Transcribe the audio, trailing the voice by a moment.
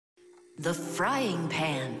The frying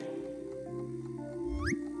pan.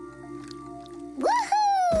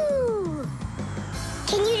 Woohoo!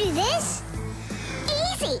 Can you do this?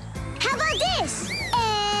 Easy! How about this?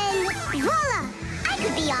 And voila! I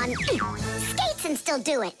could be on skates and still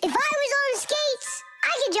do it. If I was on skates,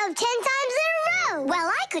 I could jump 10 times in a row. Well,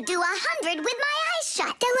 I could do 100 with my eyes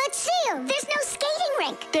shut. Then let's see 'em. There's no skating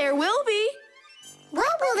rink. There will be.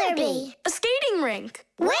 What will there be? A skating rink.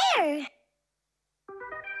 Where?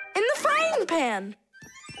 In the frying pan.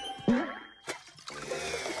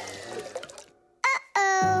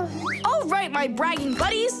 Uh-oh. All right, my bragging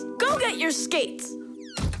buddies, go get your skates.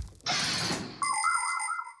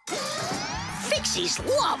 Fixies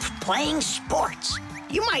love playing sports.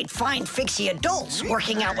 You might find Fixie adults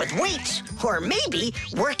working out with weights, or maybe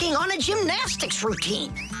working on a gymnastics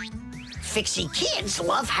routine. Fixie kids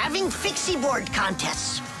love having fixieboard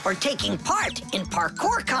contests, or taking part in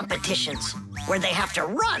parkour competitions, where they have to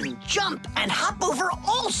run, jump, and hop over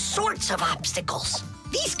all sorts of obstacles.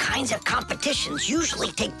 These kinds of competitions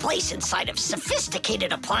usually take place inside of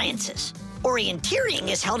sophisticated appliances. Orienteering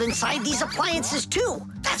is held inside these appliances, too.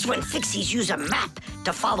 That's when Fixies use a map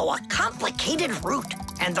to follow a complicated route.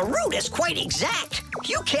 And the route is quite exact.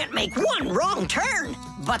 You can't make one wrong turn.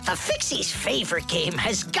 But the Fixies' favorite game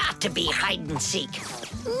has got to be hide and seek.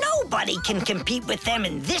 Nobody can compete with them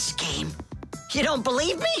in this game. You don't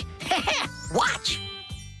believe me? Watch.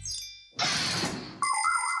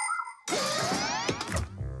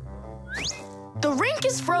 The rink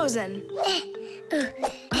is frozen.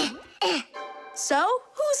 So,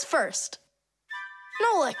 who's first?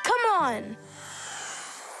 Nolik, come on.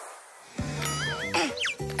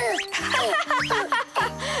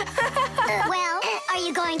 Well, are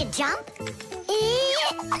you going to jump?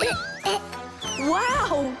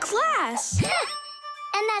 Wow, class.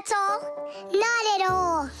 And that's all? Not at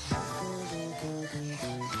all.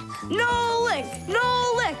 Nolik,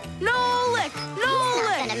 Nolik, Nolik, He's not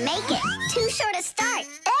Nolik. gonna make it. Too short a start.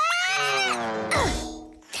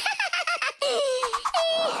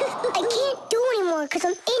 I can't do anymore because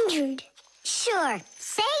I'm injured. Sure.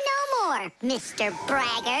 Say no more, Mr.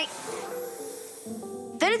 Braggart.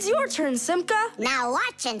 Then it's your turn, Simka. Now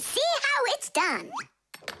watch and see how it's done.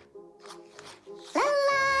 La la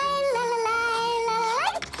la la la la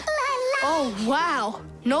la. Oh, wow.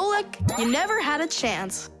 Nolik, you never had a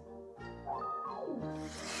chance.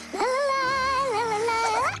 La la la la la.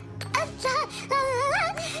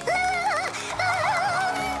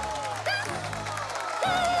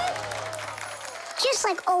 Just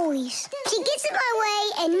like always. She gets in my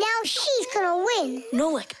way, and now she's gonna win.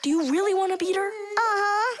 Nolik, do you really want to beat her?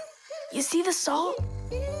 Uh-huh. You see the salt?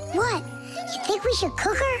 What? You think we should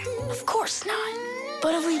cook her? Of course not.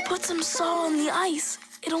 But if we put some salt on the ice,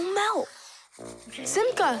 it'll melt.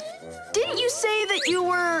 Simka, didn't you say that you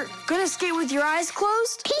were gonna skate with your eyes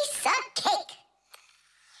closed? Piece of cake.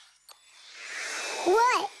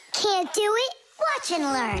 What? Can't do it? Watch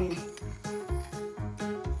and learn.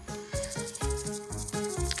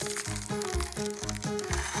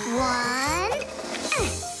 One.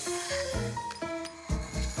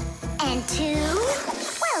 And two.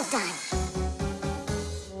 Well done.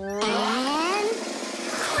 And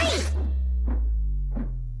three.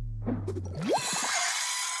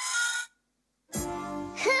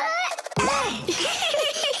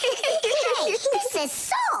 Hey, this is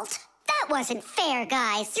salt. That wasn't fair,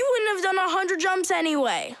 guys. You wouldn't have done 100 jumps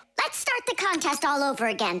anyway. Let's start the contest all over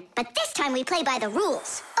again, but this time we play by the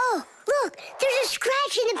rules. Oh, look, there's a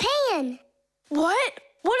scratch in the pan. What?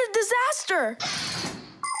 What a disaster!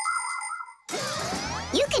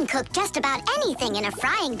 You can cook just about anything in a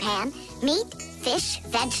frying pan. Meat, fish,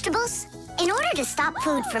 vegetables. In order to stop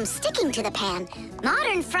food from sticking to the pan,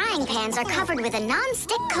 modern frying pans are covered with a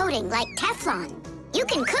non-stick coating like Teflon. You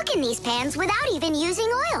can cook in these pans without even using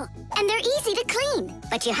oil, and they're easy to clean.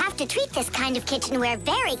 But you have to treat this kind of kitchenware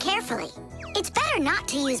very carefully. It's better not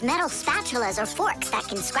to use metal spatulas or forks that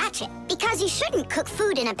can scratch it, because you shouldn't cook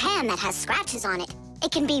food in a pan that has scratches on it.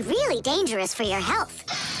 It can be really dangerous for your health.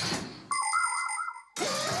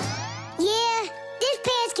 Yeah, this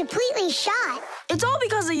pan's completely shot. It's all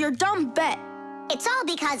because of your dumb bet. It's all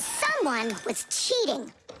because someone was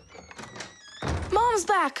cheating. Mom's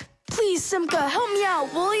back. Please, Simka, help me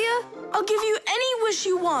out, will ya? I'll give you any wish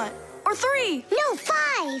you want. Or 3. No,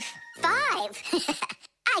 5. 5?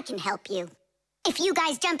 I can help you. If you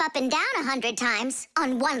guys jump up and down 100 times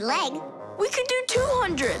on one leg, we could do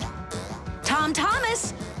 200. Tom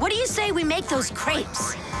Thomas, what do you say we make those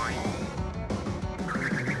crepes?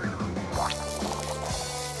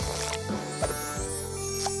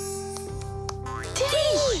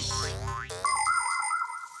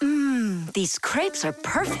 These crepes are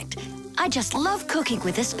perfect. I just love cooking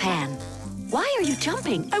with this pan. Why are you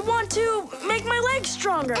jumping? I want to make my legs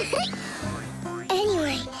stronger.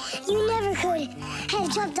 Anyway, you never could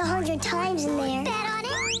have jumped 100 times in there. Bet on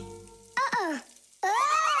it?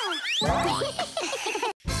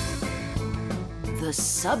 The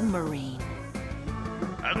submarine.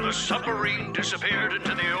 And the submarine disappeared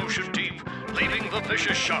into the ocean deep, leaving the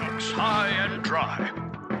vicious sharks high and dry.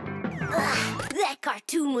 That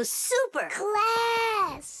cartoon was super.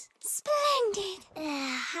 Class! Splendid!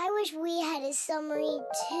 I wish we had a submarine,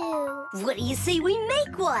 too. What do you say we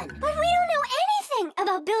make one? But we don't know anything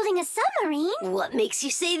about building a submarine. What makes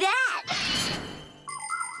you say that?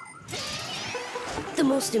 The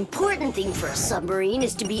most important thing for a submarine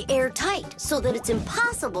is to be airtight so that it's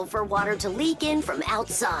impossible for water to leak in from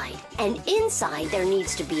outside. And inside there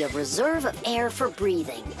needs to be a reserve of air for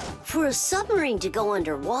breathing. For a submarine to go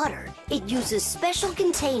underwater, it uses special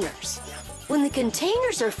containers. When the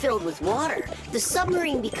containers are filled with water, the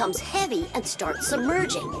submarine becomes heavy and starts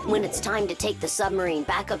submerging. When it's time to take the submarine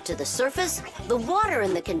back up to the surface, the water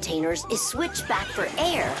in the containers is switched back for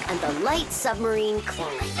air and the light submarine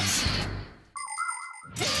climbs.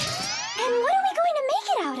 And what are we going to make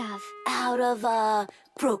it out of? Out of,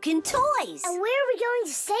 broken toys. And where are we going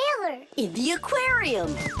to sail her? In the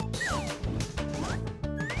aquarium.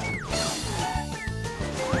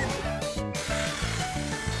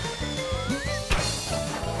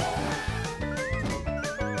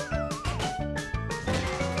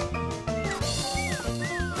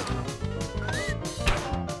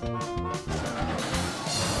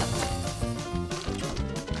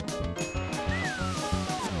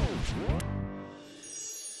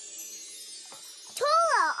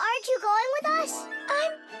 Aren't you going with us?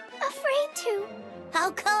 I'm afraid to.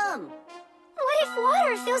 How come? What if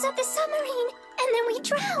water fills up the submarine and then we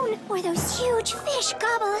drown? Or those huge fish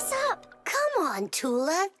gobble us up? Come on,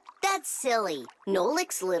 Tula. That's silly.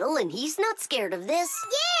 Nolik's little and he's not scared of this.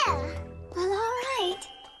 Yeah! Well, all right.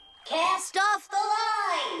 Cast off the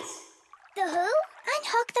lines! The who?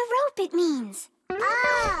 Unhook the rope, it means.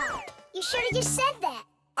 Ah! You should have just said that.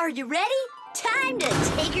 Are you ready? Time to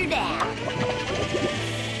take her down.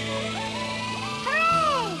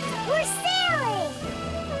 We're sailing!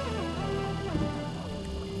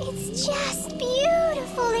 It's just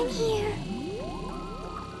beautiful in here.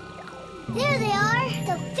 There they are,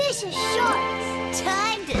 the vicious sharks.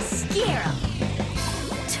 Time to scare them.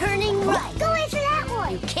 Turning right. Go after that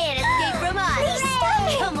one. You can't escape from us. Please stop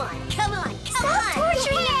it. Come on, come on, come Stop on.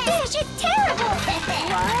 torturing the fish. It's terrible.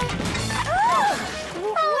 What? Oh,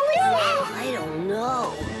 no. I don't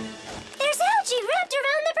know. There's algae wrapped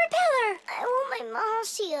around the propeller. I want my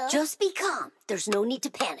Marcia. Just be calm. There's no need to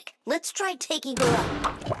panic. Let's try taking her up.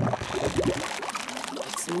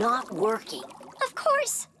 It's not working. Of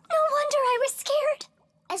course. No wonder I was scared.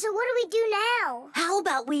 And so what do we do now? How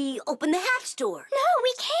about we open the hatch door? No,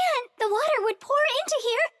 we can't. The water would pour into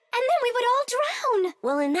here, and then we would all drown.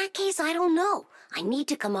 Well, in that case, I don't know. I need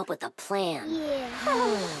to come up with a plan. Yeah.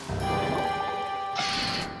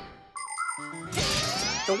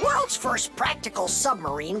 The world's first practical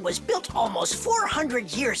submarine was built almost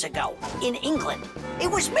 400 years ago in England. It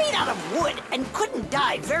was made out of wood and couldn't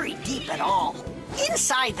dive very deep at all.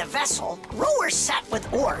 Inside the vessel, rowers sat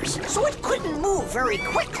with oars, so it couldn't move very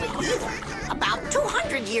quickly either. About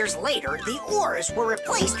 200 years later, the oars were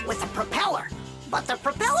replaced with a propeller. But the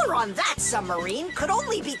propeller on that submarine could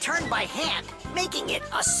only be turned by hand, making it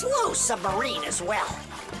a slow submarine as well.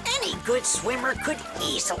 Any good swimmer could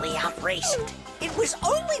easily outrace it. It was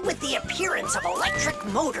only with the appearance of electric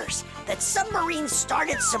motors that submarines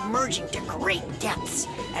started submerging to great depths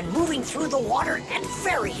and moving through the water at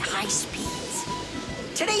very high speeds.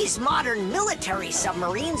 Today's modern military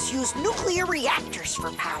submarines use nuclear reactors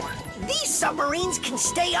for power. These submarines can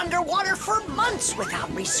stay underwater for months without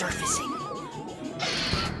resurfacing.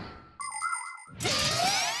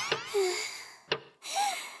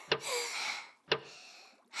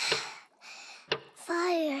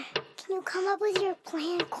 Fire, can you come up with your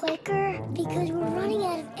plan quicker? Because we're running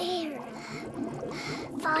out of air.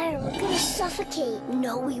 Fire, we're gonna suffocate.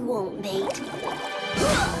 No, we won't, mate.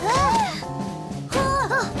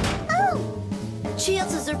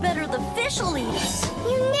 Chances are better the fish will eat us.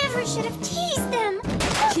 You never should have teased them.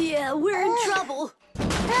 Yeah, we're in trouble.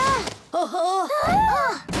 Didn't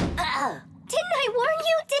I warn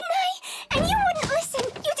you, didn't I? And you wouldn't listen.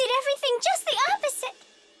 You did everything just the opposite.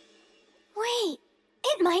 Wait,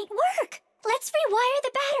 it might work. Let's rewire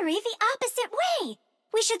the battery the opposite way.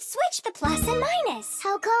 We should switch the plus and minus.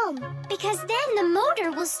 How come? Because then the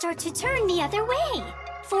motor will start to turn the other way,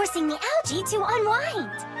 forcing the algae to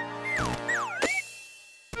unwind.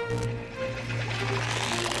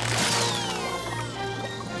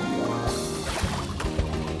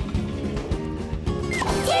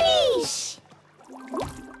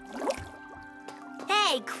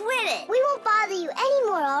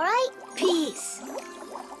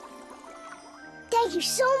 Thank you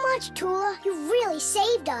so much, Tula. You really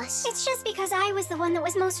saved us. It's just because I was the one that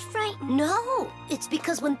was most frightened. No, it's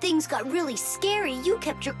because when things got really scary, you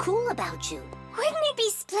kept your cool about you. Wouldn't it be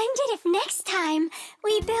splendid if next time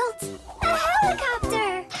we built a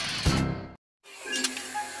helicopter?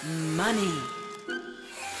 Money.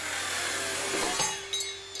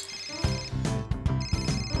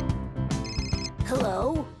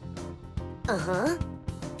 Hello? Uh-huh.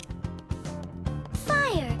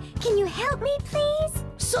 Fire, can you help me, please?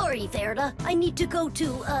 Sorry, Verda. I need to go to,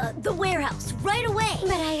 the warehouse right away.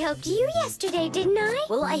 But I helped you yesterday, didn't I?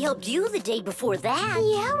 Well, I helped you the day before that.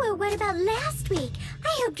 Yeah, well, what about last week?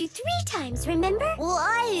 I helped you 3 times, remember?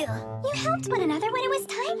 Well, You helped one another when it was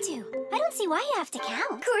time to. I don't see why you have to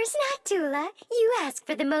count. Of course not, Tula. You ask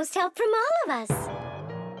for the most help from all of us.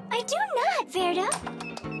 I do not, Verda.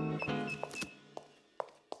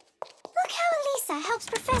 Look how Elisa helps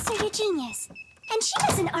Professor Eugenius. And she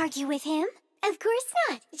doesn't argue with him. Of course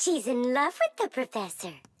not. She's in love with the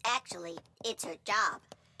professor. Actually, it's her job.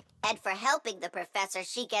 And for helping the professor,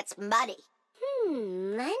 she gets money.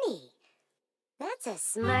 Money. That's a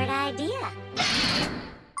smart idea.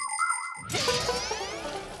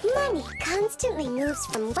 Money constantly moves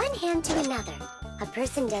from one hand to another. A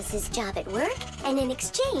person does his job at work, and in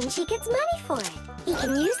exchange, he gets money for it. He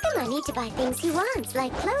can use the money to buy things he wants,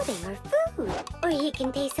 like clothing or food. Or he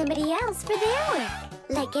can pay somebody else for their work,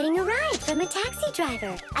 like getting a ride from a taxi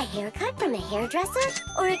driver, a haircut from a hairdresser,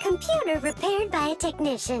 or a computer repaired by a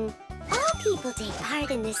technician. All people take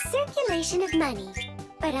part in this circulation of money.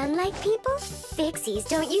 But unlike people, Fixies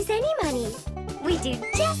don't use any money. We do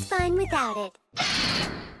just fine without it.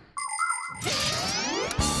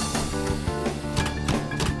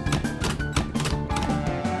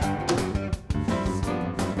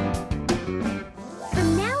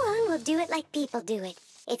 From now on, we'll do it like people do it.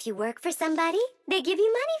 If you work for somebody, they give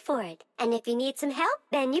you money for it. And if you need some help,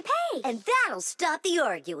 then you pay. and that'll stop the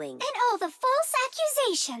arguing. And all the false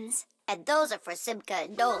accusations. And those are for Simka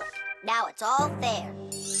and Nolik. Now it's all fair.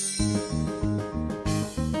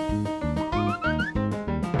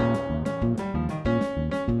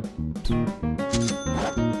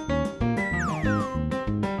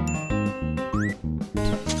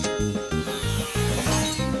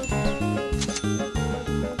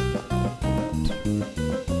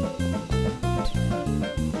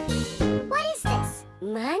 What is this?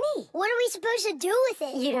 Money. What are we supposed to do with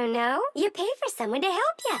it? You don't know? You pay for someone to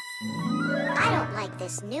help you. I don't like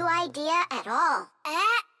this new idea at all.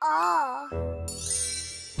 At all.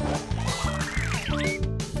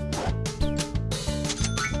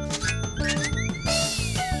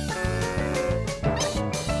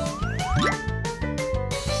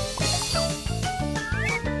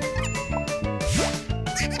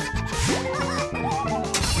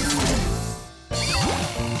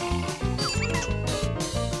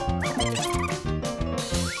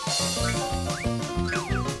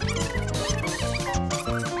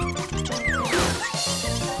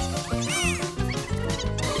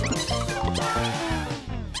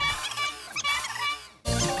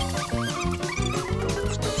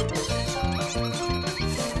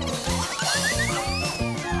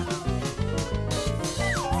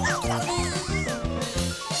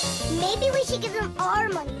 Maybe we should give them our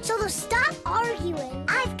money so they'll stop arguing.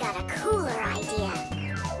 I've got a cooler idea.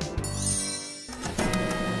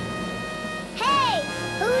 Hey,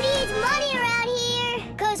 who needs money around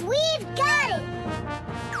here? 'Cause we've got it.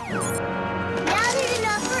 Now there's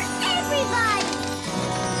enough for everybody.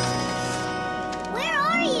 Where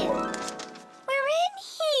are you? We're in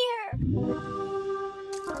here.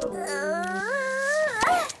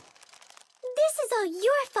 This is all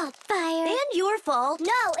your fault, Fire. And your fault.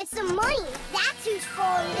 No, it's the money. That's whose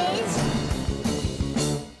fault it is.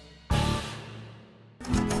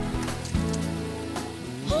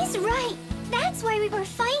 He's right. That's why we were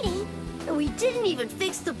fighting. And we didn't even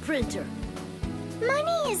fix the printer.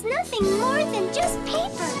 Money is nothing more than just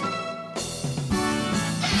paper.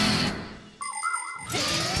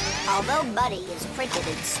 Although money is printed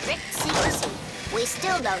in strict secrecy, we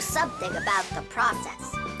still know something about the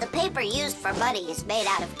process. The paper used for money is made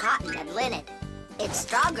out of cotton and linen. It's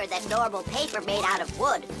stronger than normal paper made out of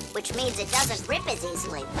wood, which means it doesn't rip as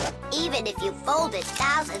easily, even if you fold it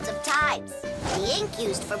thousands of times. The ink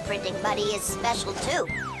used for printing money is special too.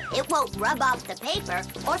 It won't rub off the paper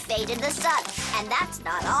or fade in the sun. And that's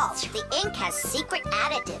not all. The ink has secret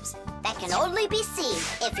additives that can only be seen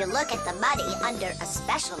if you look at the money under a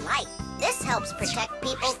special light. This helps protect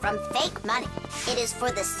people from fake money. It is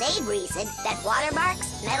for the same reason that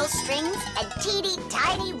watermarks, metal strings, and teeny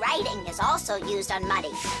tiny writing is also used on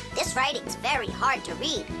money. This writing's very hard to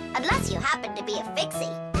read, unless you happen to be a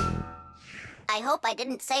fixie. I hope I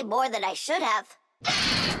didn't say more than I should have.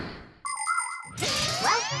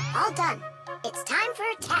 Well, all done. It's time for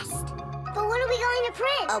a test. But what are we going to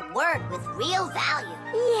print? A word with real value.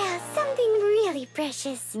 Yeah, something really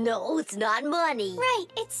precious. No, it's not money. Right,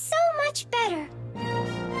 it's so much better.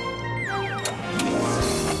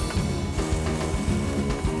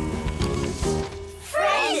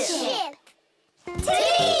 Friendship!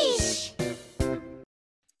 Tish!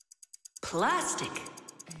 Plastic.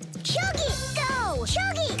 Chug it! Go!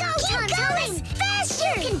 Chug it! Go, Tom Thomas!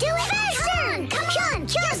 Faster! You can do it! Faster! Come on!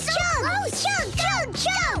 Chug, chug! Chug, chug,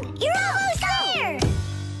 chug! You're almost there!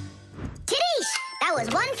 Tish, that was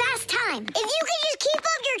one fast time. If you could just keep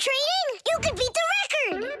up your training, you could beat the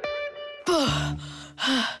record!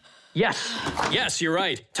 Yes, you're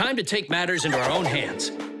right. Time to take matters into our own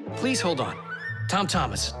hands. Please hold on. Tom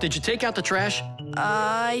Thomas, did you take out the trash?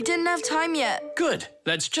 I didn't have time yet. Good.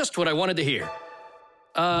 That's just what I wanted to hear.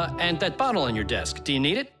 And that bottle on your desk, do you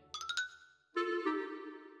need it?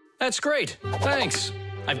 That's great. Thanks.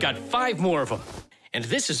 I've got 5 more of them. And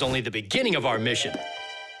this is only the beginning of our mission.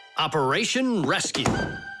 Operation Rescue.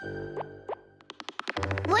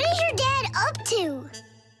 What is your dad up to?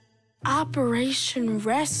 Operation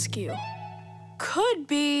Rescue. Could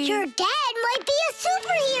be... Your dad might be a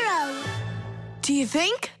superhero! Do you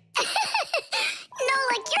think?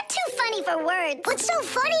 Nolik, you're too funny for words. What's so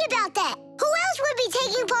funny about that? Who else would be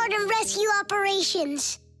taking part in rescue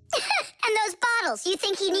operations? And those bottles, you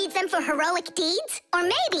think he needs them for heroic deeds? Or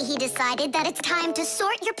maybe he decided that it's time to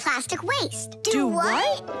sort your plastic waste. Do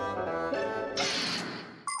what?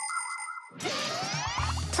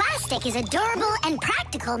 Plastic is a durable and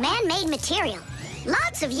practical man-made material.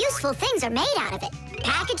 Lots of useful things are made out of it.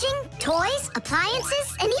 Packaging, toys,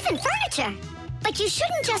 appliances, and even furniture. But you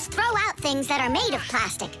shouldn't just throw out things that are made of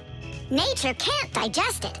plastic. Nature can't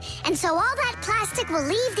digest it, and so all that plastic will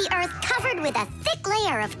leave the earth covered with a thick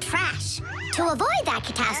layer of trash. To avoid that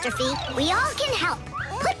catastrophe, we all can help.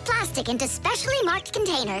 Put plastic into specially marked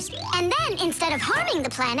containers, and then instead of harming the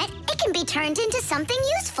planet, it can be turned into something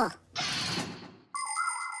useful.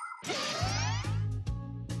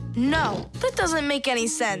 No, that doesn't make any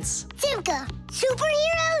sense. Simka,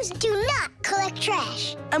 superheroes do not collect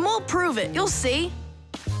trash. And we'll prove it. You'll see.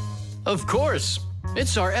 Of course.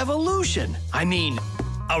 It's our evolution. I mean,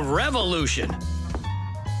 a revolution.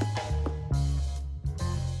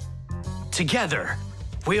 Together,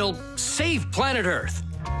 we'll save planet Earth.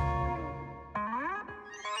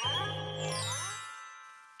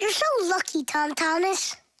 You're so lucky, Tom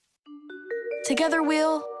Thomas. Together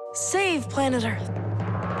we'll save planet Earth.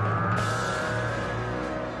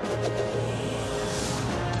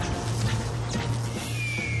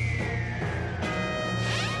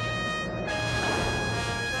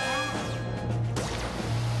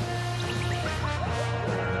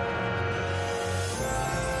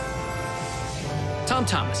 Tom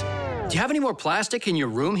Thomas, do you have any more plastic in your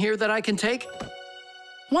room here that I can take?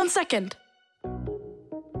 1 second.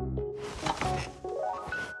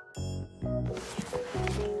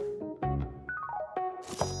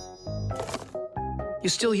 You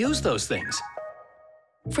still use those things.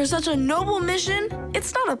 For such a noble mission,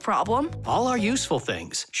 it's not a problem. All our useful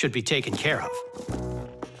things should be taken care of.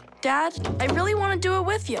 Dad, I really want to do it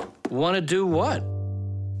with you. Want to do what?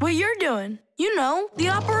 What you're doing. You know, the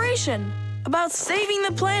operation. About saving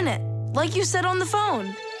the planet, like you said on the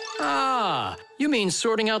phone. Ah, you mean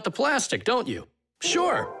sorting out the plastic, don't you?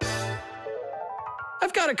 Sure.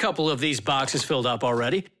 I've got a couple of these boxes filled up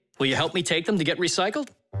already. Will you help me take them to get recycled?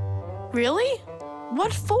 Really?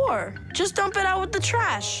 What for? Just dump it out with the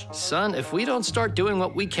trash. Son, if we don't start doing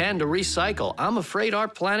what we can to recycle, I'm afraid our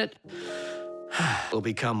planet will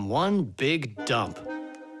become one big dump.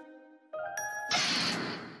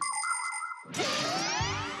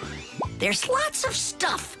 There's lots of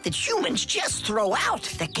stuff that humans just throw out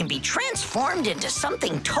that can be transformed into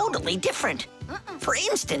something totally different. For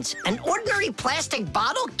instance, an ordinary plastic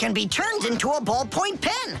bottle can be turned into a ballpoint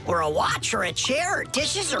pen, or a watch, or a chair, or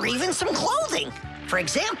dishes, or even some clothing. For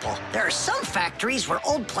example, there are some factories where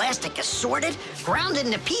old plastic is sorted, ground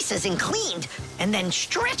into pieces and cleaned, and then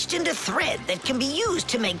stretched into thread that can be used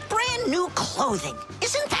to make brand new clothing.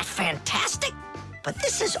 Isn't that fantastic? But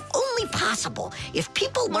this is only possible if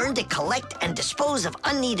people learn to collect and dispose of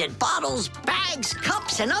unneeded bottles, bags,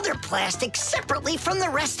 cups, and other plastic separately from the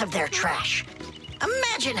rest of their trash.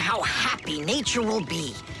 Imagine how happy nature will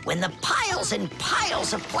be when the piles and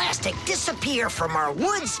piles of plastic disappear from our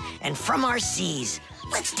woods and from our seas.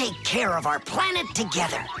 Let's take care of our planet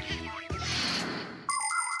together.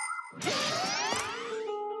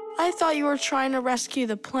 I thought you were trying to rescue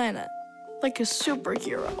the planet, like a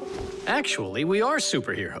superhero. Actually, we are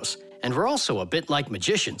superheroes, And we're also a bit like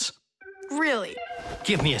magicians. Really?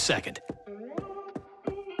 Give me a second.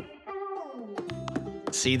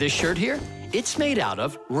 See this shirt here? It's made out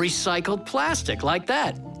of recycled plastic like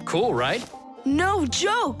that. Cool, right? No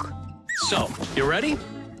joke. So, you ready?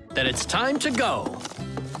 Then it's time to go.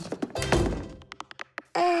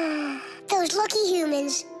 Those lucky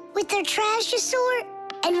humans with their trash to sort.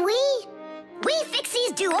 And we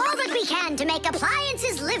Fixies do all that we can to make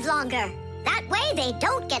appliances live longer. That way they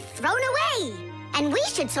don't get thrown away. And we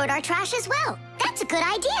should sort our trash as well. That's a good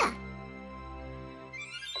idea.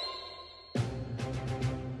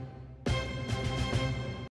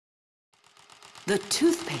 The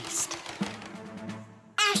toothpaste.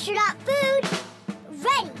 Astronaut food,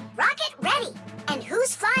 ready. Rocket ready. And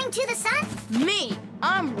who's flying to the sun? Me.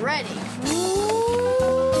 I'm ready. A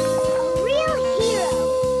real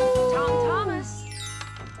hero. Tom Thomas.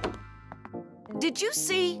 Did you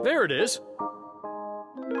see? There it is.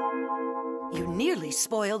 You nearly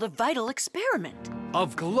spoiled a vital experiment.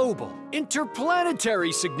 Of global,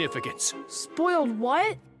 interplanetary significance. Spoiled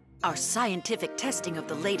what? Our scientific testing of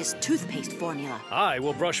the latest toothpaste formula. I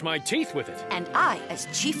will brush my teeth with it. And I, as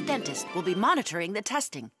chief dentist, will be monitoring the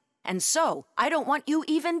testing. And so, I don't want you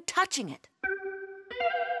even touching it.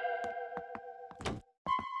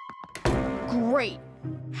 Great.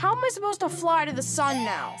 How am I supposed to fly to the sun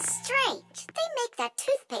now? Strange. They make that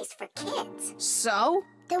toothpaste for kids. So?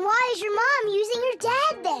 Then why is your mom using your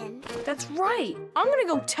dad then? That's right. I'm gonna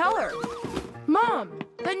go tell her. Mom,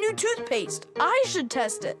 that new toothpaste. I should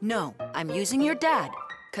test it. No, I'm using your dad,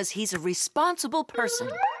 because he's a responsible person.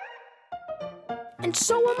 And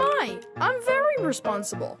so am I. I'm very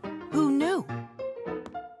responsible. Who knew?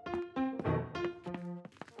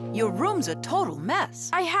 Your room's a total mess.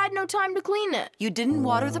 I had no time to clean it. You didn't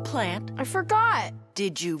water the plant. I forgot.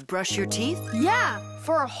 Did you brush your teeth? Yeah,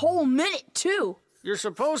 for a whole minute, too. You're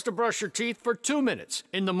supposed to brush your teeth for 2 minutes,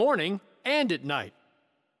 in the morning and at night.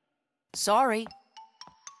 Sorry.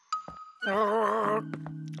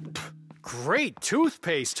 Great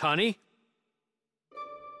toothpaste, honey.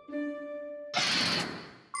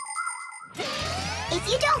 If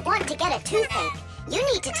you don't want to get a toothache, you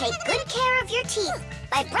need to take good care of your teeth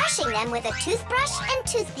by brushing them with a toothbrush and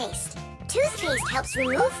toothpaste. Toothpaste helps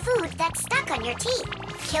remove food that's stuck on your teeth,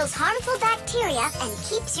 kills harmful bacteria, and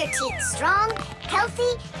keeps your teeth strong,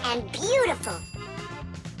 healthy, and beautiful.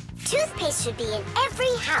 Toothpaste should be in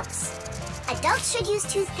every house. Adults should use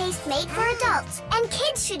toothpaste made for adults, and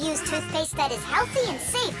kids should use toothpaste that is healthy and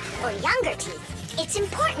safe for younger teeth. It's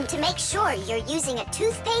important to make sure you're using a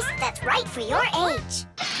toothpaste that's right for your age.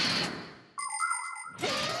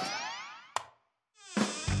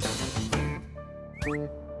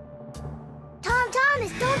 Tom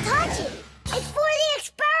Thomas, don't touch it! It's for the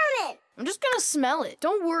experiment! I'm just gonna smell it.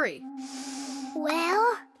 Don't worry.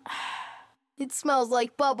 Well? It smells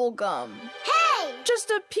like bubble gum. Hey!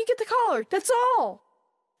 Just a peek at the collar, that's all.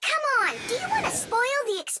 Come on, do you want to spoil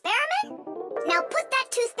the experiment? Now put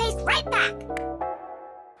that toothpaste right back.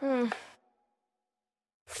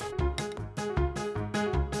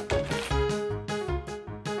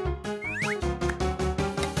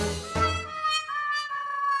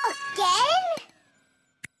 Again?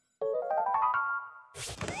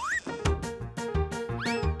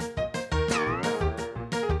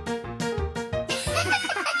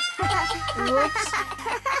 Whoops.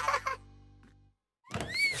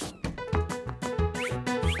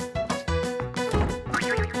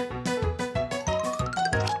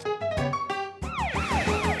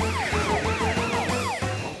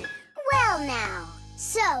 Well now,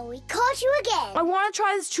 so we caught you again. I want to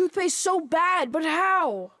try this toothpaste so bad, but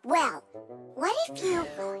how? Well, what if you...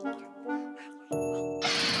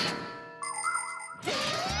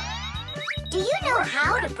 Do you know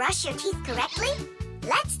how to brush your teeth correctly?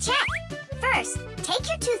 Let's check. First, take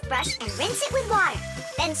your toothbrush and rinse it with water.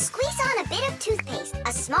 Then squeeze on a bit of toothpaste.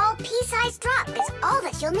 A small pea-sized drop is all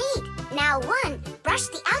that you'll need. Now 1, brush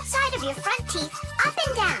the outside of your front teeth up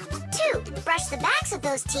and down. 2, brush the backs of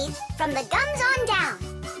those teeth from the gums on down.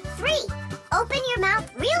 3, open your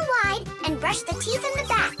mouth real wide and brush the teeth in the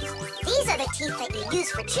back. These are the teeth that you use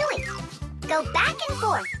for chewing. Go back and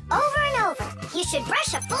forth, over and over. You should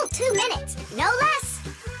brush a full 2 minutes, no less.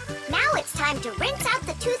 Now it's time to rinse out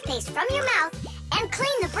the toothpaste from your mouth and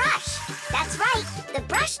clean the brush. That's right, the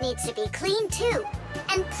brush needs to be clean too.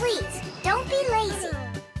 And please, don't be lazy.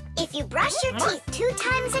 If you brush your teeth 2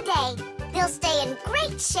 times a day, they'll stay in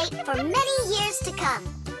great shape for many years to come.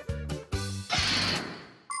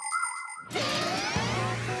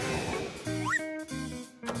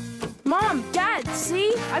 Mom, Dad,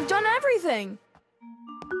 see? I've done everything.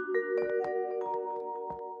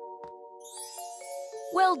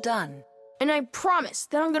 Well done. And I promise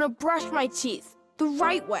that I'm gonna brush my teeth the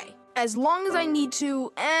right way, as long as I need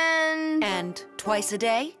to, and... And twice a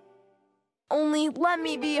day? Only let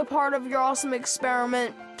me be a part of your awesome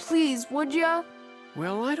experiment. Please, would ya?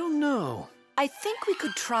 Well, I don't know. I think we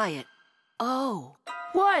could try it. Oh.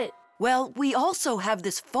 What? Well, we also have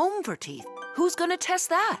this foam for teeth. Who's gonna test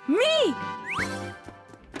that? Me!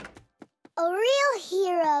 A real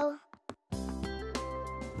hero.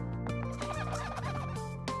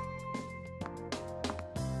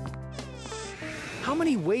 How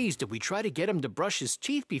many ways did we try to get him to brush his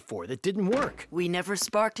teeth before that didn't work? We never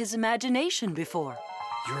sparked his imagination before.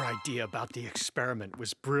 Your idea about the experiment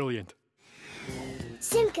was brilliant.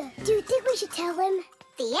 Simka, do you think we should tell him?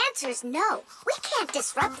 The answer's no. We can't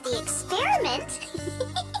disrupt the experiment.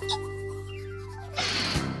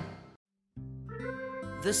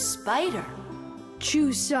 The spider.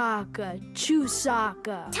 Chusaka,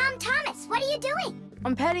 Chusaka. Tom Thomas, what are you doing?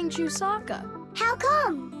 I'm petting Chusaka. How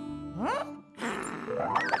come?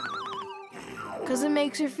 Because it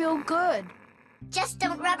makes her feel good. Just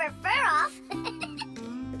don't rub her fur off.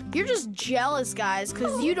 You're just jealous, guys,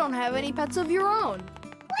 because you don't have any pets of your own.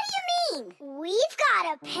 What do you mean? We've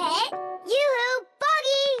got a pet. Yoo-hoo,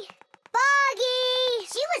 Buggy! Buggy!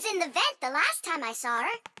 She was in the vent the last time I saw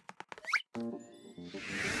her.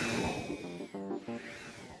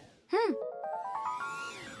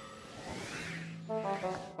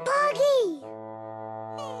 Buggy!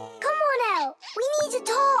 Come on out. We need to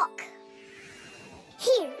talk.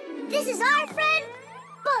 Here, this is our friend,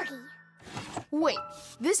 Buggy. Wait,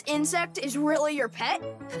 this insect is really your pet?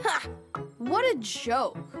 Ha! What a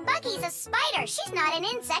joke. Buggy's a spider. She's not an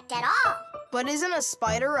insect at all. But isn't a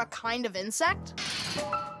spider a kind of insect?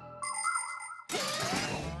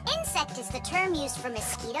 Insect is the term used for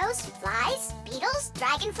mosquitoes, flies, beetles,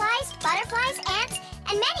 dragonflies, butterflies, ants,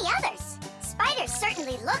 and many others. Spiders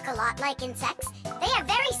certainly look a lot like insects. They have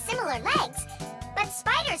very similar legs. But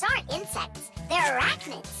spiders aren't insects. They're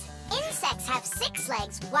arachnids. Insects have 6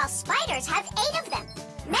 legs, while spiders have 8 of them.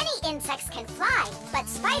 Many insects can fly, but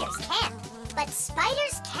spiders can't. But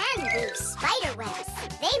spiders can weave spider webs.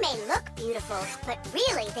 They may look beautiful, but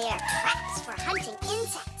really they are traps for hunting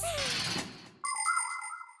insects.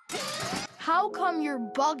 How come your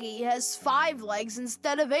Buggy has 5 legs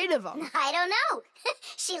instead of 8 of them? I don't know.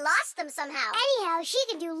 She lost them somehow. Anyhow, she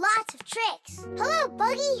can do lots of tricks. Hello,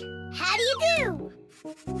 Buggy. How do you do?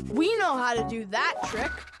 We know how to do that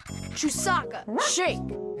trick. Chusaka, shake.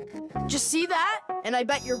 Just see that? And I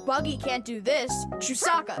bet your Buggy can't do this.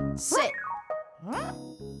 Chusaka, sit.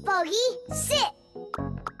 Buggy, sit.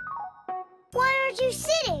 Why aren't you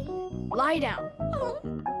sitting? Lie down.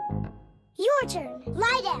 Your turn.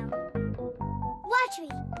 Lie down. Watch me.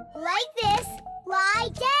 Like this. Lie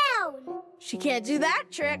down. She can't do that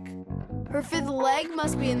trick. Her 5th leg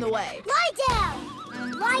must be in the way. Lie down.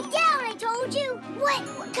 Lie down, I told you.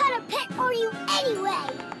 What kind of pet are you anyway?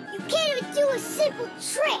 You can't even do a simple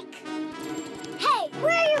trick. Hey,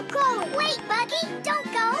 where are you going? Wait, Buggy, don't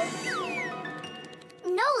go.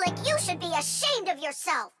 Nolik, you should be ashamed of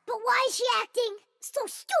yourself. But why is she acting so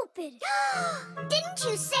stupid? Didn't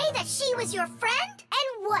you say that she was your friend?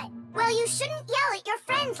 And what? Well, you shouldn't yell at your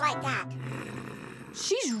friends like that.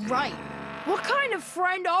 She's right. What kind of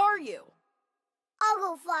friend are you? I'll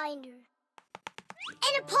go find her.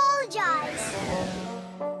 And apologize.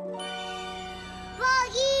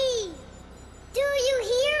 Buggy! Do you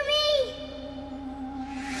hear me?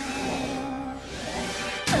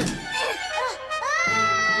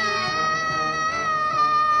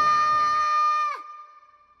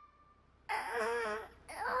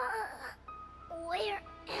 Where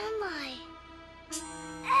am I?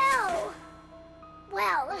 Ow!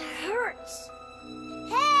 Well, it hurts.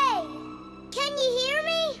 Hey! Can you hear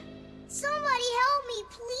me? Somebody help me,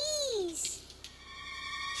 please.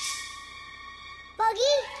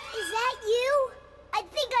 Buggy, is that you? I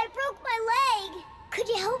think I broke my leg. Could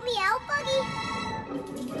you help me out, Buggy?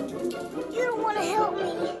 You don't want to help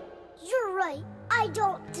me. You're right. I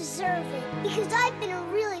don't deserve it because I've been a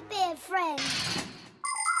really bad friend.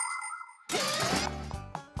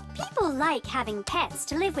 People like having pets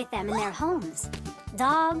to live with them in their homes.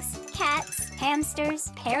 Dogs, cats,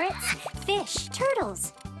 hamsters, parrots, fish,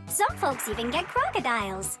 turtles. Some folks even get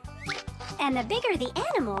crocodiles. And the bigger the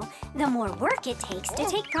animal, the more work it takes to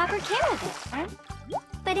take proper care of it.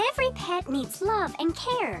 But every pet needs love and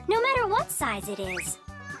care, no matter what size it is.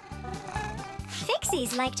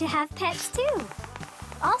 Fixies like to have pets too.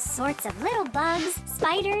 All sorts of little bugs,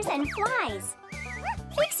 spiders, and flies.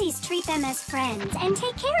 Fixies treat them as friends and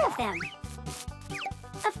take care of them.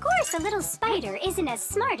 Of course, a little spider isn't as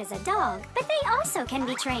smart as a dog, but they also can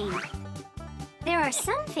be trained. There are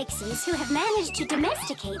some Fixies who have managed to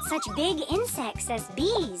domesticate such big insects as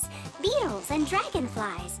bees, beetles, and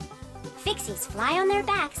dragonflies. Fixies fly on their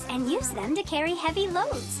backs and use them to carry heavy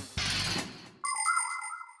loads.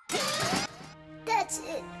 That's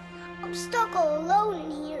it. I'm stuck all alone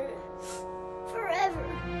in here. Forever.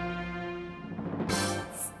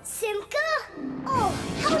 Simka? Oh,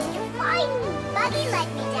 how did you find me? Buggy led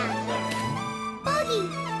me down here. Buggy,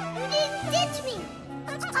 you didn't ditch me.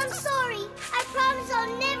 I'm sorry. I promise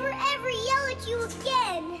I'll never, ever yell at you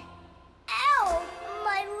again. Ow,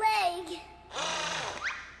 my leg.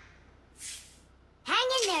 Hang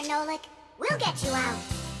in there, Nolik. We'll get you out.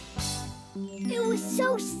 It was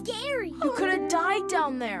so scary. You could have died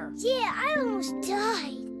down there. Yeah, I almost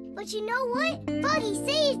died. But you know what? Buggy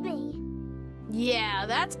saved me. Yeah,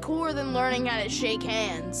 that's cooler than learning how to shake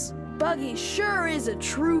hands. Buggy sure is a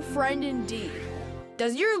true friend indeed.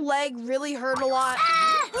 Does your leg really hurt a lot?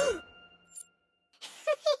 Ah!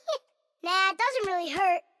 Nah, it doesn't really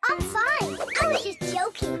hurt. I'm fine. I was just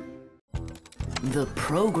joking. The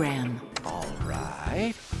program. All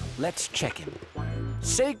right. Let's check in.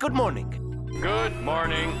 Say good morning. Good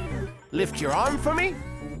morning. Lift your arm for me.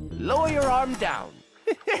 Lower your arm down.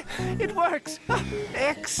 It works.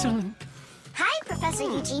 Excellent. Hi, Professor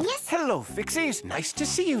Eugenius. Hello, Fixies. Nice to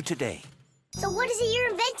see you today. So what is it you're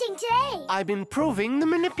inventing today? I'm improving the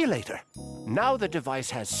manipulator. Now the device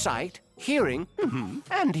has sight, hearing,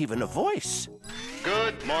 and even a voice.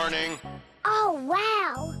 Good morning. Oh,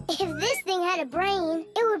 wow. If this thing had a brain,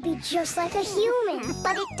 it would be just like a human.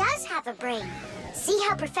 But it does have a brain. See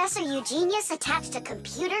how Professor Eugenius attached a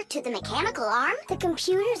computer to the mechanical arm? The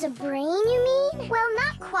computer's a brain, you mean? Well,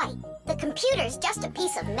 not quite. The computer's just a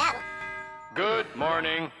piece of metal. Good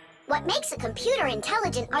morning. What makes a computer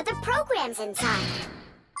intelligent are the programs inside.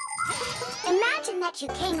 Imagine that you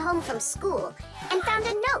came home from school and found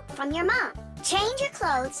a note from your mom. Change your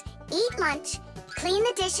clothes, eat lunch, clean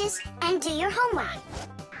the dishes, and do your homework.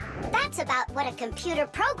 That's about what a computer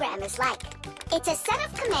program is like. It's a set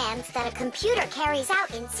of commands that a computer carries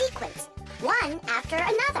out in sequence, one after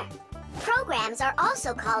another. Programs are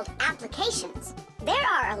also called applications. There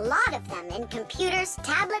are a lot of them in computers,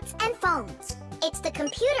 tablets, and phones. It's the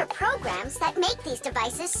computer programs that make these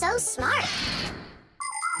devices so smart.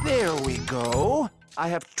 There we go. I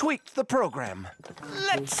have tweaked the program.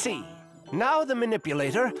 Let's see. Now the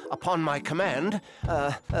manipulator, upon my command,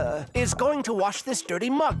 is going to wash this dirty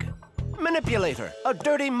mug. Manipulator, a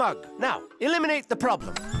dirty mug. Now, eliminate the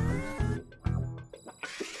problem.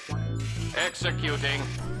 Executing.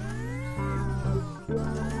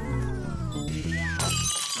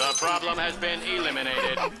 The problem has been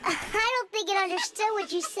eliminated. I don't think it understood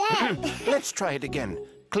what you said. Let's try it again.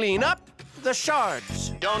 Clean up the shards.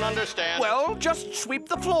 Don't understand. Well, just sweep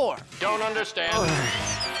the floor. Don't understand.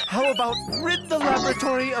 How about rid the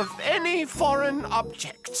laboratory of any foreign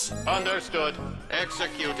objects? Understood.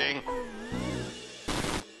 Executing.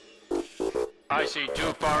 I see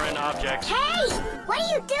 2 foreign objects. Hey! What are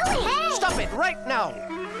you doing? Hey! Stop it right now.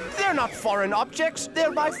 They're not foreign objects.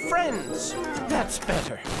 They're my friends. That's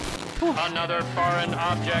better. Another foreign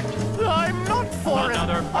object. I'm not foreign.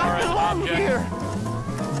 Another foreign I belong object. here.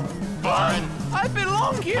 Foreign. I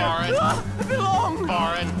belong here. Foreign. I belong.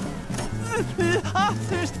 Foreign.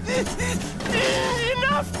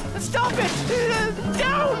 Enough! Stop it!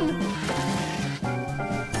 Down!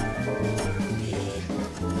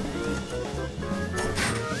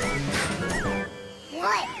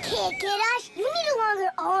 What? Can't get us? You need a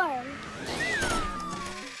longer arm.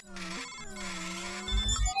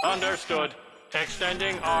 Understood.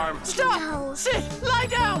 Extending arm. Stop! No. Sit! Lie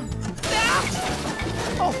down! Ah!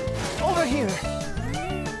 Oh, over here.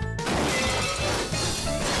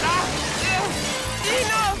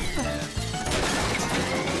 Enough!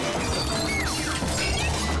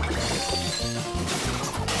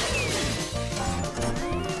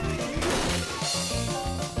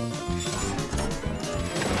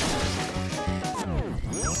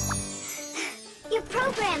 Your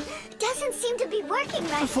program doesn't seem to be working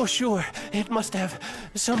right. For sure. It must have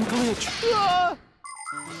some glitch. Ah!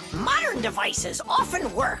 Modern devices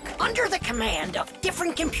often work under the command of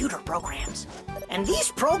different computer programs. And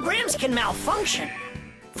these programs can malfunction.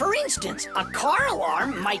 For instance, a car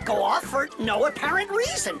alarm might go off for no apparent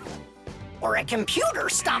reason. Or a computer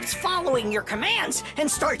stops following your commands and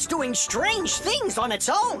starts doing strange things on its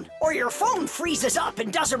own. Or your phone freezes up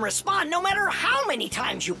and doesn't respond no matter how many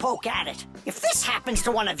times you poke at it. If this happens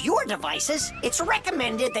to one of your devices, it's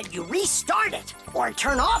recommended that you restart it or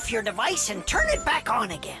turn off your device and turn it back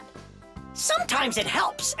on again. Sometimes it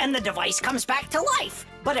helps and the device comes back to life.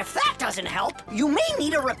 But if that doesn't help, you may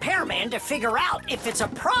need a repairman to figure out if it's a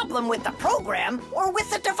problem with the program or with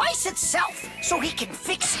the device itself, so he can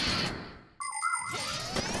fix it.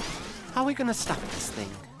 How are we gonna stop this thing?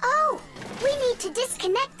 Oh, we need to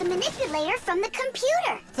disconnect the manipulator from the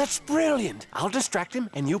computer. That's brilliant. I'll distract him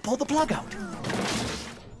and you pull the plug out.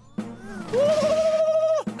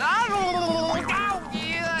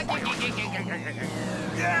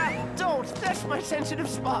 Don't, that's my sensitive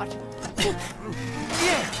spot.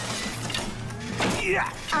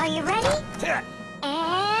 Are you ready?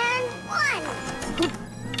 And 1.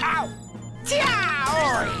 Ow!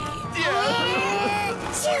 And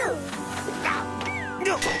 2.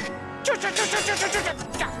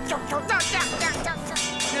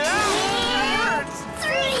 And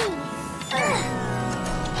 3.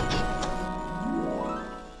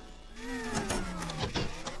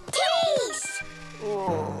 Taste!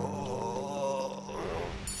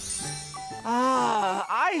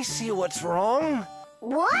 I see what's wrong.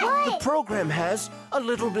 What? The program has a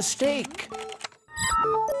little mistake.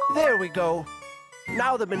 There we go.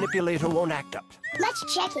 Now the manipulator won't act up. Let's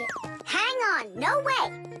check it. Hang on, no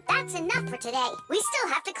way. That's enough for today. We still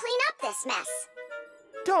have to clean up this mess.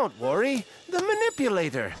 Don't worry. The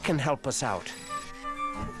manipulator can help us out.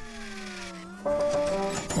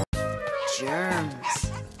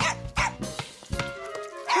 Germs.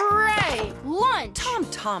 Hooray! Lunch! Tom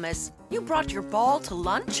Thomas, you brought your ball to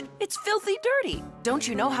lunch? It's filthy dirty. Don't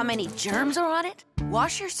you know how many germs are on it?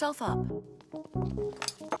 Wash yourself up.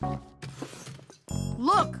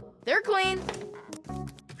 Look, they're clean.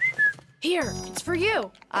 Here, it's for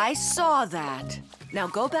you. I saw that. Now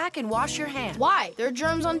go back and wash your hands. Why? There are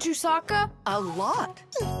germs on Tusaka? A lot.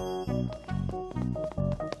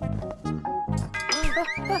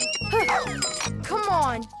 Come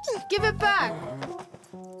on, give it back.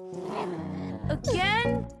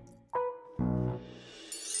 Again?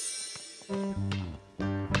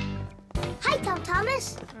 Hi, Tom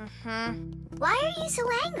Thomas. Why are you so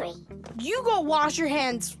angry? You go wash your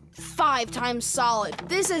hands 5 times solid.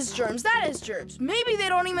 This is germs, that is germs. Maybe they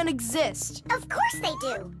don't even exist. Of course they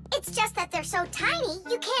do. It's just that they're so tiny,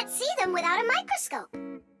 you can't see them without a microscope.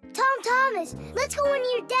 Tom Thomas, let's go into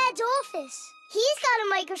your dad's office. He's got a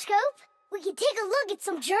microscope. We can take a look at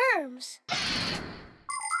some germs.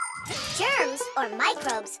 Germs, or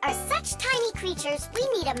microbes, are such tiny creatures we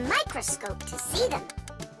need a microscope to see them.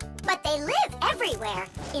 But they live everywhere.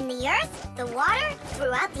 In the earth, the water,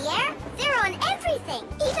 throughout the air. They're on everything,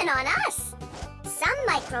 even on us. Some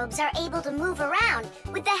microbes are able to move around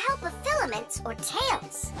with the help of filaments or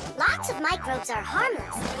tails. Lots of microbes are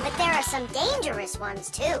harmless, but there are some dangerous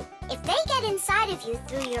ones too. If they get inside of you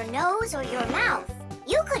through your nose or your mouth,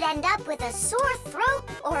 you could end up with a sore throat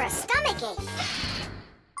or a stomachache.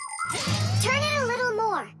 Turn it a little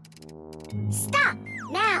more. Stop.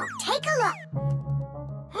 Now, take a look.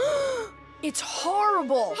 It's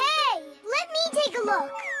horrible. Hey, let me take a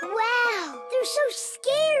look. Wow, they're so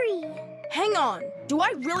scary. Hang on. Do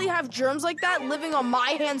I really have germs like that living on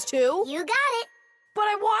my hands too? You got it. But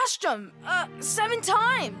I washed them 7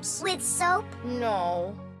 times. With soap?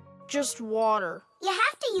 No, just water. You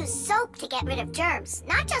have to use soap to get rid of germs,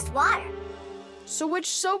 not just water. So which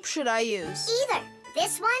soap should I use? Either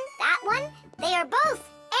this one, that one, they are both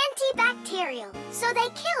antibacterial, so they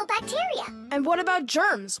kill bacteria. And what about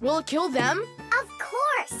germs? Will it kill them? Of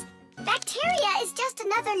course. Bacteria is just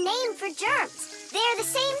another name for germs. They're the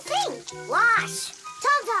same thing. Wash.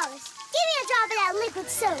 Tom Thomas, give me a drop of that liquid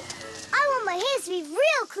soap. I want my hands to be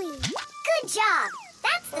real clean. Good job.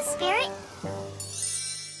 That's the spirit.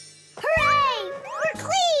 Hooray! We're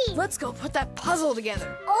clean! Let's go put that puzzle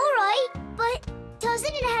together. All right, but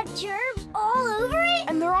doesn't it have germs all over it?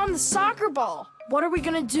 And they're on the soccer ball. What are we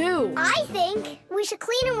gonna do? I think we should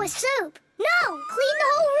clean them with soap. No, clean the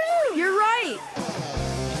whole room. You're right.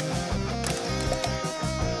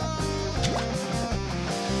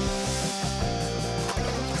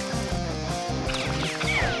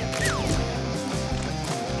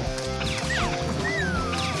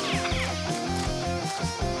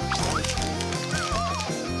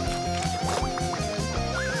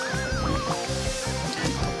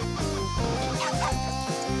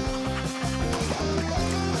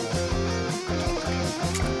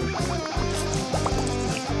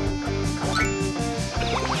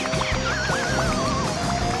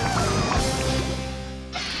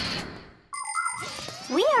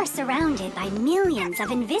 We are surrounded by millions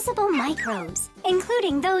of invisible microbes,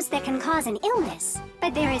 including those that can cause an illness.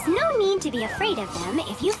 But there is no need to be afraid of them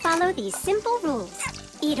if you follow these simple rules.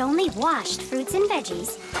 Eat only washed fruits and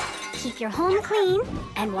veggies, keep your home clean,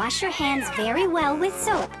 and wash your hands very well with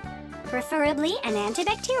soap. preferably an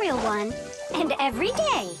antibacterial one, and every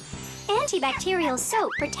day. Antibacterial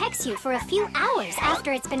soap protects you for a few hours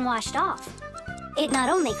after it's been washed off. It not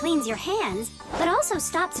only cleans your hands, but also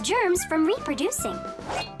stops germs from reproducing.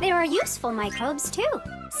 There are useful microbes, too.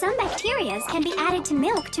 Some bacteria can be added to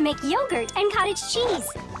milk to make yogurt and cottage cheese.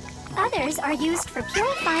 Others are used for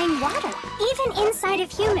purifying water. Even inside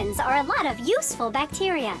of humans are a lot of useful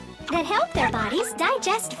bacteria that help their bodies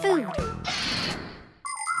digest food.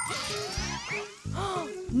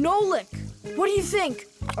 Nolik, what do you think?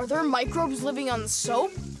 Are there microbes living on the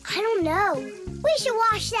soap? I don't know. We should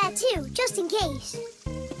wash that too, just in case.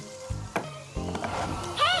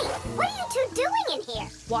 Hey, what are you two doing in here?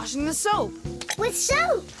 Washing the soap. With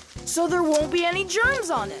soap? So there won't be any germs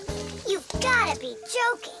on it. You've gotta be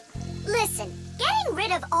joking. Listen, getting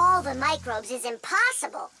rid of all the microbes is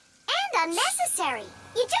impossible and unnecessary.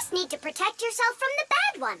 You just need to protect yourself from the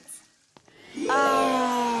bad ones.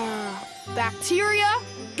 Bacteria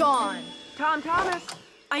gone. Thomas,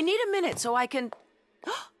 I need a minute so I can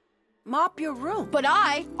mop your room. But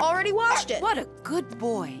I already washed it. What a good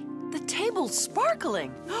boy. The table's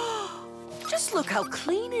sparkling. Just look how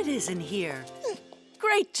clean it is in here.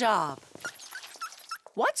 Great job.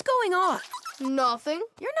 What's going on? Nothing.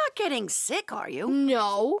 You're not getting sick, are you?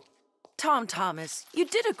 No. Thomas, you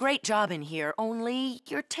did a great job in here, only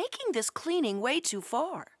you're taking this cleaning way too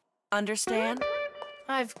far. Understand?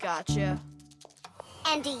 I've gotcha.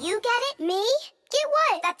 And do you get it? Me? Get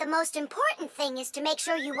what? That the most important thing is to make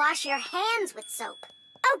sure you wash your hands with soap.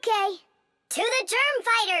 Okay. To the germ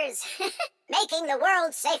fighters! Making the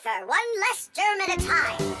world safer, one less germ at a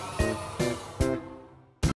time.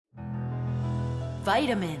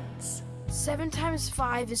 Vitamins. 7 times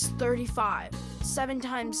 5 is 35. 7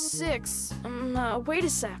 times 6... wait a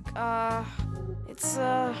sec. It's,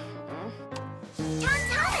 Thomas,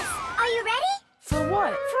 are you ready? For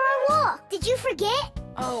what? For our walk. Did you forget?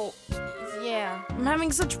 Oh, yeah. I'm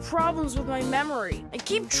having such problems with my memory. I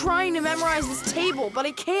keep trying to memorize this table, but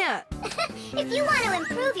I can't. If you want to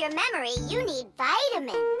improve your memory, you need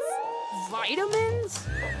vitamins. Vitamins?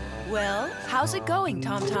 Well, how's it going,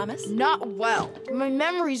 Thomas? Not well. My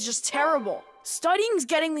memory's just terrible. Studying's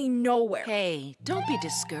getting me nowhere. Hey, don't be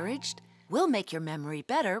discouraged. We'll make your memory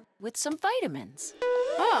better with some vitamins.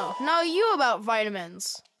 Oh, now you about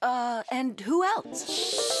vitamins. And who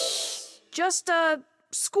else? Just a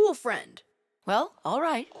school friend. Well, all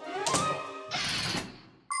right.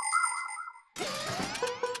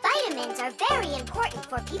 Vitamins are very important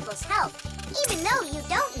for people's health, even though you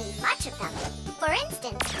don't need much of them. For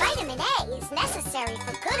instance, vitamin A is necessary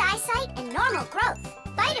for good eyesight and normal growth.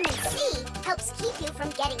 Vitamin C helps keep you from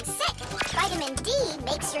getting sick. Vitamin D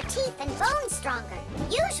makes your teeth and bones stronger.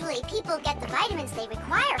 Usually, people get the vitamins they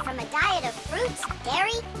require from a diet of fruits,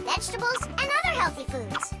 dairy, vegetables, and other healthy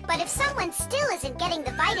foods. But if someone still isn't getting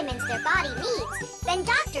the vitamins their body needs, then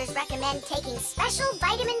doctors recommend taking special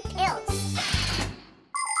vitamin pills.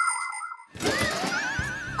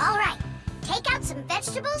 All right, take out some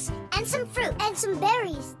vegetables and some fruit. And some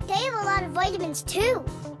berries. They have a lot of vitamins, too.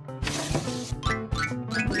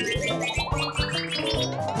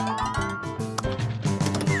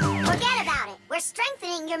 Forget about it. We're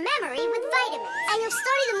strengthening your memory with vitamins. And you'll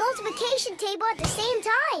study the multiplication table at the same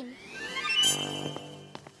time.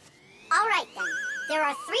 All right, then. There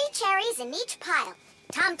are 3 cherries in each pile.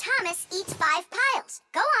 Thomas eats 5 piles.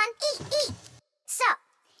 Go on, eat. So,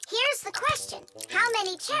 here's the question. How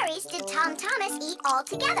many cherries did Thomas eat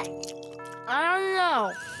altogether? I don't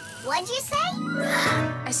know. What'd you say?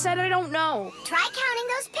 I said I don't know. Try counting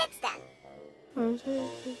those pits, then.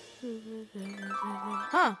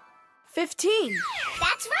 Huh. 15.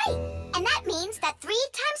 That's right. And that means that 3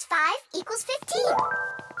 times 5 equals 15.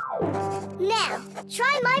 Now,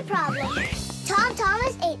 try my problem.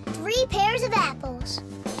 Thomas ate 3 pairs of apples.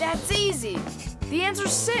 That's easy. The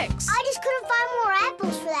answer's 6. I just couldn't find more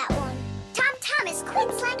apples for that one. Thomas,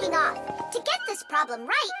 quit slacking off. To get this problem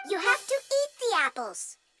right, you have to eat the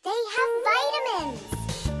apples. They have vitamins.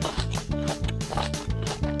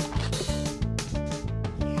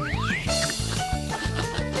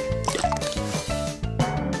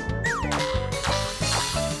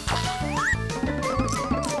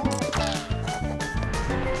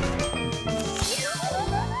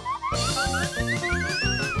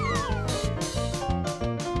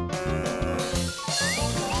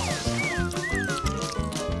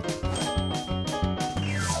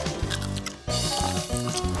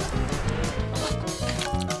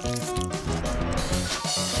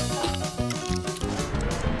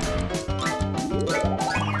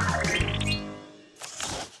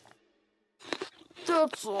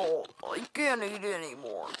 That's all. I can't eat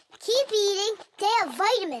anymore. Keep eating. They have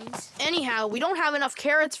vitamins. Anyhow, we don't have enough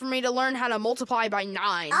carrots for me to learn how to multiply by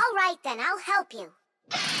 9. All right, then. I'll help you.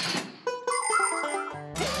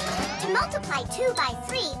 To multiply 2 by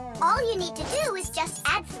 3, all you need to do is just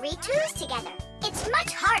add 3 2s together. It's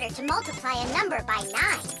much harder to multiply a number by 9.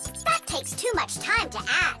 That takes too much time to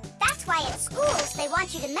add. That's why at schools they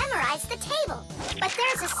want you to memorize the table. But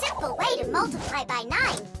there's a simple way to multiply by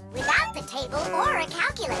 9 without the table or a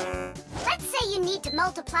calculator. Let's say you need to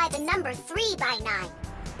multiply the number 3 by 9.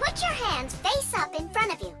 Put your hands face up in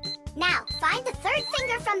front of you. Now, find the third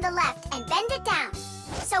finger from the left and bend it down.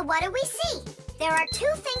 So what do we see? There are 2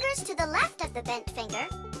 fingers to the left of the bent finger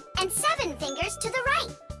and 7 fingers to the right.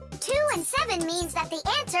 2 and 7 means that the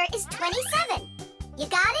answer is 27. You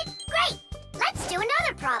got it? Great! Let's do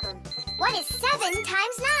another problem. What is 7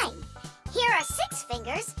 times 9? Here are 6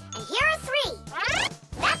 fingers, and here are 3.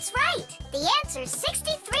 That's right! The answer's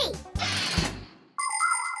 63.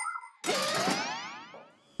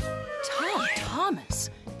 Thomas,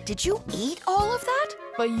 did you eat all of that?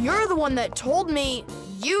 But you're the one that told me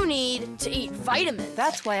you need to eat vitamins.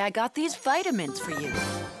 That's why I got these vitamins for you.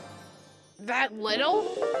 That little?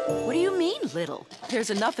 What do you mean, little? There's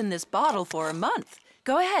enough in this bottle for a month.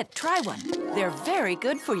 Go ahead, try one. They're very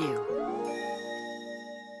good for you.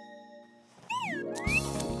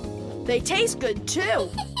 They taste good, too.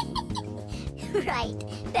 Right.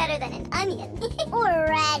 Better than an onion. Or a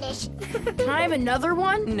radish. Can I have another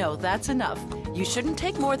one? No, that's enough. You shouldn't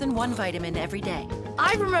take more than 1 vitamin every day.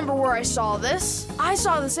 I remember where I saw this. I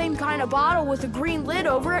saw the same kind of bottle with a green lid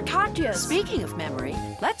over at Katya's. Speaking of memory,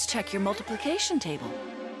 let's check your multiplication table.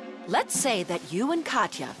 Let's say that you and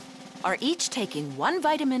Katya are each taking 1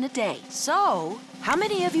 vitamin a day. So, how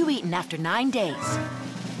many have you eaten after 9 days?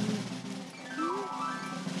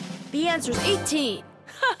 The answer's 18.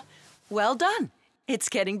 Well done. It's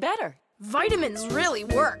getting better. Vitamins really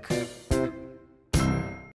work.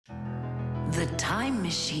 The time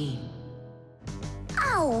machine.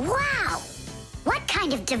 Oh, wow! What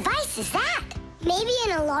kind of device is that? Maybe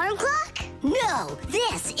an alarm clock? No,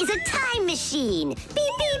 this is a time machine.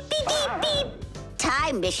 Beep, beep, beep, beep, beep.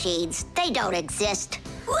 Time machines, they don't exist.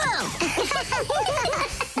 Whoa!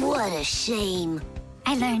 What a shame.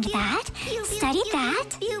 I learned that, studied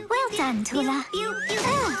that. Well done, Tula.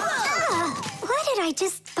 What did I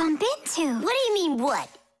just bump into? What do you mean, what?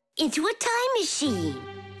 Into a time machine.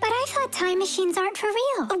 But I thought time machines aren't for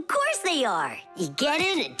real. Of course they are. You get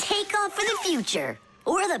in and take off for the future.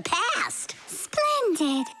 Or the past.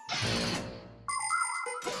 Splendid.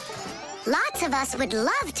 Lots of us would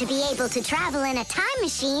love to be able to travel in a time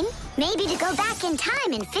machine. Maybe to go back in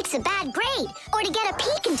time and fix a bad grade, or to get a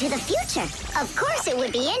peek into the future. Of course it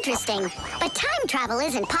would be interesting, but time travel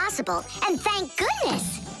isn't possible, and thank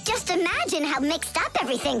goodness. Just imagine how mixed up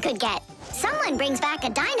everything could get. Someone brings back a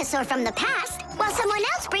dinosaur from the past, while someone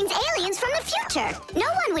else brings aliens from the future. No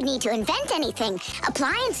one would need to invent anything.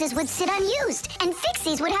 Appliances would sit unused, and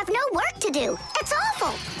Fixies would have no work to do. That's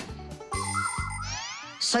awful.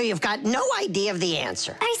 So you've got no idea of the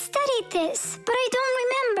answer. I studied this, but I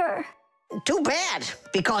don't remember. Too bad,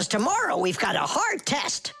 because tomorrow we've got a hard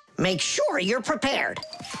test. Make sure you're prepared.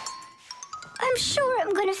 I'm sure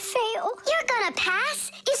I'm gonna fail. You're gonna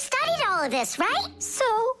pass? You studied all of this, right? So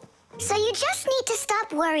you just need to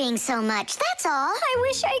stop worrying so much, that's all. I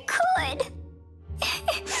wish I could.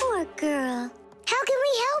 Poor girl. How can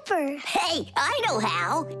we help her? Hey, I know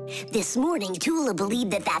how. This morning, Tula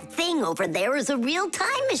believed that thing over there is a real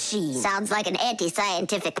time machine. Sounds like an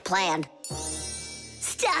anti-scientific plan.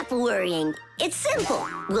 Stop worrying. It's simple.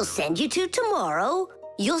 We'll send you to tomorrow.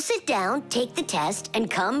 You'll sit down, take the test, and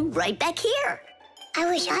come right back here. I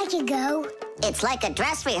wish I could go. It's like a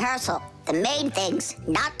dress rehearsal. The main thing's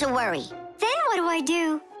not to worry. Then what do I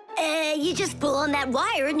do? You just pull on that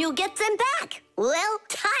wire and you'll get them back. Well,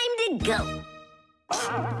 time to go.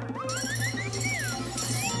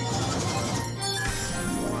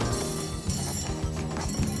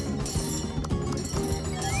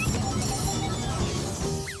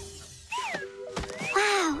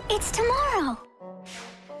 Wow, it's tomorrow.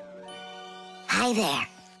 Hi there.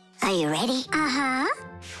 Are you ready? Uh-huh.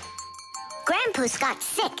 Grandpa's got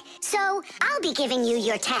sick, so I'll be giving you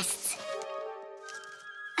your tests.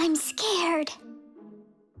 I'm scared.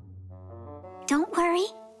 Don't worry,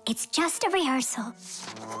 it's just a rehearsal.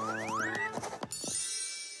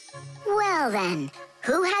 Well then,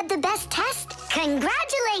 who had the best test?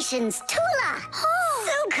 Congratulations, Tula! Oh,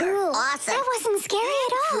 so cool. Awesome. That wasn't scary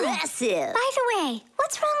at all. Impressive. By the way,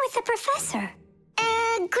 what's wrong with the professor?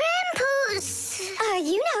 Grandpa's...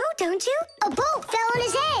 You know, don't you? A bolt fell on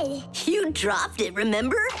his head. You dropped it,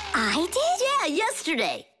 remember? I did? Yeah,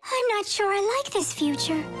 yesterday. I'm not sure I like this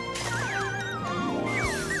future.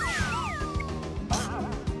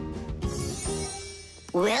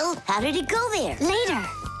 Well, how did it go there? Later.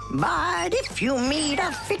 But if you meet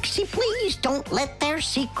a Fixie, please don't let their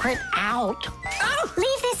secret out. Oh!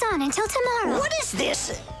 Leave this on until tomorrow. What is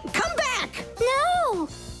this? Come back! No!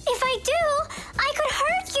 If I do, I could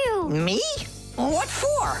hurt you. Me? What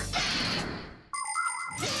for?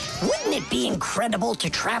 Wouldn't it be incredible to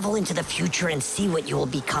travel into the future and see what you will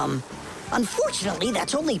become? Unfortunately,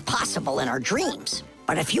 that's only possible in our dreams.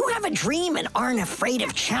 But if you have a dream and aren't afraid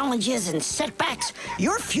of challenges and setbacks,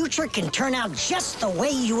 your future can turn out just the way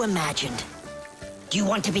you imagined. Do you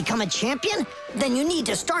want to become a champion? Then you need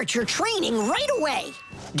to start your training right away.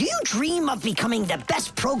 Do you dream of becoming the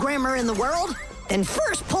best programmer in the world? Then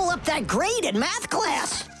first pull up that grade in math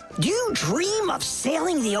class. Do you dream of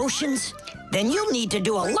sailing the oceans? Then you'll need to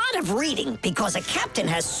do a lot of reading because a captain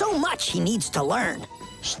has so much he needs to learn.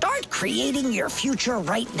 Start creating your future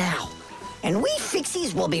right now. And we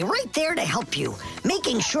Fixies will be right there to help you,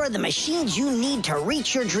 making sure the machines you need to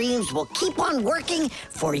reach your dreams will keep on working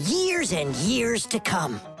for years and years to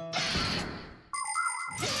come.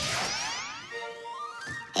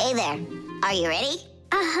 Hey there. Are you ready?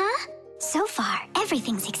 Uh-huh. So far,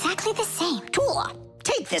 everything's exactly the same. Tula,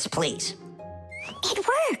 take this, please. It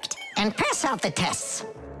worked. And pass out the tests.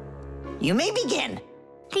 You may begin.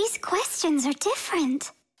 These questions are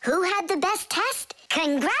different. Who had the best test?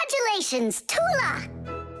 Congratulations, Tula!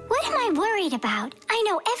 What am I worried about? I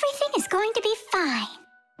know everything is going to be fine.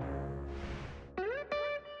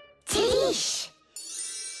 Tish!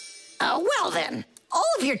 Well then, all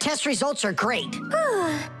of your test results are great.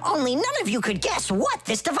 Only none of you could guess what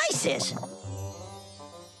this device is.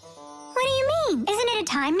 What do you mean? Isn't it a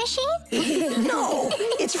time machine? No,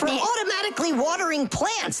 it's for automatically watering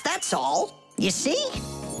plants, that's all. You see?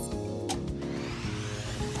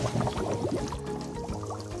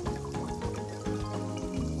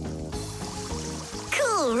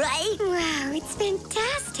 Cool, right? Wow, it's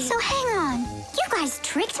fantastic. So hang on, you guys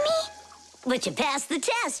tricked me? But you passed the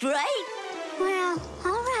test, right? Well,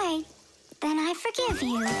 all right. Then I forgive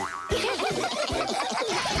you.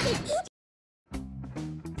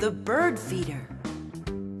 The bird feeder.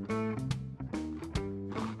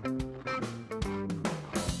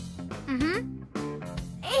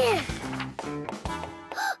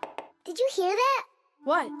 Did you hear that?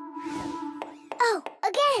 What? Oh,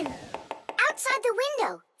 again. Outside the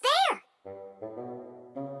window. There.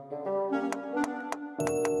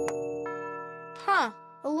 Huh,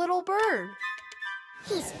 a little bird.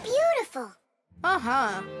 He's beautiful.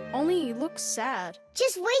 Uh-huh, only he looks sad.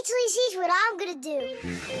 Just wait till he sees what I'm gonna do.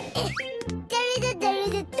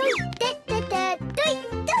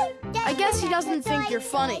 I guess he doesn't think you're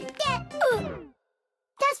funny.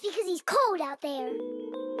 That's because he's cold out there.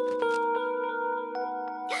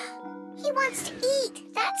 He wants to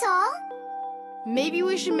eat, that's all. Maybe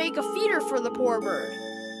we should make a feeder for the poor bird.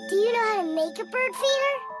 Do you know how to make a bird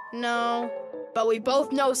feeder? No, but we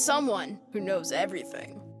both know someone who knows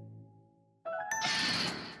everything.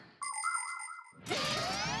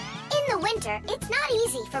 In the winter, it's not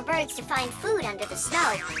easy for birds to find food under the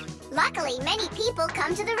snow. Luckily, many people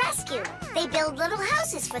come to the rescue. They build little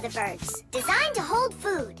houses for the birds, designed to hold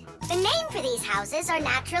food. The name for these houses are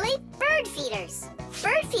naturally bird feeders.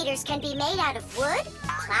 Bird feeders can be made out of wood,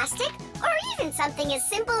 plastic, or even something as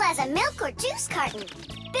simple as a milk or juice carton.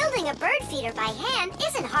 Building a bird feeder by hand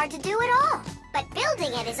isn't hard to do at all. But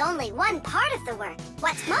building it is only one part of the work.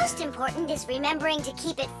 What's most important is remembering to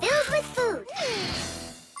keep it filled with food.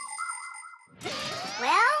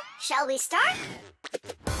 Well, shall we start?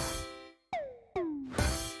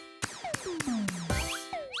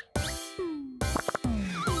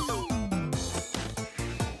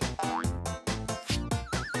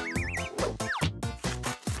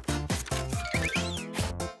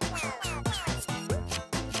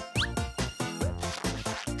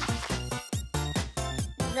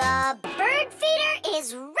 The bird feeder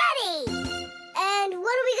is ready! And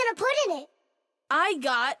what are we gonna put in it? I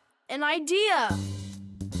got an idea.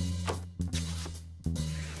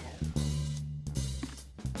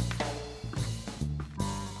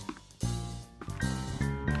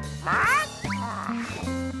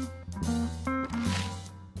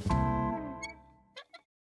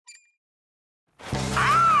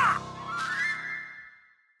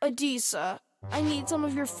 Adisa, I need some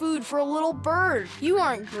of your food for a little bird. You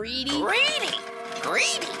aren't greedy. Greedy!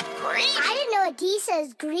 Greedy! Greedy! I didn't know Adisa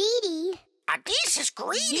is greedy. Adisa's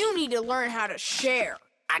greedy! You need to learn how to share.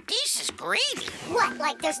 Adisa's greedy! What,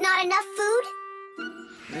 like there's not enough food?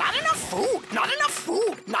 Not enough food! Not enough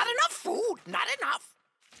food! Not enough food! Not enough!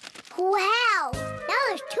 Wow! Now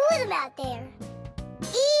there's 2 of them out there.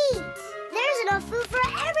 Eat! There's enough food for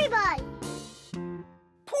everybody!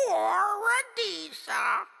 Poor Adisa!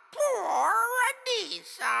 Poor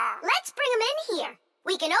Anissa. Let's bring him in here.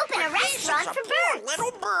 We can open a restaurant for birds.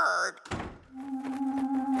 Little bird.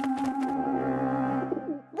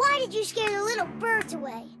 Why did you scare the little birds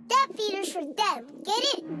away? That feeder's for them. Get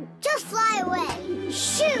it? Just fly away.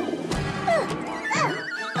 Shoot!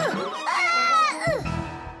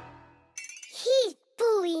 He's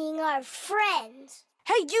bullying our friends.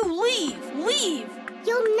 Hey, you leave! Leave!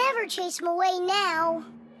 You'll never chase him away now.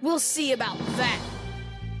 We'll see about that.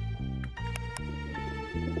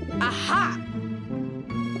 Aha!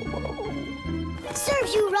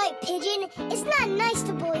 Serves you right, Pigeon. It's not nice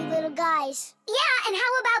to bully little guys. Yeah, and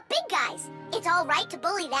how about big guys? It's all right to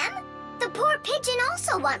bully them? The poor pigeon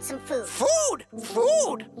also wants some food. Food!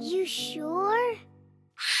 Food! You sure?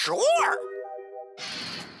 Sure!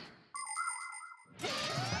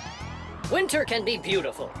 Winter can be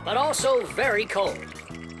beautiful, but also very cold.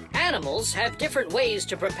 Animals have different ways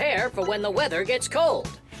to prepare for when the weather gets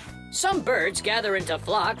cold. Some birds gather into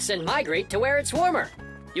flocks and migrate to where it's warmer.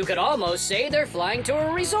 You could almost say they're flying to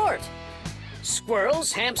a resort.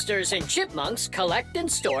 Squirrels, hamsters, and chipmunks collect and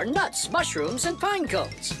store nuts, mushrooms, and pine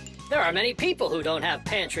cones. There are many people who don't have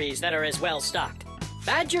pantries that are as well stocked.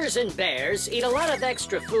 Badgers and bears eat a lot of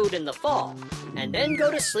extra food in the fall, and then go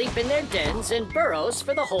to sleep in their dens and burrows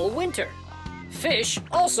for the whole winter. Fish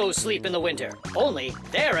also sleep in the winter, only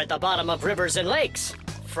they're at the bottom of rivers and lakes.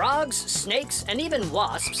 Frogs, snakes, and even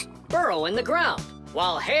wasps burrow in the ground,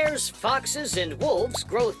 while hares, foxes, and wolves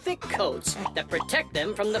grow thick coats that protect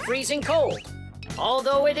them from the freezing cold,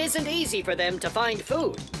 although it isn't easy for them to find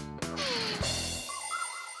food.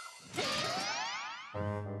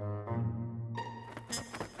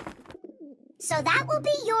 So that will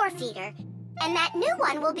be your feeder, and that new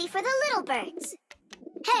one will be for the little birds.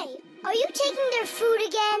 Hey, are you taking their food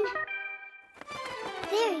again?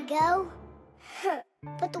 There you go.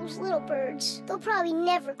 But those little birds, they'll probably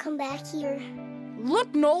never come back here.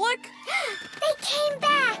 Look, Nolik! They came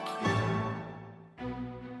back!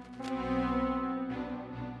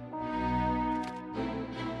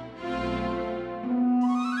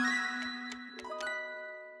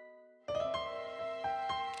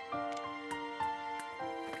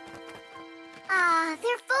 Ah,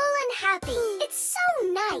 they're full and happy. It's so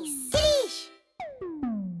nice. Tadish!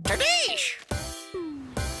 Tadish!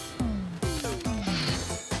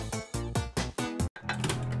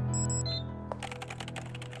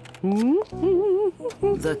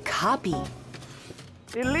 The copy.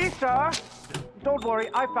 Elisa! Don't worry,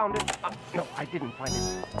 I found it. No, I didn't find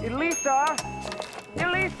it. Elisa!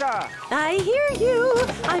 Elisa! I hear you.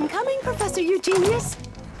 I'm coming, Professor Eugenius.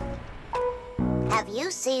 Have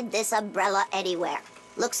you seen this umbrella anywhere?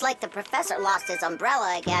 Looks like the professor lost his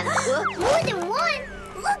umbrella again. More than one?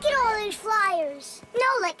 Look at all these flyers.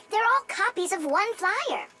 Nolik, they're all copies of one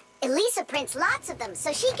flyer. Elisa prints lots of them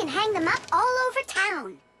so she can hang them up all over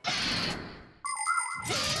town.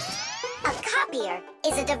 A copier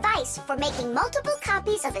is a device for making multiple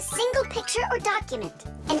copies of a single picture or document.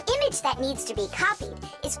 An image that needs to be copied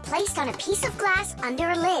is placed on a piece of glass under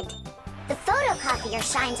a lid. The photocopier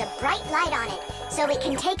shines a bright light on it so it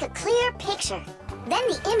can take a clear picture. Then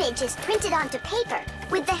the image is printed onto paper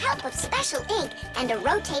with the help of special ink and a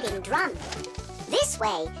rotating drum. This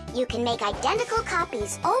way, you can make identical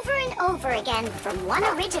copies over and over again from one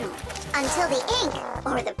original until the ink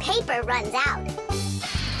or the paper runs out.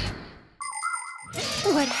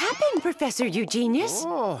 What happened, Professor Eugenius?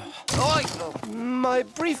 My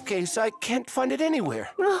briefcase. I can't find it anywhere.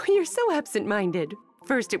 Oh, you're so absent-minded.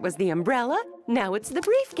 First it was the umbrella, now it's the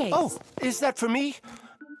briefcase. Oh, is that for me?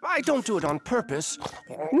 I don't do it on purpose.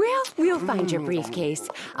 Well, we'll find your briefcase.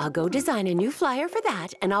 I'll go design a new flyer for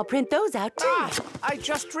that, and I'll print those out, too. I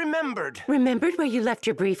just remembered. Remembered where you left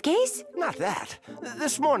your briefcase? Not that.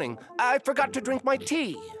 This morning, I forgot to drink my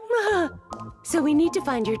tea. So we need to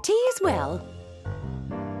find your tea as well.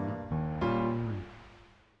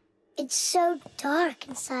 It's so dark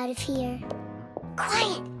inside of here.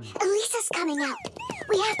 Quiet! Elisa's coming out.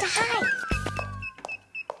 We have to hide.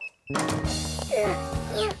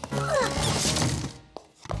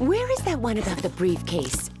 Where is that one about the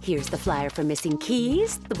briefcase? Here's the flyer for missing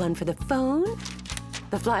keys, the one for the phone,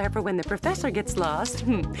 the flyer for when the professor gets lost.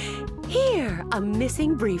 Here, a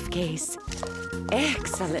missing briefcase.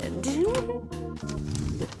 Excellent.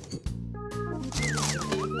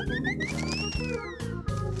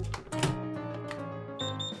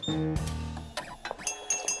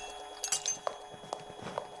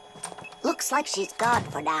 Looks like she's gone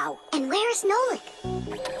for now. And where is Nolik?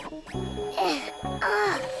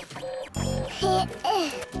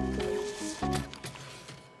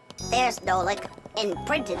 There's Nolik, in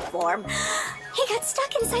printed form. He got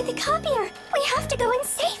stuck inside the copier. We have to go and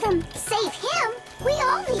save him. Save him? We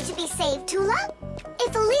all need to be saved, Tula.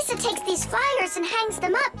 If Elisa takes these flyers and hangs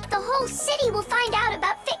them up, the whole city will find out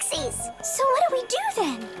about Fixies. So what do we do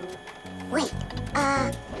then? Wait,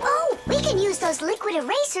 oh, we can use those liquid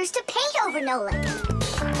erasers to paint over Nolik.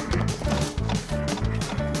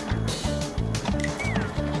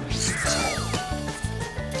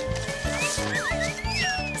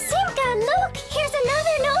 Simka, look! Here's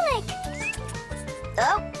another Nolik!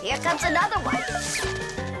 Oh, here comes another one.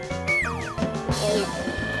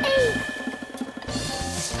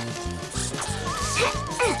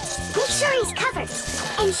 Make sure he's covered.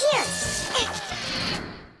 And here.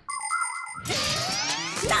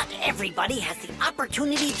 Not everybody has the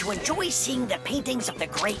opportunity to enjoy seeing the paintings of the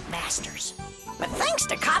great masters. But thanks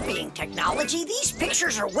to copying technology, these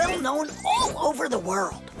pictures are well known all over the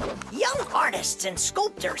world. Young artists and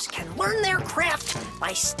sculptors can learn their craft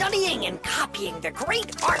by studying and copying the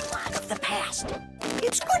great artwork of the past.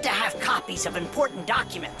 It's good to have copies of important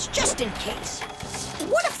documents, just in case.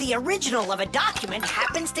 What if the original of a document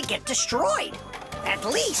happens to get destroyed? At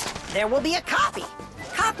least there will be a copy.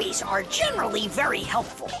 Copies are generally very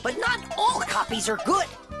helpful, but not all copies are good.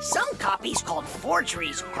 Some copies called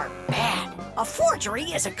forgeries are bad. A forgery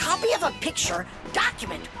is a copy of a picture,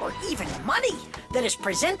 document, or even money that is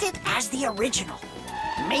presented as the original.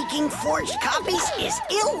 Making forged copies is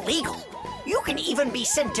illegal. You can even be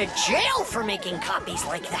sent to jail for making copies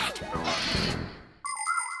like that.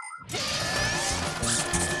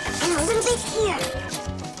 And a little bit here.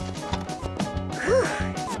 Whew.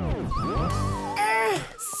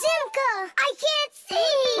 Simka! I can't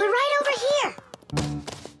see! We're right over here.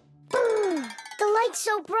 The light's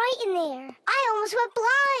so bright in there. I almost went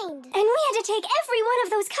blind. And we had to take every one of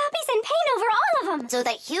those copies and paint over all of them. So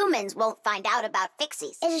that humans won't find out about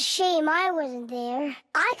Fixies. It's a shame I wasn't there.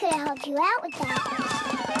 I could have helped you out with that.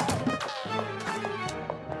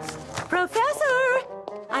 Professor!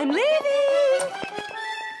 I'm leaving!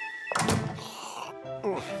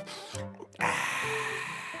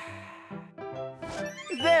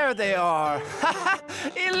 There they are.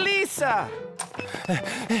 Elisa!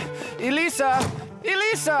 Elisa!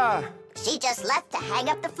 Elisa! She just left to hang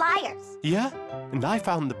up the flyers. Yeah, and I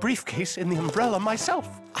found the briefcase in the umbrella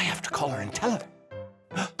myself. I have to call her and tell her.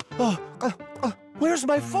 Where's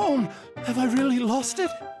my phone? Have I really lost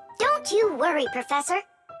it? Don't you worry, Professor.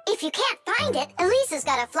 If you can't find it, Elisa's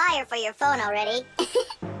got a flyer for your phone already.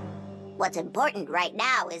 What's important right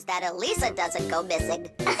now is that Elisa doesn't go missing.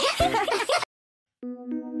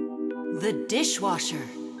 The dishwasher.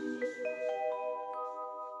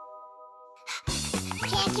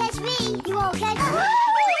 Can't catch me. You won't catch me.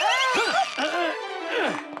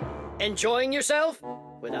 Enjoying yourself?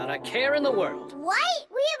 Without a care in the world. What?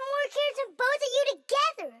 We have more cares than both of you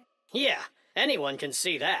together. Yeah, anyone can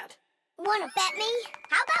see that. Wanna bet me?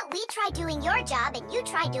 How about we try doing your job and you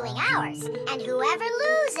try doing ours? And whoever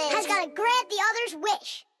loses has got to grant the other's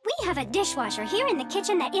wish. We have a dishwasher here in the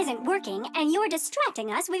kitchen that isn't working, and you're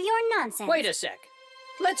distracting us with your nonsense. Wait a sec.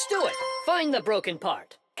 Let's do it. Find the broken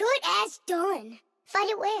part. Good as done. Find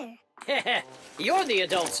it where? You're the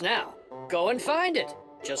adults now. Go and find it.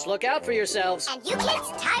 Just look out for yourselves. And you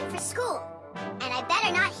kids, time for school. And I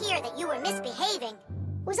better not hear that you were misbehaving.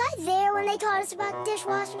 Was I there when they taught us about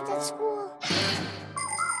dishwashers at school?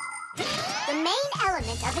 The main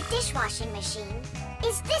element of a dishwashing machine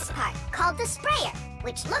is this part, called the sprayer,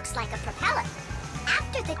 which looks like a propeller.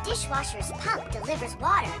 After the dishwasher's pump delivers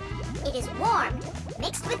water, it is warmed,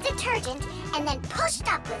 mixed with detergent, and then pushed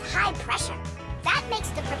up with high pressure. That makes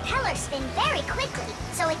the propeller spin very quickly,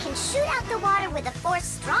 so it can shoot out the water with a force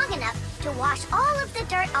strong enough to wash all of the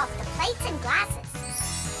dirt off the plates and glasses.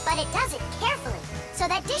 But it does it carefully, so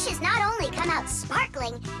that dishes not only come out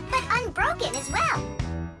sparkling, but unbroken as well.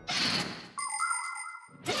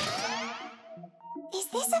 Is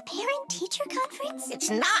this a parent-teacher conference? It's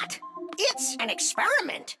not. It's an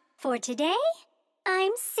experiment. For today,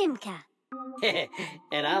 I'm Simka.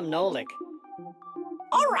 And I'm Nolik.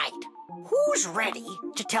 All right. Who's ready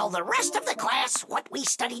to tell the rest of the class what we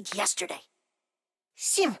studied yesterday?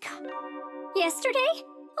 Simka. Yesterday?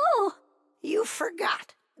 Oh. You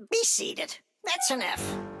forgot. Be seated. That's an F.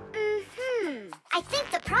 I think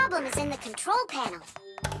the problem is in the control panel.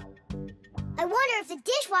 I wonder if the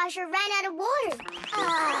dishwasher ran out of water.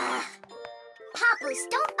 Papoose,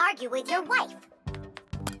 don't argue with your wife.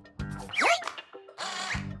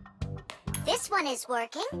 This one is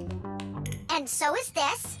working. And so is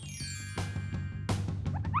this.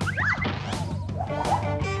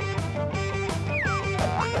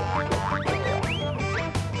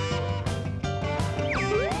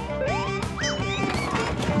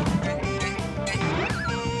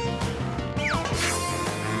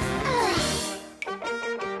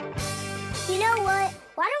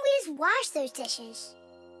 those dishes.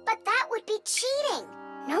 But that would be cheating.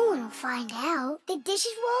 No one will find out. The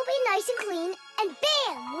dishes will all be nice and clean, and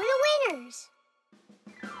bam, we're the winners.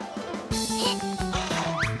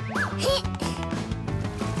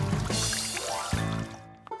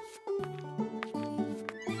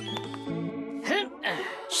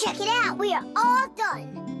 Check it out, we are all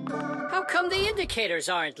done. How come the indicators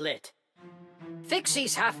aren't lit?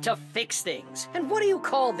 Fixies have to fix things. And what do you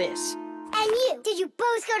call this? And you, did you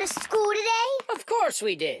both go to school today? Of course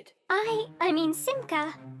we did. I mean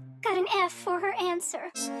Simka, got an F for her answer.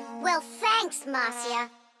 Well, thanks, Marcia.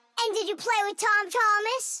 And did you play with Tom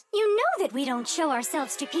Thomas? You know that we don't show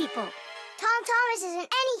ourselves to people. Tom Thomas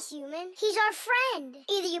isn't any human. He's our friend.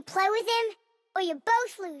 Either you play with him, or you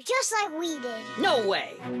both lose, just like we did. No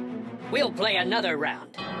way. We'll play another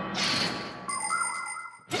round.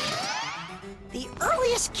 The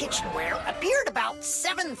earliest kitchenware appeared about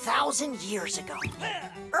 7,000 years ago.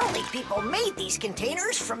 Early people made these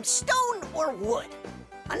containers from stone or wood.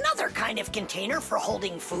 Another kind of container for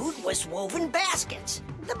holding food was woven baskets.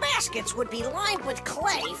 The baskets would be lined with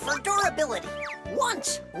clay for durability.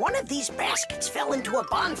 Once, one of these baskets fell into a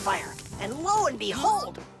bonfire, and lo and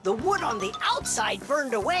behold, the wood on the outside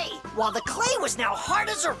burned away, while the clay was now hard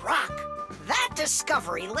as a rock. That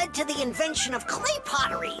discovery led to the invention of clay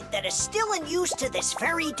pottery that is still in use to this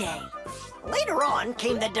very day. Later on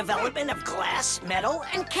came the development of glass, metal,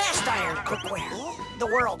 and cast iron cookware. The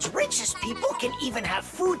world's richest people can even have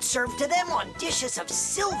food served to them on dishes of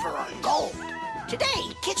silver or gold.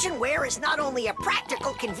 Today, kitchenware is not only a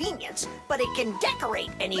practical convenience, but it can decorate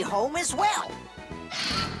any home as well.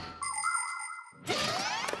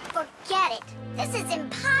 Forget it. This is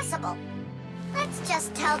impossible. Let's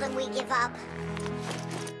just tell them we give up.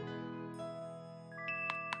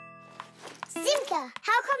 Simka,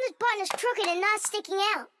 how come this button is crooked and not sticking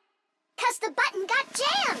out? 'Cause the button got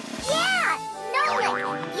jammed. Yeah,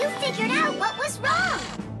 Nolik, you figured out what was wrong.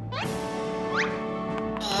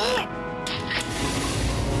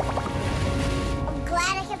 I'm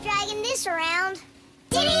glad I kept dragging this around.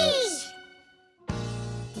 Diddy!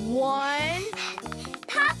 1,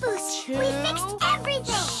 Papoose, two, we fixed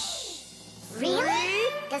everything.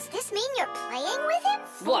 Really? Does this mean you're playing with him?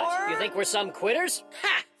 What, you think we're some quitters?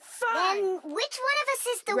 Ha! Then which one of us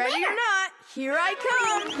is the ready winner? or not, here I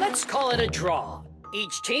come. Let's call it a draw.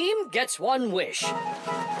 Each team gets one wish.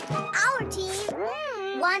 Our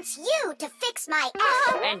team wants you to fix my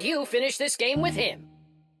F. And you finish this game with him.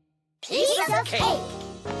 Piece of cake.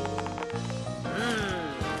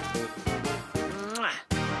 Mwah.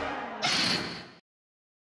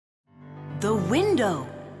 The window.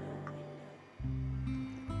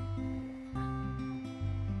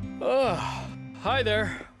 Hi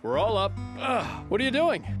there. We're all up. What are you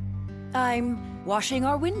doing? I'm washing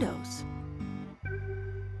our windows.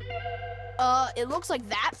 It looks like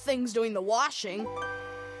that thing's doing the washing.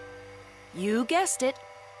 You guessed it.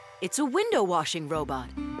 It's a window washing robot.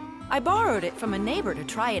 I borrowed it from a neighbor to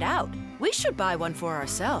try it out. We should buy one for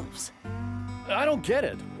ourselves. I don't get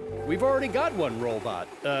it. We've already got one robot.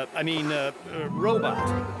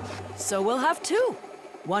 Robot. So we'll have two.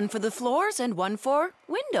 One for the floors and one for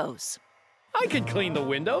windows. I can clean the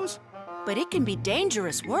windows. But it can be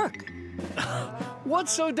dangerous work.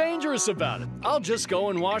 What's so dangerous about it? I'll just go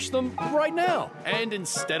and wash them right now. And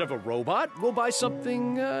instead of a robot, we'll buy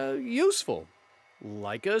something useful.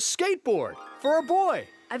 Like a skateboard for a boy.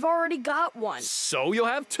 I've already got one. So you'll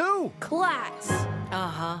have two. Class.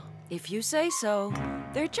 Uh-huh. If you say so.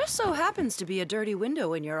 There just so happens to be a dirty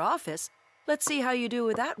window in your office. Let's see how you do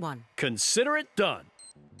with that one. Consider it done.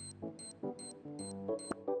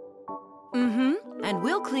 Mm-hmm. And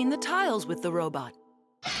we'll clean the tiles with the robot.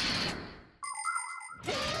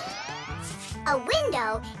 A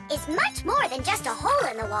window is much more than just a hole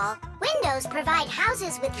in the wall. Windows provide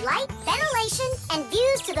houses with light, ventilation, and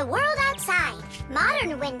views to the world outside.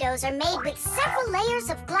 Modern windows are made with several layers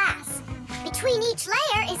of glass. Between each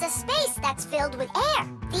layer is a space that's filled with air.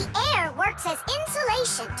 The air works as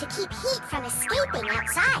insulation to keep heat from escaping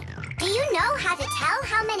outside. Do you know how to tell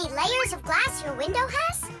how many layers of glass your window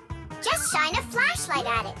has? Just shine a flashlight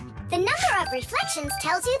at it. The number of reflections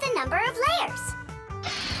tells you the number of layers.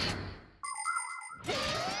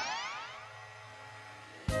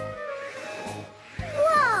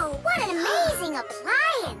 Whoa, what an amazing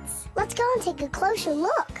appliance! Let's go and take a closer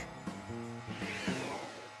look.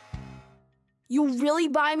 You really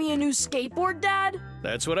buy me a new skateboard, Dad?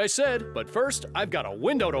 That's what I said. But first, I've got a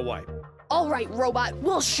window to wipe. All right, robot,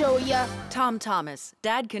 we'll show ya. Tom Thomas,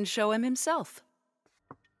 Dad can show him himself.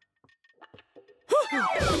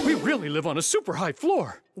 We really live on a super high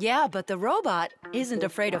floor. Yeah, but the robot isn't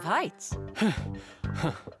afraid of heights.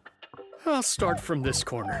 I'll start from this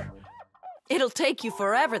corner. It'll take you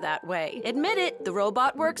forever that way. Admit it, the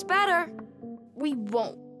robot works better. We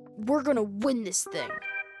won't. We're gonna win this thing.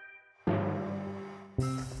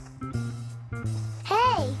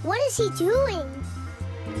 Hey, what is he doing?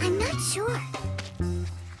 I'm not sure.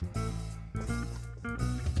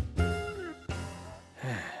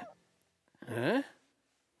 Huh?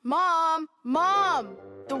 Mom! Mom!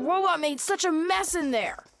 The robot made such a mess in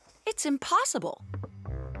there. It's impossible.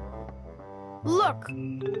 Look.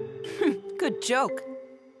 Good joke.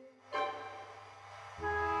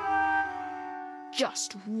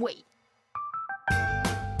 Just wait.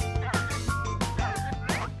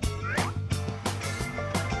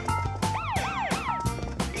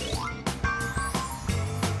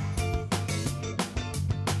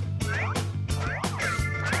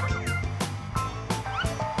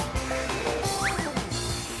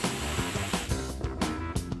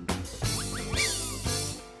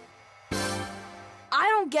 I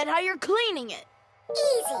don't get how you're cleaning it.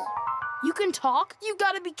 Easy. You can talk? You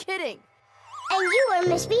gotta be kidding. And you are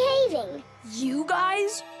misbehaving. You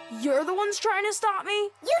guys? You're the ones trying to stop me?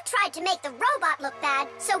 You tried to make the robot look bad,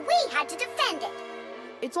 so we had to defend it.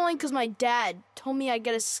 It's only because my dad told me I'd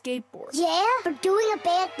get a skateboard. Yeah? For doing a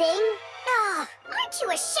bad thing? Oh, aren't you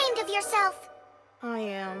ashamed of yourself? I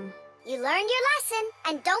am. You learned your lesson,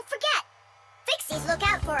 and don't forget, Fixies look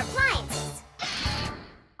out for appliances.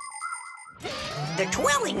 The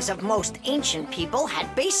dwellings of most ancient people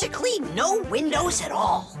had basically no windows at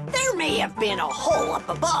all. There may have been a hole up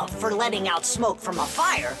above for letting out smoke from a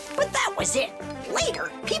fire, but that was it.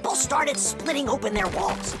 Later, people started splitting open their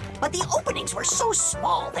walls, but the openings were so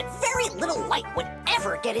small that very little light would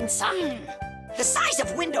ever get inside. The size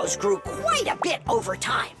of windows grew quite a bit over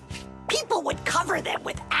time. People would cover them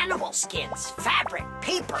with animal skins, fabric,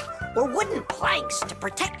 paper, or wooden planks to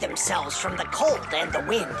protect themselves from the cold and the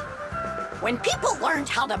wind. When people learned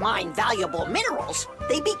how to mine valuable minerals,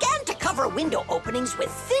 they began to cover window openings with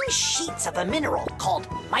thin sheets of a mineral called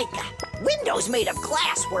mica. Windows made of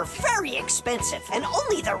glass were very expensive, and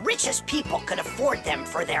only the richest people could afford them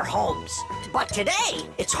for their homes. But today,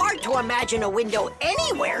 it's hard to imagine a window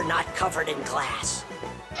anywhere not covered in glass.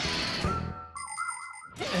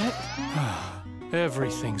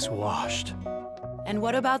 Everything's washed. And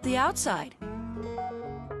what about the outside?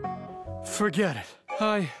 Forget it.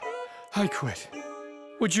 I quit.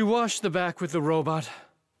 Would you wash the back with the robot?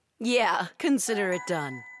 Yeah, consider it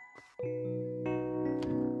done.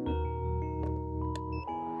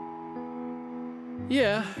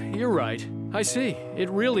 Yeah, you're right. I see. It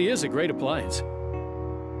really is a great appliance.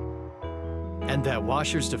 And that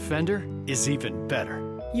washer's defender is even better.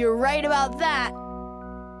 You're right about that.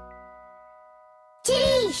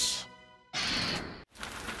 Tish!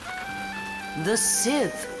 The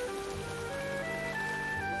Sieve.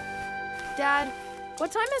 Dad,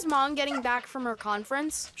 what time is Mom getting back from her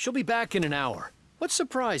conference? She'll be back in an hour. What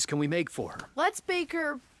surprise can we make for her? Let's bake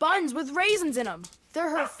her buns with raisins in them. They're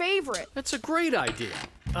her favorite. That's a great idea.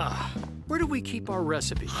 Where do we keep our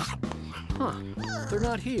recipes? Huh, they're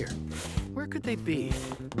not here. Where could they be?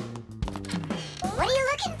 What are you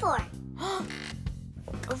looking for?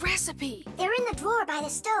 A recipe. They're in the drawer by the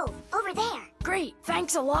stove, over there. Great,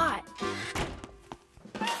 thanks a lot.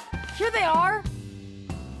 Here they are.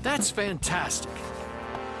 That's fantastic.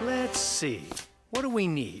 Let's see. What do we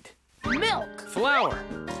need? Milk. Flour.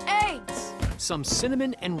 Eggs. Some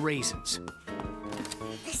cinnamon and raisins.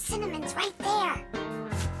 The cinnamon's right there.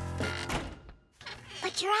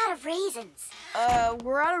 But you're out of raisins.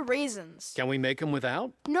 We're out of raisins. Can we make them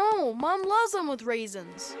without? No, Mom loves them with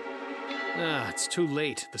raisins. It's too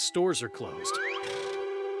late. The stores are closed.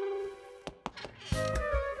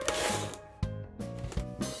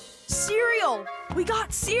 Cereal! We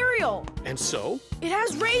got cereal! And so? It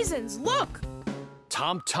has raisins, look!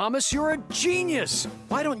 Tom Thomas, you're a genius!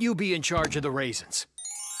 Why don't you be in charge of the raisins?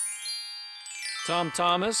 Tom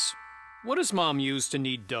Thomas, what does Mom use to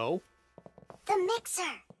knead dough? The mixer.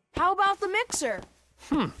 How about the mixer?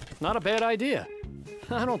 Not a bad idea.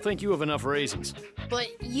 I don't think you have enough raisins. But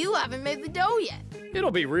you haven't made the dough yet.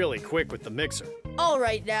 It'll be really quick with the mixer. All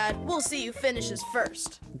right, Dad. We'll see who finishes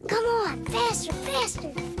first. Come on, faster,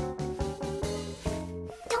 faster.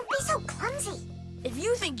 Don't be so clumsy. If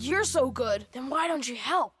you think you're so good, then why don't you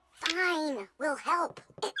help? Fine, we'll help.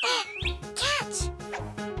 Catch!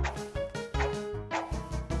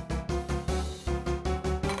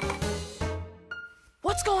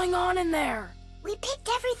 What's going on in there? We picked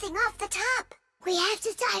everything off the top. We have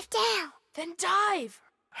to dive down. Then dive.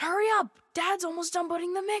 Hurry up. Dad's almost done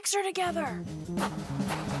putting the mixer together.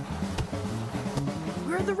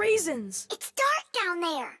 Where are the raisins? It's dark down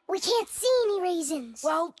there. We can't see any raisins.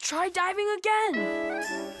 Well, try diving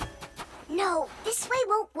again. No, this way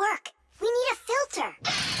won't work. We need a filter.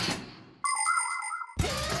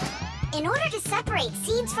 In order to separate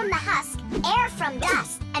seeds from the husk, air from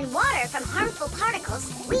dust, and water from harmful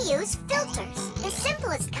particles, we use filters. The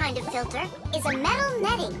simplest kind of filter is a metal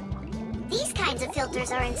netting. These kinds of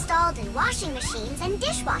filters are installed in washing machines and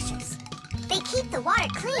dishwashers. They keep the water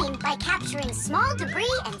clean by capturing small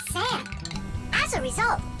debris and sand. As a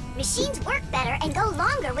result, machines work better and go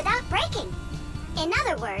longer without breaking. In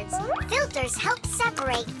other words, filters help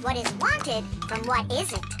separate what is wanted from what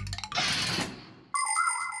isn't.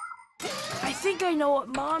 I think I know what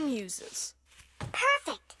Mom uses.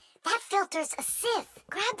 Perfect. That filter's a sieve.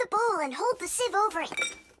 Grab the bowl and hold the sieve over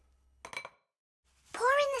it. Pour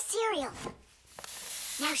in the cereal.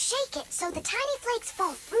 Now shake it so the tiny flakes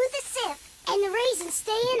fall through the sieve and the raisins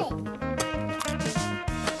stay in it.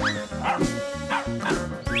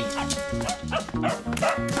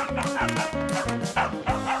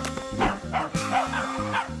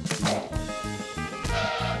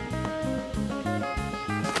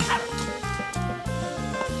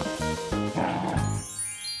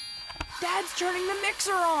 Dad's turning the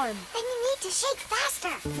mixer on. Then you need to shake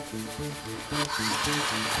faster.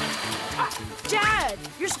 Dad,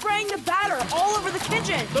 you're spraying the batter all over the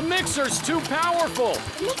kitchen. The mixer's too powerful.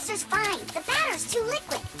 The mixer's fine. The batter's too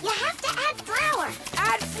liquid. You have to add flour.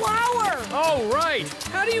 Add flour. Oh, right.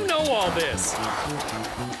 How do you know all this?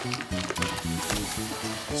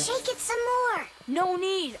 Shake it some more. No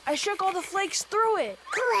need. I shook all the flakes through it.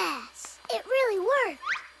 Class. It really worked.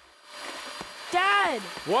 Dad!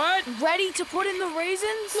 What? Ready to put in the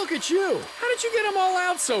raisins? Look at you. How did you get them all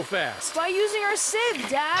out so fast? By using our sieve,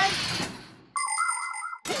 Dad.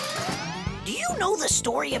 Do you know the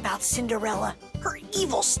story about Cinderella? Her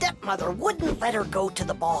evil stepmother wouldn't let her go to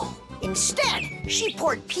the ball. Instead, she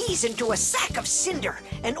poured peas into a sack of cinder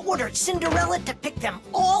and ordered Cinderella to pick them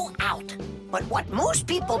all out. But what most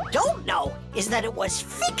people don't know is that it was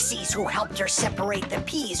Fixies who helped her separate the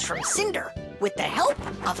peas from cinder with the help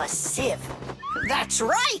of a sieve. That's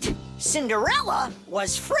right! Cinderella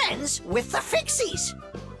was friends with the Fixies.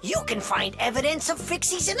 You can find evidence of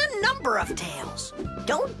Fixies in a number of tales.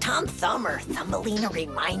 Don't Tom Thumb or Thumbelina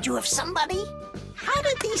remind you of somebody? How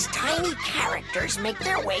did these tiny characters make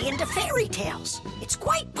their way into fairy tales? It's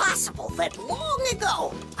quite possible that long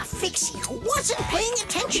ago, a Fixie who wasn't paying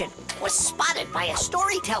attention was spotted by a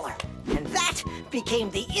storyteller, and that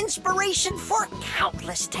became the inspiration for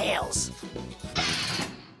countless tales.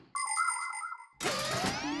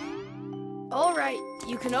 All right,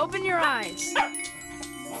 you can open your eyes.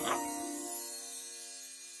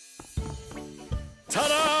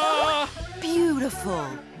 Ta-da! Beautiful.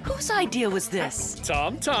 Whose idea was this?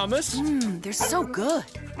 Tom Thomas. They're so good.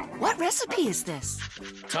 What recipe is this?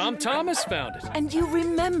 Tom Thomas found it. And you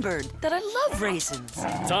remembered that I love raisins.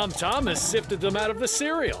 Tom Thomas sifted them out of the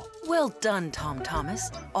cereal. Well done, Tom Thomas.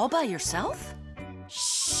 All by yourself?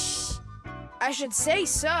 Shh. I should say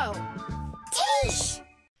so. Tish!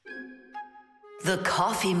 The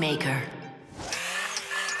coffee maker.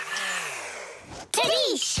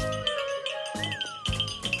 Tish!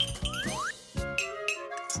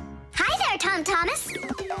 Hi there, Tom Thomas.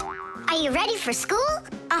 Are you ready for school?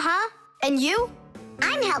 Uh-huh. And you?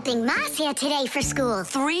 I'm helping Moss here today for school.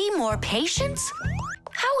 3 more patients?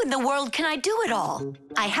 How in the world can I do it all?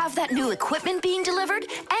 I have that new equipment being delivered,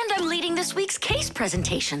 and I'm leading this week's case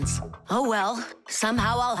presentations. Oh well,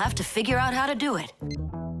 somehow I'll have to figure out how to do it.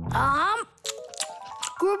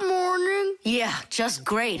 Good morning. Yeah, just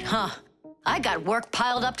great, huh? I got work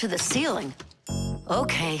piled up to the ceiling.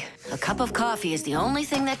 Okay, a cup of coffee is the only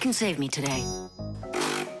thing that can save me today.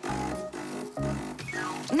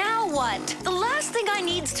 Now what? The last thing I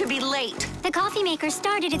need's to be late. The coffee maker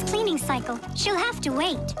started its cleaning cycle. She'll have to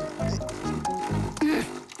wait.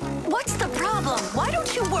 What's the problem? Why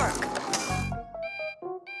don't you work?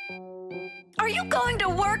 Are you going to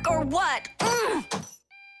work or what?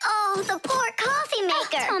 Oh, the poor coffee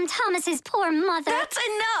maker. Tom Thomas's poor mother. That's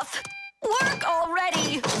enough! Work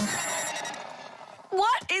already!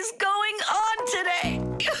 What is going on today?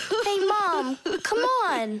 Hey, Mom, come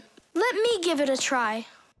on. Let me give it a try.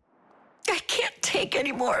 I can't take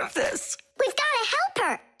any more of this. We've got to help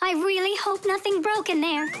her. I really hope nothing broke in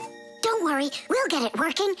there. Don't worry, we'll get it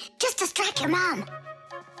working. Just distract your mom.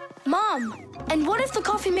 Mom, and what if the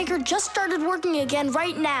coffee maker just started working again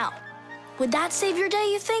right now? Would that save your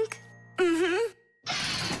day, you think?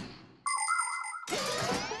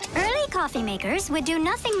 Early coffee makers would do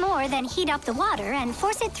nothing more than heat up the water and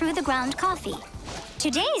force it through the ground coffee.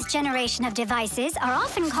 Today's generation of devices are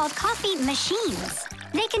often called coffee machines.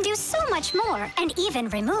 They can do so much more and even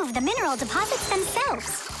remove the mineral deposits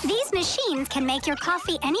themselves. These machines can make your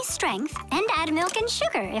coffee any strength and add milk and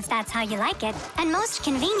sugar if that's how you like it. And most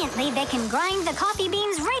conveniently, they can grind the coffee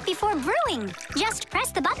beans right before brewing. Just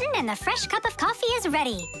press the button and the fresh cup of coffee is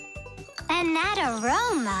ready. And that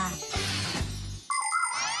aroma.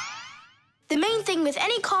 The main thing with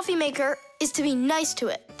any coffee maker is to be nice to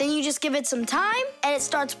it. Then you just give it some time and it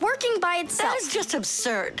starts working by itself. That is just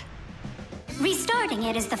absurd. Restarting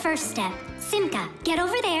it is the first step. Simka, get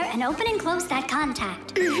over there and open and close that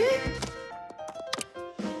contact.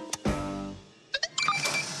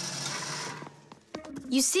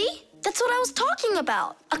 You see? That's what I was talking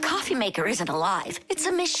about. A coffee maker isn't alive. It's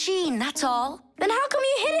a machine, that's all. Then how come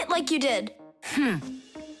you hit it like you did?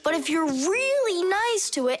 But if you're really nice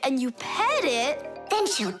to it and you pet it... Then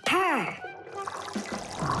she'll purr.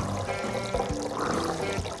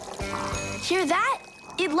 Hear that?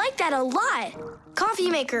 It liked that a lot. Coffee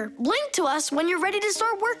maker, blink to us when you're ready to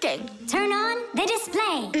start working. Turn on the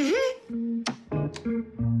display.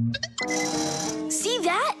 See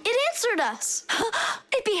that? It answered us.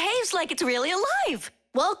 It behaves like it's really alive.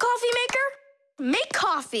 Well, coffee maker, make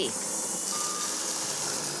coffee.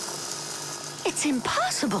 It's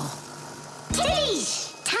impossible. Kitty!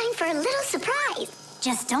 Time for a little surprise.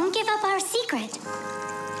 Just don't give up our secret.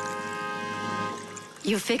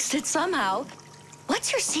 You fixed it somehow.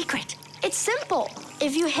 What's your secret? It's simple.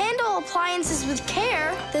 If you handle appliances with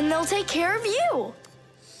care, then they'll take care of you.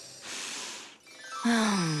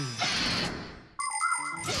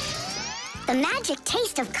 The magic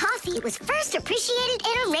taste of coffee was first appreciated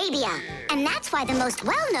in Arabia. And that's why the most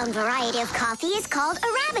well-known variety of coffee is called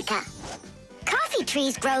Arabica. Coffee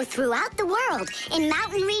trees grow throughout the world in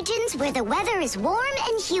mountain regions where the weather is warm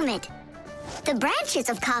and humid. The branches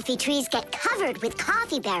of coffee trees get covered with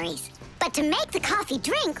coffee berries. But to make the coffee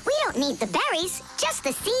drink, we don't need the berries, just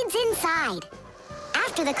the seeds inside.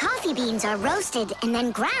 After the coffee beans are roasted and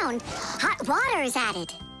then ground, hot water is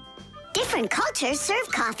added. Different cultures serve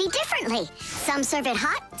coffee differently. Some serve it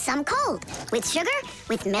hot, some cold. With sugar,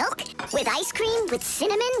 with milk, with ice cream, with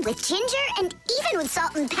cinnamon, with ginger, and even with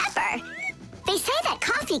salt and pepper. They say that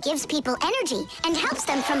coffee gives people energy and helps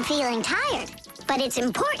them from feeling tired. But it's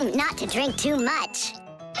important not to drink too much.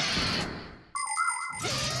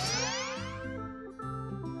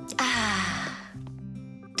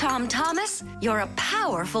 Tom Thomas, you're a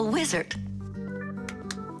powerful wizard.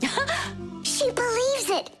 She believes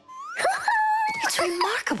it. It's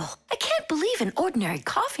remarkable. I can't believe an ordinary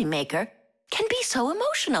coffee maker can be so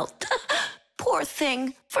emotional. Poor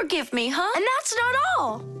thing. Forgive me, huh? And that's not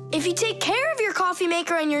all. If you take care of your coffee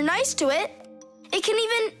maker and you're nice to it, it can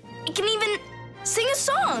even sing a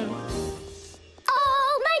song.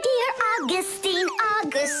 Oh, my dear Augustine,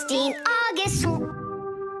 Augustine, Augustine.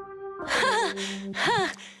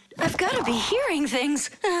 I've got to be hearing things.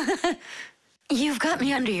 You've got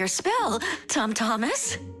me under your spell, Tom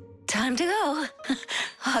Thomas. Time to go.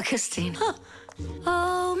 Augustine.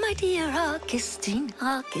 Oh, my dear Augustine,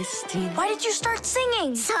 Augustine. Why did you start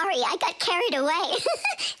singing? Sorry, I got carried away.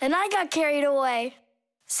 And I got carried away.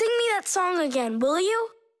 Sing me that song again, will you?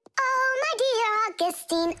 Oh, my dear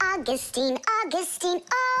Augustine, Augustine, Augustine.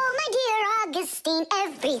 Oh, my dear Augustine,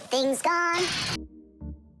 everything's gone.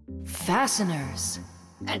 Fasteners.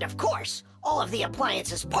 And of course, all of the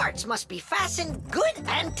appliance's parts must be fastened good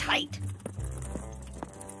and tight.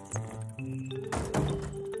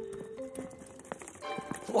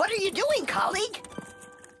 What are you doing, colleague?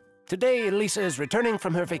 Today, Lisa is returning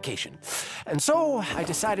from her vacation. And so, I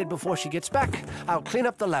decided before she gets back, I'll clean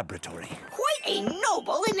up the laboratory. Quite a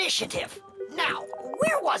noble initiative. Now,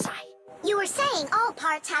 where was I? You were saying all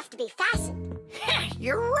parts have to be fastened.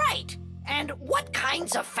 You're right. And what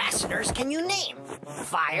kinds of fasteners can you name?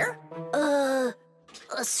 Fire? A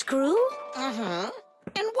screw? Mm-hmm.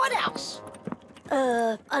 And what else?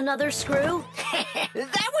 Another screw?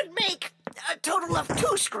 That would make a total of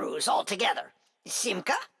 2 screws altogether.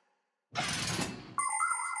 Simka?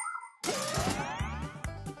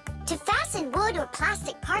 To fasten wood or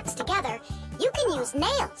plastic parts together, you can use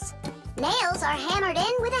nails. Nails are hammered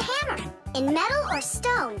in with a hammer. In metal or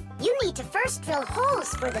stone, you need to first drill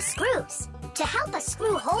holes for the screws. To help a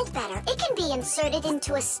screw hold better, it can be inserted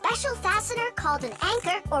into a special fastener called an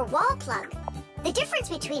anchor or wall plug. The difference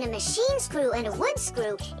between a machine screw and a wood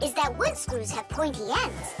screw is that wood screws have pointy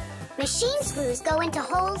ends. Machine screws go into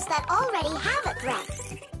holes that already have a thread,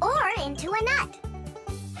 or into a nut.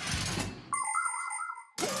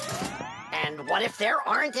 And what if there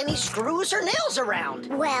aren't any screws or nails around?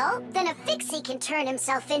 Well, then a fixie can turn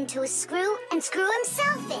himself into a screw and screw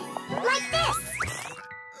himself in, like this.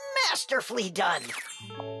 Masterfully done.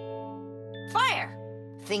 Fire.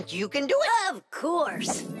 Think you can do it? Of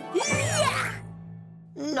course. Yeah!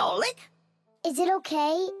 Nolik? Is it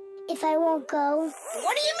okay if I won't go?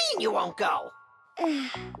 What do you mean you won't go?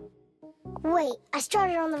 Wait, I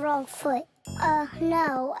started on the wrong foot.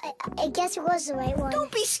 No, I guess it was the right one.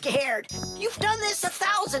 Don't be scared. You've done this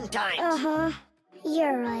 1,000 times. Uh-huh.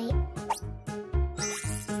 You're right.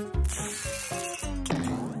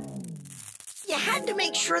 You had to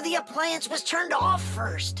make sure the appliance was turned off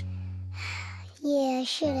first. Yeah, I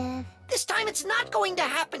should have. This time it's not going to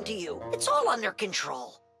happen to you. It's all under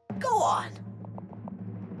control. Go on.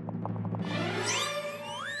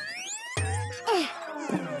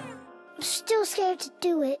 I'm still scared to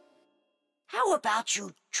do it. How about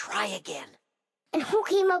you try again? And who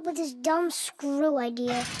came up with this dumb screw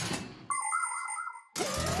idea?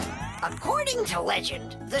 According to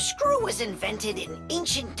legend, the screw was invented in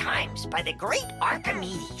ancient times by the great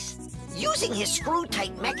Archimedes. Using his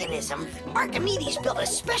screw-type mechanism, Archimedes built a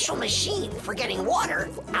special machine for getting water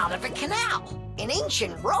out of a canal. In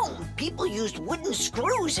ancient Rome, people used wooden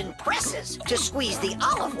screws in presses to squeeze the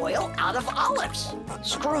olive oil out of olives.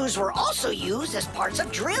 Screws were also used as parts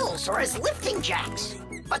of drills or as lifting jacks.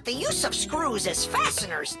 But the use of screws as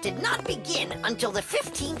fasteners did not begin until the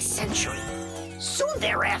 15th century. Soon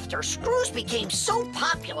thereafter, screws became so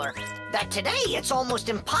popular that today it's almost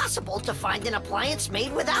impossible to find an appliance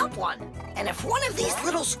made without one. And if one of these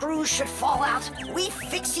little screws should fall out, we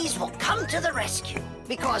Fixies will come to the rescue.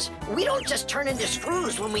 Because we don't just turn into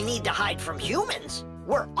screws when we need to hide from humans.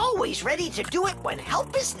 We're always ready to do it when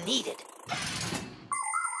help is needed.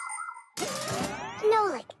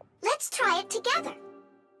 Nolik, let's try it together.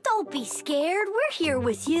 Don't be scared. We're here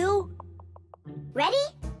with you. Ready?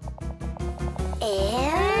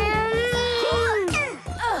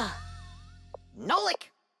 Nolik,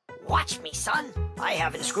 watch me, son. I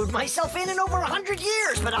haven't screwed myself in over 100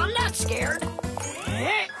 years, but I'm not scared.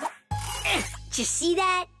 Did you see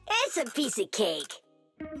that? It's a piece of cake.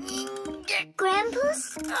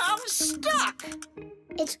 Grandpa's? I'm stuck.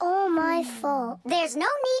 It's all my fault. There's no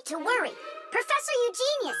need to worry. Professor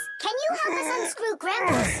Eugenius, can you help us unscrew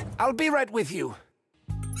Grandpa's? I'll be right with you.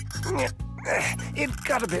 It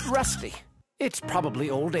got a bit rusty. It's probably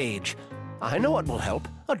old age. I know what will help.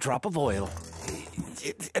 A drop of oil.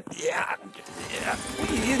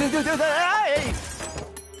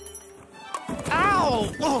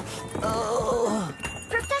 Ow! Oh.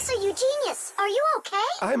 Professor Eugenius, are you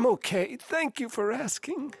okay? I'm okay. Thank you for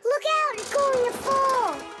asking. Look out, it's going to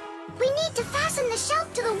fall. We need to fasten the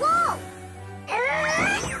shelf to the wall.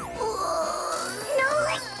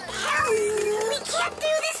 Nolik, help! We can't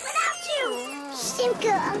do this without you.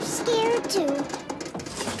 Simka, I'm scared too.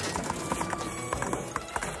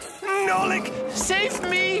 Nolik, save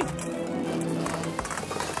me!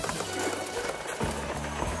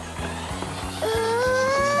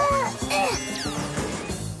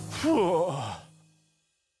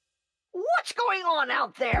 What's going on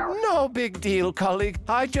out there? No big deal, colleague.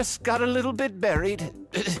 I just got a little bit buried.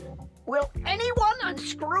 Will anyone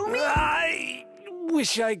unscrew me? I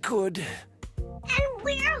wish I could. And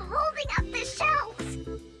we're holding up the shelf.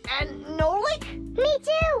 And Nolik? Me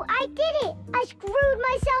too! I did it! I screwed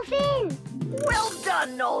myself in! Well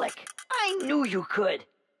done, Nolik. I knew you could.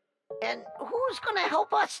 And who's gonna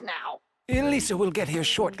help us now? Elisa will get here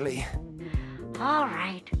shortly. All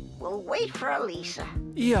right. We'll wait for Elisa.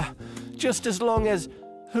 Yeah, just as long as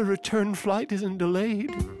her return flight isn't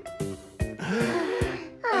delayed.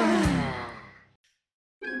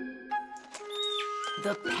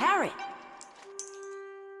 The Parrot.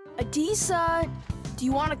 Adisa, do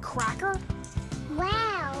you want a cracker?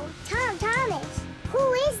 Wow, Tom Thomas,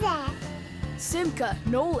 who is that? Simka,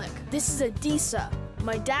 Nolik, this is Adisa.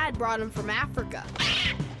 My dad brought him from Africa.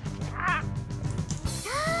 I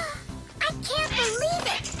can't believe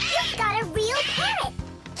it! You've got a real parrot!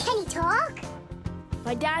 Can he talk?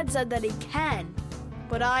 My dad said that he can,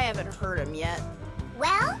 but I haven't heard him yet.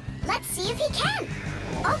 Well, let's see if he can.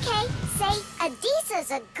 Okay, say,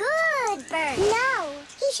 Adisa's a good bird. No,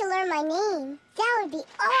 he should learn my name. That would be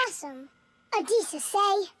awesome. Adisa,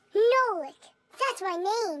 say, Nolik. That's my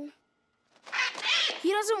name.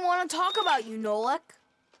 He doesn't want to talk about you, Nolik.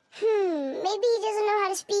 Maybe he doesn't know how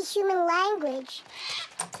to speak human language.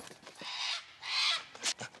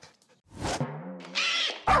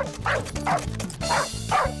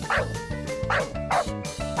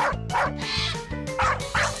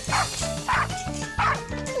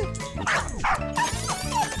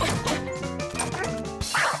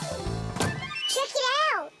 Check it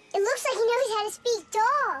out. It looks like he knows how to speak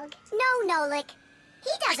dog. No, Nolik.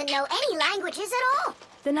 He doesn't know any languages at all.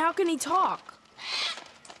 Then how can he talk?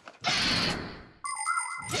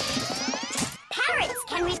 Parrots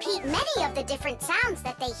can repeat many of the different sounds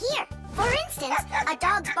that they hear. For instance, a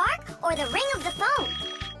dog's bark or the ring of the phone.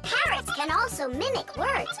 Parrots can also mimic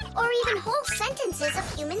words or even whole sentences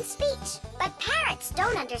of human speech. But parrots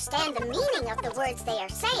don't understand the meaning of the words they are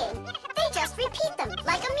saying. They just repeat them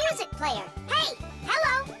like a music player. Hey,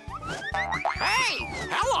 hello. Hey,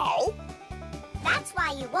 hello. That's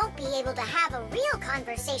why you won't be able to have a real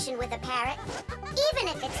conversation with a parrot, even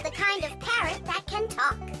if it's the kind of parrot that can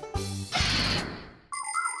talk.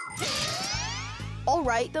 All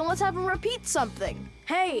right, then let's have him repeat something.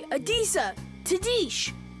 Hey, Adisa,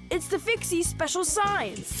 Tadish, it's the Fixies' special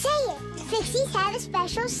sign. Say it. Fixies have a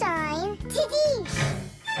special sign. Tadish.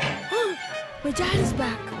 My dad is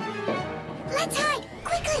back. Let's hide,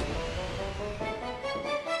 quickly.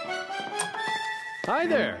 Hi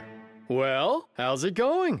there. Well, how's it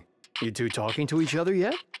going? You two talking to each other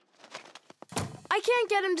yet? I can't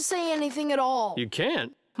get him to say anything at all. You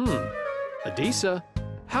can't? Adisa,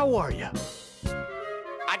 how are you?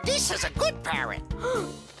 Adisa's a good parrot.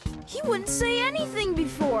 He wouldn't say anything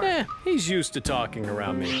before. He's used to talking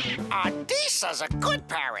around me. Adisa's a good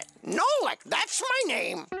parrot. Nolik, that's my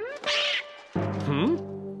name.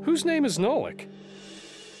 Whose name is Nolik?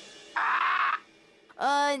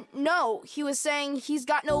 No. He was saying he's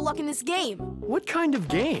got no luck in this game. What kind of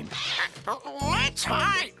game? Let's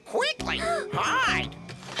hide, quickly. Hide.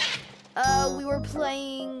 We were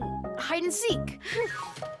playing hide and seek.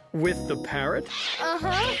 With the parrot?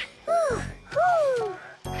 Uh-huh.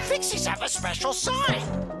 Fixies have a special sign.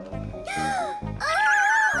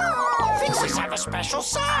 Fixies have a special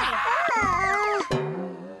sign.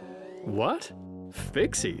 What?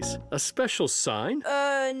 Fixies? A special sign?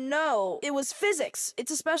 No. It was physics.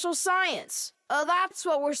 It's a special science. That's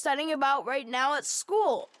what we're studying about right now at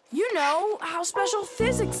school. You know how special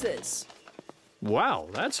physics is. Wow,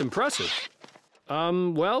 that's impressive.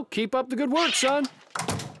 Well, keep up the good work, son.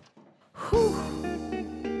 Whew.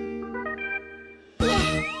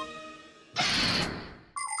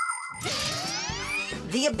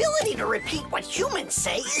 The ability to repeat what humans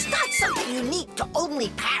say is not something unique to only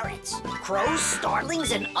parrots. Crows,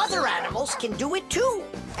 starlings, and other animals can do it too.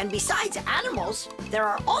 And besides animals, there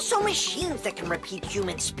are also machines that can repeat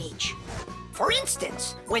human speech. For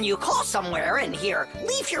instance, when you call somewhere and hear,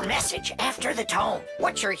 "Leave your message after the tone,"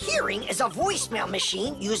 what you're hearing is a voicemail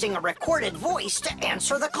machine using a recorded voice to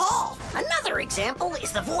answer the call. Another example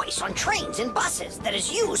is the voice on trains and buses that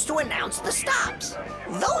is used to announce the stops.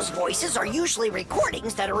 Those voices are usually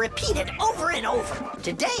recordings that are repeated over and over.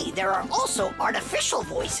 Today, there are also artificial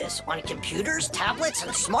voices on computers, tablets,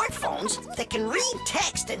 and smartphones that can read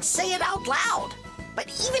text and say it out loud. But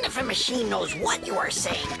even if a machine knows what you are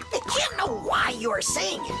saying, it can't know why you are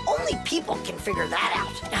saying it. Only people can figure that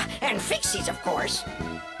out. And Fixies, of course.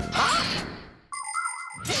 Huh?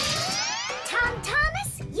 Tom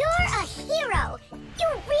Thomas, you're a hero. You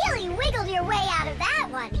really wiggled your way out of that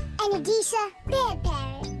one. And Adisa, bad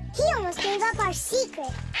parrot. He almost gave up our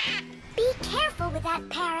secret. Be careful with that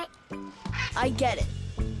parrot. I get it.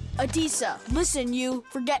 Adisa, listen, you.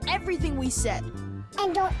 Forget everything we said.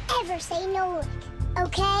 And don't ever say Nolik.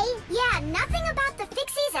 Okay? Yeah, nothing about the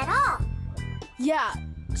Fixies at all. Yeah,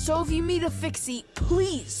 so if you meet a Fixie,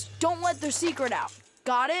 please don't let their secret out.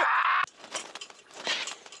 Got it?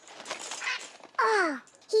 Oh,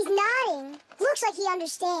 he's nodding. Looks like he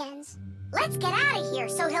understands. Let's get out of here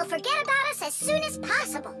so he'll forget about us as soon as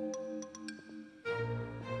possible.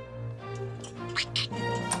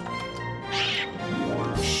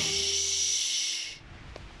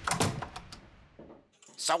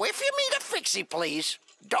 So if you meet a Fixie, please,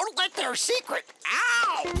 don't let their secret...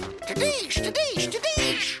 Ow! Tadish, Tadish,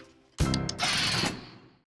 Tadish!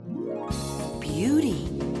 Beauty.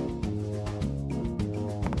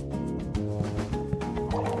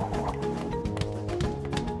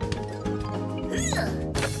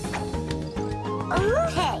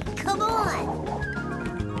 Okay, come on.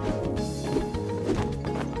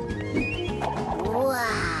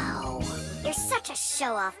 Wow. You're such a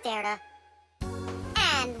show-off, Berta.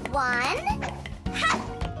 And one. Ha!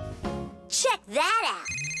 Check that out.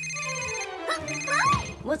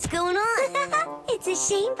 What's going on? It's a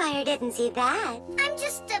shame Fire didn't see that. I'm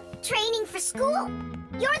just training for school.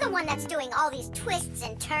 You're the one that's doing all these twists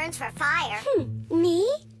and turns for Fire. Me?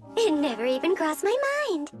 It never even crossed my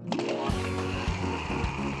mind.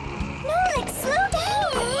 Nolik, slow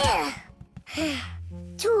down!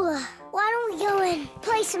 Tua, why don't we go and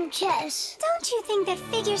play some chess? Don't you think that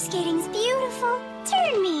figure skating's beautiful?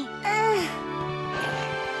 Turn me.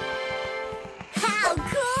 How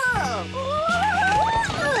cool!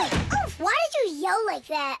 Why did you yell like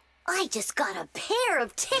that? I just got a pair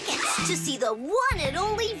of tickets to see the one and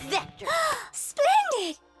only Vector.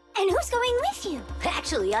 Splendid! And who's going with you?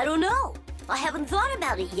 Actually, I don't know. I haven't thought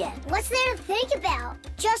about it yet. What's there to think about?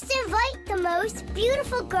 Just invite the most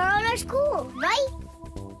beautiful girl in our school, right?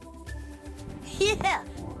 Yeah,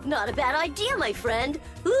 not a bad idea, my friend.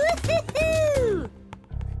 Woo-hoo-hoo!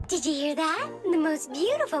 Did you hear that? The most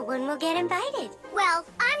beautiful one will get invited. Well,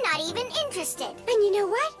 I'm not even interested. And you know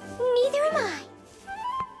what? Neither am I.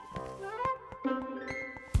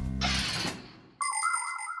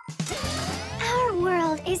 Our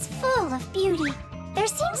world is full of beauty. There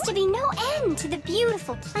seems to be no end to the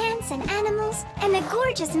beautiful plants and animals and the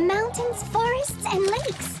gorgeous mountains, forests, and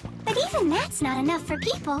lakes. But even that's not enough for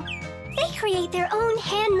people. They create their own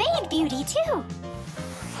handmade beauty, too.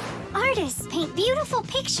 Artists paint beautiful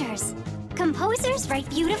pictures. Composers write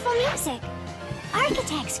beautiful music.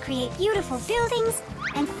 Architects create beautiful buildings,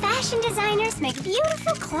 and fashion designers make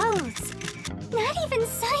beautiful clothes. Not even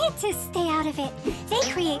scientists stay out of it. They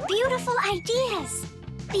create beautiful ideas.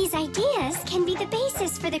 These ideas can be the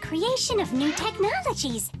basis for the creation of new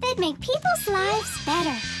technologies that make people's lives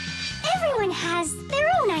better. Everyone has their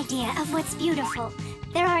own idea of what's beautiful.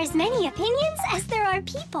 There are as many opinions as there are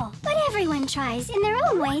people, but everyone tries in their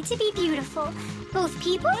own way to be beautiful, both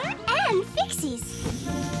people and Fixies.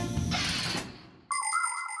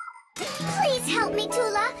 Please help me,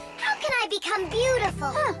 Tula. How can I become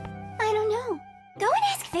beautiful? I don't know. Go and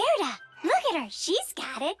ask Verda. Look at her. She's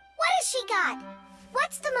got it. What has she got?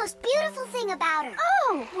 What's the most beautiful thing about her?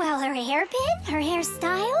 Oh, well, her hairpin, her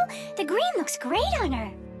hairstyle. The green looks great on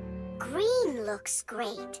her. Green looks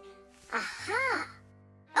great. Aha.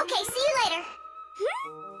 Okay, see you later.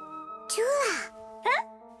 Tula. Huh?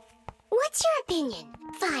 What's your opinion?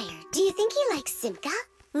 Fire, do you think he likes Simka?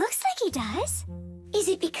 Looks like he does. Is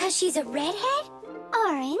it because she's a redhead?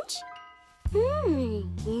 Orange?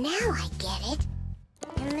 Now I get it.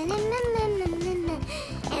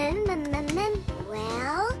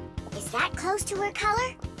 Well, is that close to her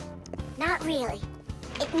color? Not really.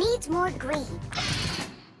 It needs more green.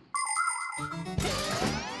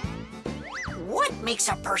 What makes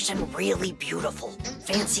a person really beautiful?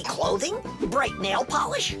 Fancy clothing? Bright nail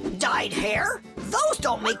polish? Dyed hair? Those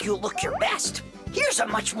don't make you look your best. Here's a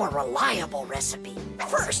much more reliable recipe.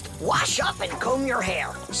 First, wash up and comb your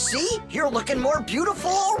hair. See? You're looking more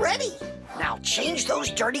beautiful already. Now change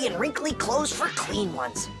those dirty and wrinkly clothes for clean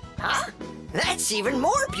ones. Huh? That's even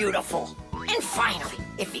more beautiful. And finally,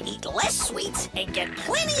 if you eat less sweets and get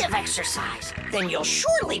plenty of exercise, then you'll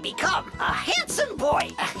surely become a handsome boy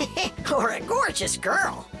or a gorgeous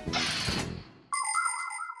girl.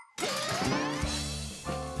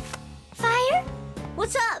 Fire?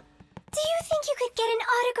 What's up? Do you think you could get an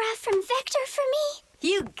autograph from Vector for me?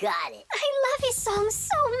 You got it. I love his song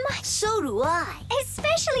so much. So do I.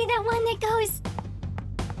 Especially that one that goes...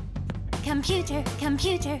 Computer,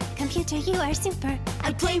 computer, computer, you are super.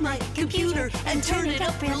 I play my computer and turn it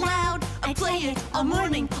up real loud. I play it all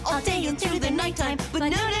morning, all day, and through the nighttime. But no,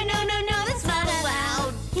 that's not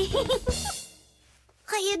allowed.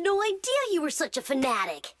 I had no idea you were such a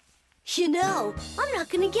fanatic. You know, I'm not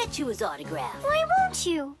gonna get you his autograph. Why won't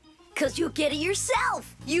you? 'Cause you'll get it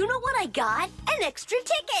yourself. You know what I got? An extra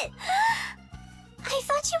ticket. I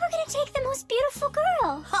thought you were gonna take the most beautiful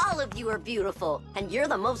girl. All of you are beautiful, and you're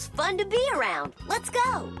the most fun to be around. Let's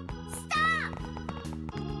go. Stop!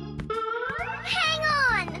 Hang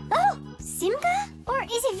on! Oh, Simka? Or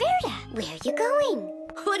is it Verda? Where are you going?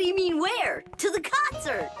 What do you mean where? To the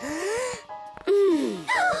concert.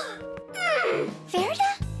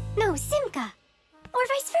 Verda? No, Simka. Or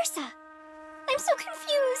vice versa. I'm so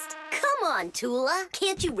confused. Come on, Tula.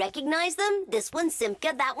 Can't you recognize them? This one's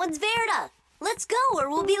Simka, that one's Verda. Let's go or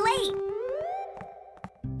we'll be late.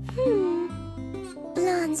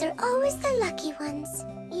 Blondes are always the lucky ones.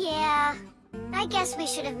 Yeah, I guess we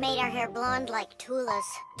should have made our hair blonde like Tula's.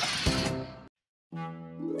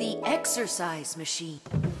 The exercise machine.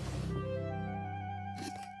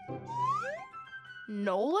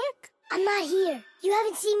 Nolik? I'm not here. You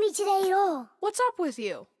haven't seen me today at all. What's up with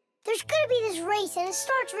you? There's gonna be this race and it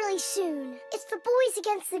starts really soon. It's the boys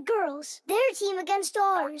against the girls. Their team against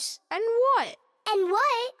ours. And what? And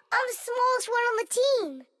what? I'm the smallest one on the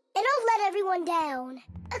team. And I'll let everyone down.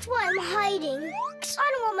 That's why I'm hiding. 'Cause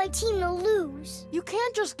I don't want my team to lose. You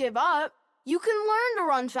can't just give up. You can learn to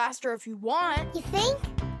run faster if you want. You think?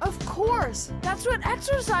 Of course. That's what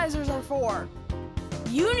exercisers are for.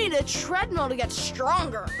 You need a treadmill to get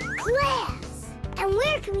stronger. Class! And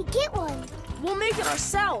where can we get one? We'll make it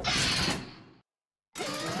ourselves.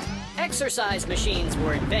 Exercise machines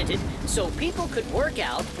were invented so people could work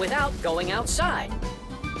out without going outside.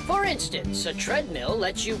 For instance, a treadmill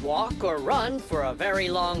lets you walk or run for a very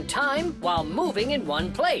long time while moving in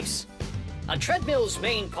one place. A treadmill's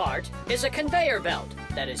main part is a conveyor belt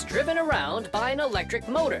that is driven around by an electric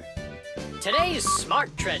motor. Today's smart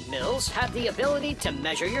treadmills have the ability to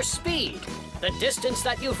measure your speed, the distance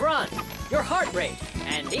that you've run, your heart rate,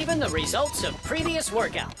 and even the results of previous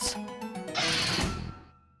workouts.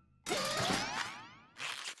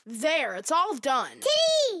 There, it's all done.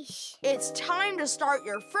 Tish! It's time to start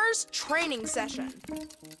your first training session.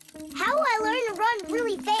 How will I learn to run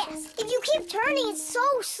really fast if you keep turning it so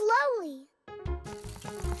slowly?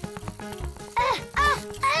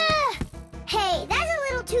 Hey, that's a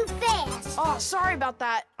little too fast. Oh, sorry about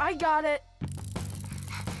that. I got it.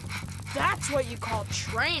 That's what you call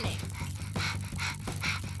training.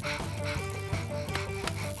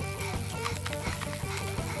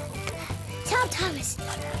 Tom Thomas,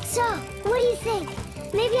 so, what do you think?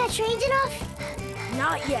 Maybe I trained enough?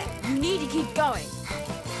 Not yet. You need to keep going.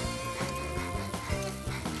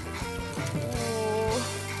 Oh,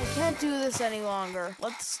 I can't do this any longer.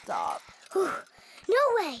 Let's stop. Whew.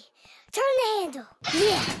 No way. Turn the handle.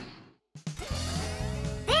 Yeah.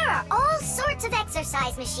 There are all sorts of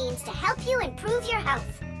exercise machines to help you improve your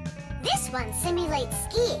health. This one simulates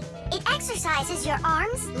skiing. It exercises your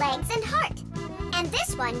arms, legs, and heart. And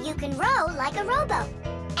this one you can row like a rowboat.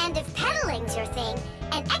 And if pedaling's your thing,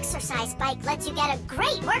 an exercise bike lets you get a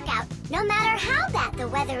great workout no matter how bad the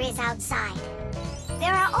weather is outside.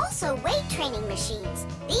 There are also weight training machines.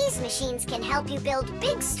 These machines can help you build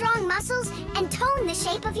big, strong muscles and tone the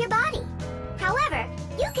shape of your body. However,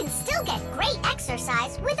 you can still get great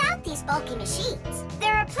exercise without these bulky machines.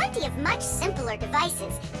 There are plenty of much simpler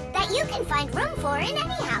devices that you can find room for in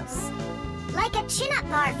any house. Like a chin-up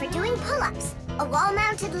bar for doing pull-ups, a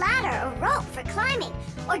wall-mounted ladder or rope for climbing,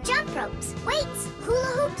 or jump ropes, weights,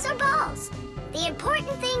 hula hoops, or balls. The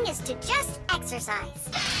important thing is to just exercise.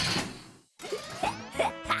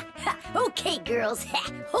 Okay, girls,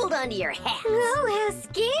 hold on to your hats. Oh, how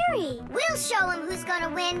scary. We'll show him who's gonna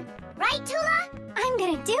win. Right, Tula? I'm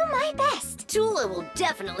gonna do my best. Tula will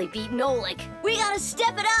definitely beat Nolik. We gotta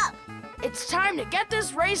step it up. It's time to get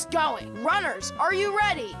this race going. Runners, are you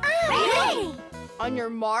ready? Ready! On your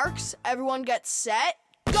marks, everyone get set,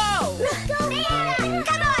 go! Let's go!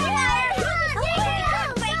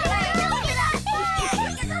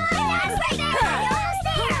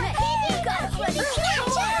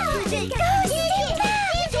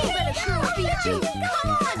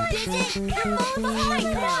 Come on! Come on!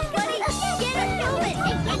 Come on, buddy. Get it moving.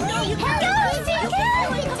 You can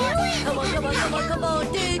Go, Come on,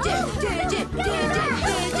 DJ. Come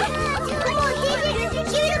on, Digit.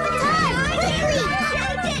 Shoot him a time, quickly.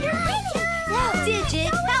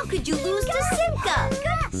 Digit, how could you lose to Simka?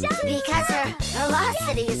 Because her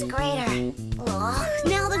velocity is greater. Oh,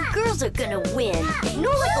 now the girls are gonna win.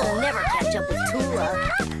 Nolik will never catch up with Tula.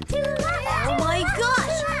 Oh my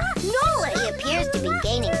gosh! Nolik! He appears to be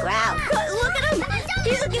gaining ground. Look at him!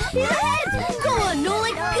 He's ahead! Go on,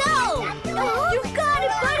 Nolik, go! You got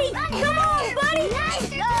it, buddy! Come on, buddy! Hey,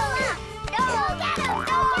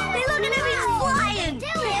 look at him, he's flying!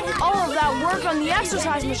 All of that work on the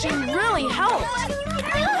exercise machine really helped.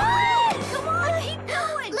 Come on, keep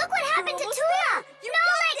going! Look what happened to Tula! You got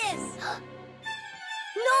this!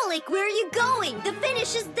 Nolik, where are you going? The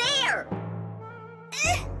finish is there!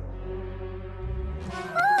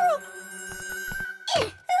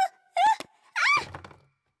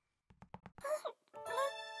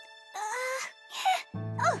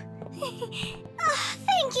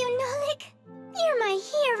 Thank you, Nolik. You're my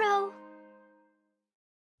hero.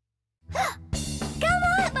 Come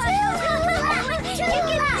on, Tula!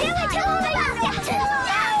 You can do it, Tula!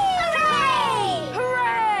 Hooray!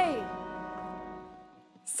 Hooray!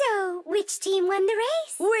 So, which team won the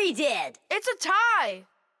race? We did! It's a tie.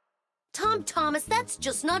 Tom Thomas, that's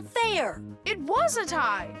just not fair. It was a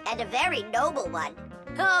tie. And a very noble one.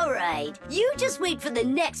 All right, you just wait for the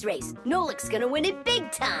next race. Nolik's gonna win it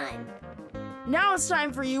big time. Now it's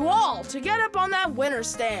time for you all to get up on that winner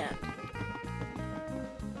stand.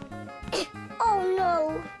 Oh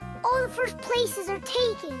no! All the first places are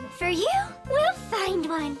taken. For you, we'll find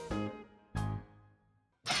one.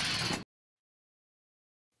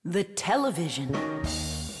 The television.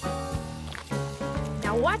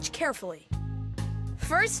 Now watch carefully.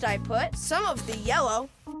 First I put some of the yellow,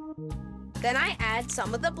 then I add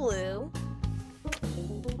some of the blue,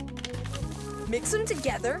 mix them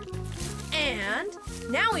together, and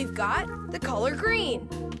now we've got the color green.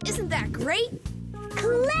 Isn't that great?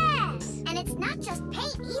 Class! And it's not just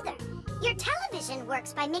paint either. Your television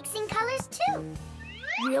works by mixing colors too.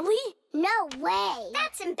 Really? No way.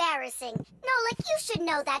 That's embarrassing. Nolik, you should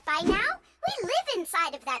know that by now. We live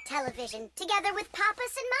inside of that television, together with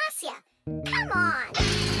Papas and Masya. Come on.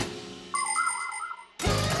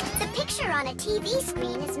 picture on a TV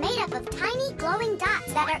screen is made up of tiny glowing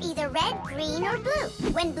dots that are either red, green, or blue.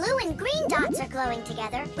 When blue and green dots are glowing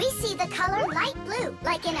together, we see the color light blue,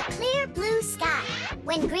 like in a clear blue sky.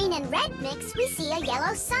 When green and red mix, we see a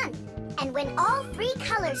yellow sun. And when all three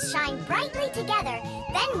colors shine brightly together,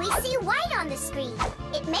 then we see white on the screen.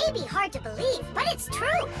 It may be hard to believe, but it's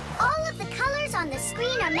true. All of the colors on the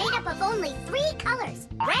screen are made up of only three colors: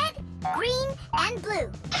 red, green, and blue.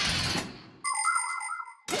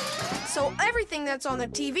 So everything that's on the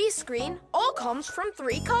TV screen all comes from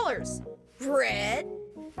three colors: red,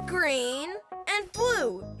 green, and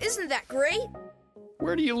blue. Isn't that great?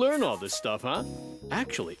 Where do you learn all this stuff, huh?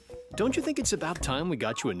 Actually, don't you think it's about time we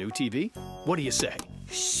got you a new TV? What do you say?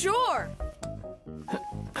 Sure.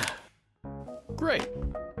 Great.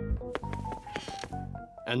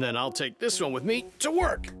 And then I'll take this one with me to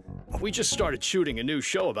work. We just started shooting a new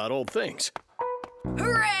show about old things.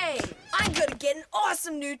 Hooray! I'm gonna get an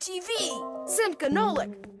awesome new TV. Simka and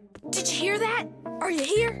Nolik, did you hear that? Are you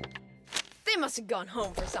here? They must have gone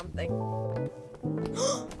home for something.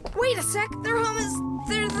 Wait a sec, their home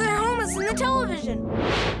is in the television.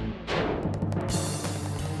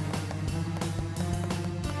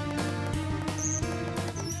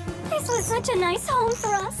 This was such a nice home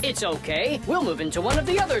for us. It's okay. We'll move into one of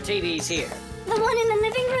the other TVs here. The one in the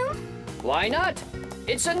living room? Why not?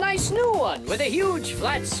 It's a nice new one with a huge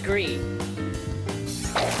flat screen.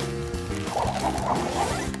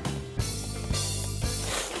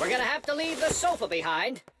 We're gonna have to leave the sofa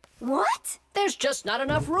behind. What? There's just not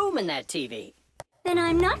enough room in that TV. Then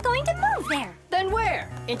I'm not going to move there. Then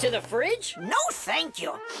where? Into the fridge? No, thank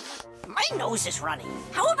you. My nose is running.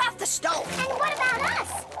 How about the stove? And what about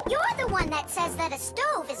us? You're the one that says that a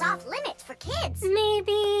stove is off limits for kids.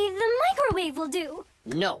 Maybe the microwave will do.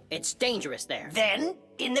 No, it's dangerous there. Then,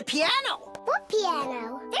 in the piano. What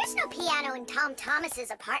piano? There's no piano in Tom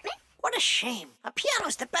Thomas's apartment. What a shame. A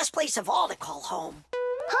piano's the best place of all to call home.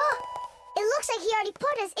 Huh? It looks like he already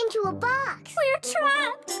put us into a box. We're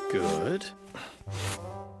trapped. Good.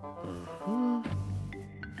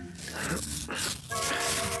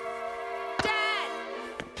 Dad!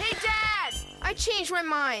 Hey, Dad! I changed my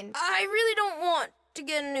mind. I really don't want to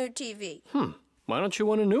get a new TV. Why don't you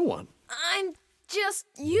want a new one? I'm just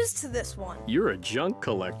used to this one. You're a junk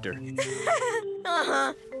collector.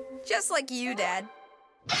 Uh-huh. Just like you, Dad.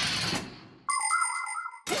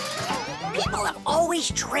 People have always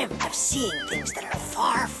dreamt of seeing things that are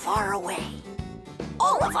far, far away.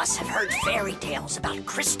 All of us have heard fairy tales about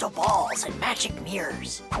crystal balls and magic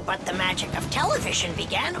mirrors. But the magic of television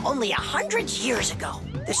began only 100 years ago.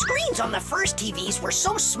 The screens on the first TVs were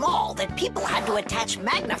so small that people had to attach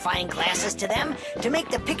magnifying glasses to them to make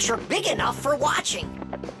the picture big enough for watching.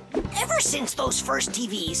 Ever since those first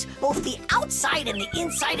TVs, both the outside and the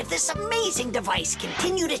inside of this amazing device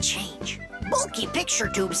continue to change. Bulky picture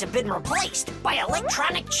tubes have been replaced by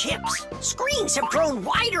electronic chips. Screens have grown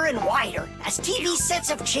wider and wider as TV sets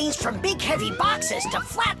have changed from big heavy boxes to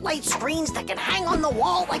flat light screens that can hang on the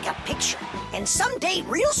wall like a picture. And someday,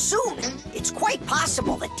 real soon, it's quite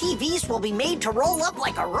possible that TVs will be made to roll up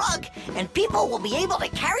like a rug and people will be able to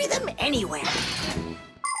carry them anywhere.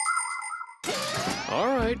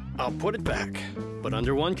 All right, I'll put it back. But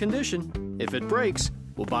under one condition. If it breaks,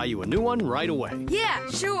 we'll buy you a new one right away. Yeah,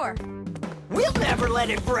 sure. We'll never let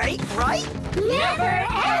it break, right? Never,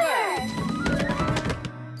 ever!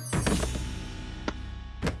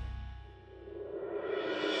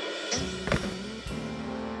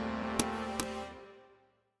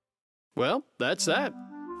 Well, that's that.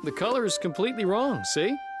 The color is completely wrong,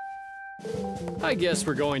 see? I guess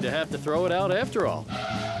we're going to have to throw it out after all.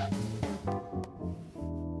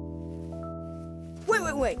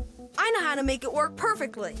 Wait. I know how to make it work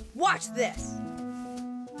perfectly. Watch this.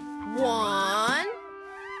 1,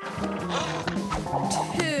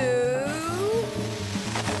 2,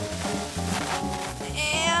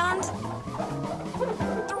 and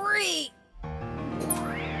 3.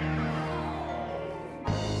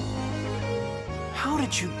 How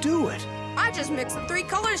did you do it? I just mixed the 3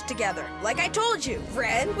 colors together, like I told you.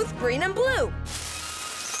 Red with green and blue.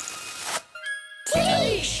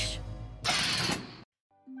 Tish!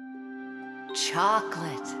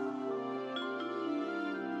 Chocolate.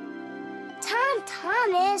 Tom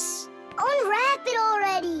Thomas, unwrap it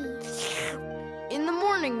already. In the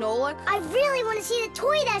morning, Nolik. I really want to see the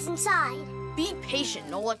toy that's inside. Be patient,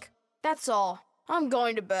 Nolik. That's all. I'm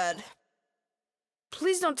going to bed.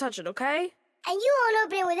 Please don't touch it, okay? And you won't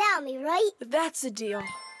open it without me, right? That's the deal.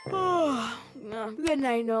 Oh, good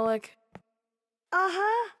night, Nolik.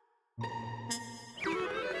 Uh-huh.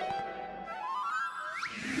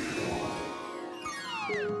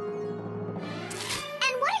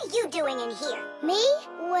 And what are you doing doing in here? Me?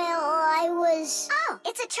 Well, I was... Oh,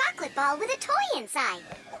 it's a chocolate ball with a toy inside.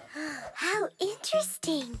 How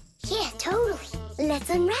interesting. Yeah, totally. Let's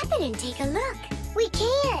unwrap it and take a look. We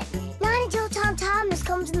can't. Not until Tom Thomas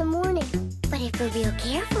comes in the morning. But if we're real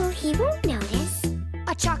careful, he won't notice.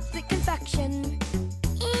 A chocolate confection.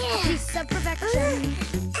 A piece of perfection.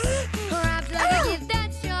 Perhaps like a gift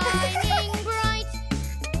that's shining bright.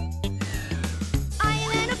 I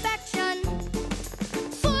am an affection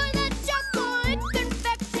for the chocolate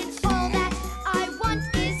confection. All that I want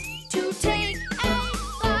is to take a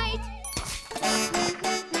bite.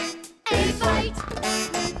 A bite.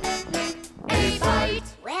 A bite.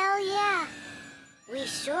 Well, yeah. We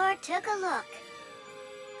sure took a look.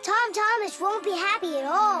 Tom Thomas won't be happy at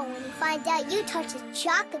all when he finds out you touched the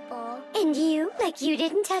chocolate ball. And you? Like you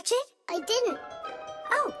didn't touch it? I didn't.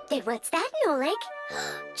 Oh, then what's that, Nolik?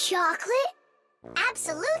 Chocolate?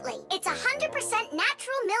 Absolutely. It's 100%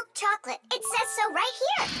 natural milk chocolate. It says so right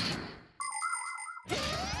here.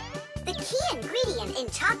 The key ingredient in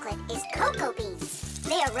chocolate is cocoa beans.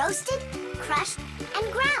 They are roasted, crushed,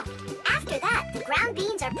 and ground. After that, the ground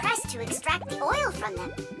beans are pressed to extract the oil from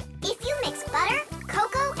them. If you mix butter,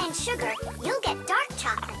 cocoa, and sugar, you'll get dark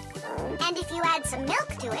chocolate. And if you add some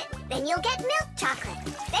milk to it, then you'll get milk chocolate.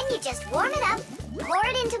 Then you just warm it up, pour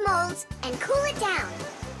it into molds, and cool it down.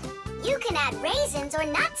 You can add raisins or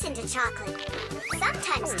nuts into chocolate.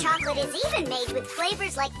 Sometimes chocolate is even made with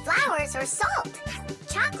flavors like flowers or salt.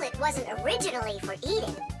 Chocolate wasn't originally for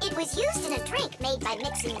eating. It was used in a drink made by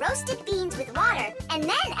mixing roasted beans with water and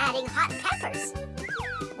then adding hot peppers.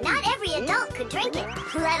 Not every adult could drink it,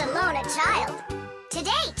 let alone a child.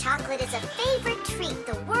 Today, chocolate is a favorite treat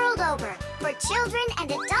the world over for children and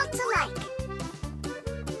adults alike.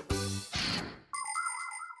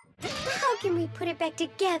 How can we put it back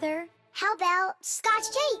together? How about Scotch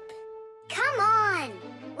tape? Come on!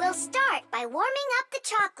 We'll start by warming up the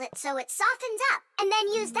chocolate so it softens up, and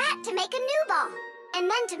then use that to make a new ball. And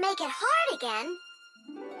then to make it hard again,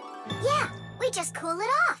 yeah, we just cool it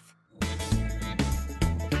off.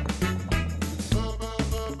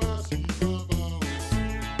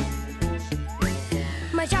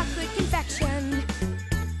 My chocolate confection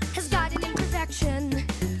has got an imperfection.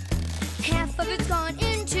 Half of it's gone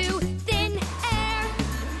into thin air.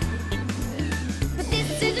 But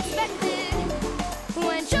this is expected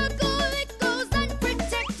when chocolate goes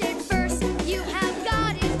unprotected. First you have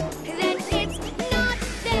got it, then it's not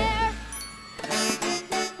there.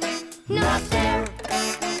 Not there.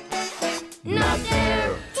 Not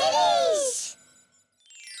there. Titties!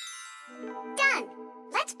 Done.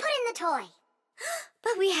 Let's put in the toy.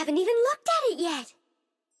 But we haven't even looked at it yet.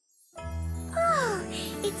 Oh,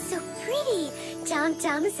 it's so pretty. Tom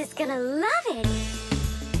Thomas is gonna love it.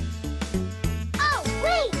 Oh,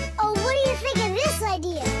 wait! Oh, what do you think of this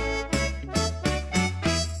idea?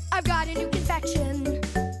 I've got a new confection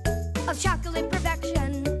of chocolate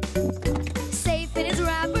perfection. Safe in its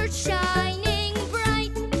wrapper, shining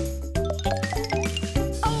bright.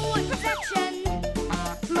 Oh, what perfection!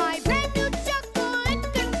 My brand new chocolate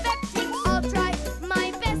confection. I'll try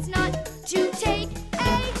my best not to take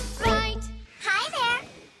a bite. Hi there.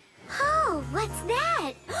 Oh, what's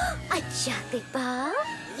that? A chocolate ball?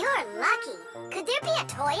 You're lucky. Could there be a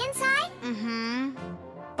toy inside? Mm-hmm.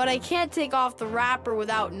 But I can't take off the wrapper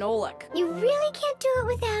without Nolik. You really can't do it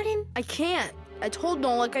without him? I can't. I told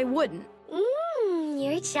Nolik I wouldn't.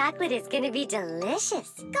 Your chocolate is gonna be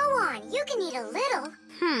delicious. Go on, you can eat a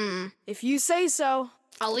little. If you say so,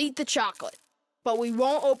 I'll eat the chocolate. But we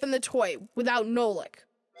won't open the toy without Nolik.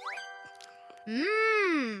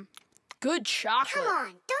 Good chocolate. Come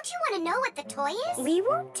on, don't you want to know what the toy is? We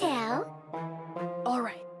won't tell. All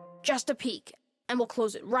right, just a peek, and we'll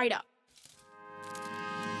close it right up.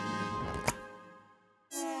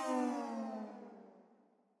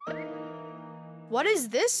 What is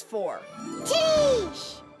this for?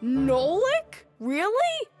 Titties! Nolik?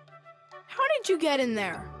 Really? How did you get in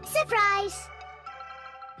there? Surprise!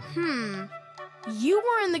 You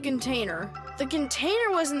were in the container. The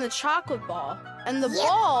container was in the chocolate ball. And the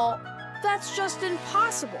ball, that's just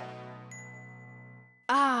impossible.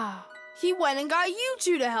 Ah, he went and got you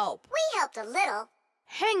two to help. We helped a little.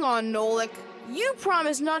 Hang on, Nolik. You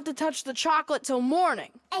promised not to touch the chocolate till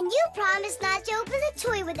morning. And you promised not to open the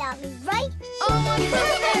toy without me, right? Oh, my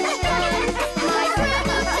perfection! My brand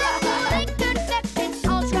new chocolate confection.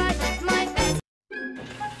 I'll try my best.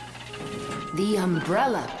 The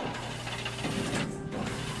umbrella.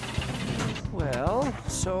 Well,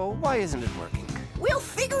 so why isn't it working? We'll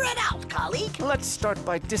figure it out, colleague. Let's start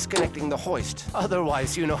by disconnecting the hoist.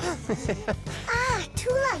 Otherwise, you know... Ah,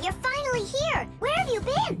 Tula, you're finally here. Where have you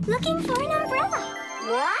been? Looking for an umbrella.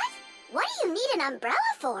 What? you need an umbrella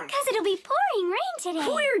for? Because it'll be pouring rain today.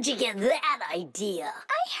 Where'd you get that idea?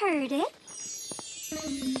 I heard it.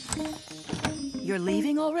 You're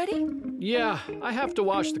leaving already? Yeah, I have to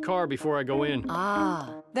wash the car before I go in.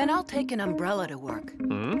 Ah, then I'll take an umbrella to work.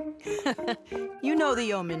 Hmm? You know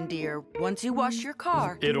the omen, dear. Once you wash your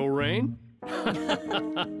car... It'll rain?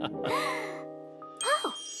 Oh.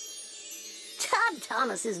 Todd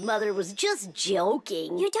Thomas's mother was just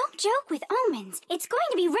joking. You don't joke with omens. It's going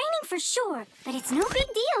to be raining for sure, but it's no big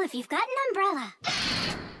deal if you've got an umbrella.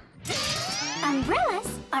 Umbrellas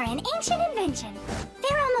are an ancient invention.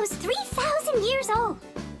 They're almost 3,000 years old.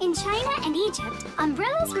 In China and Egypt,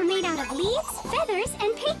 umbrellas were made out of leaves, feathers,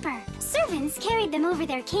 and paper. Servants carried them over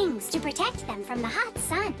their kings to protect them from the hot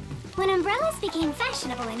sun. When umbrellas became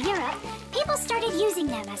fashionable in Europe, people started using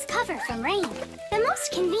them as cover from rain. The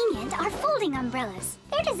most convenient are folding umbrellas.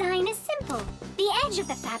 Their design is simple. The edge of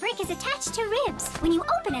the fabric is attached to ribs. When you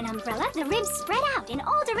open an umbrella, the ribs spread out in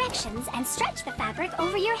all directions and stretch the fabric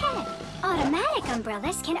over your head. Automatic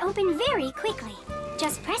umbrellas can open very quickly.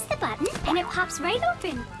 Just press the button and it pops right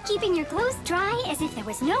open, keeping your clothes dry as if there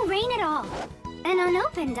was no rain at all. An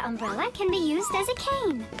unopened umbrella can be used as a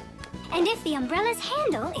cane. And if the umbrella's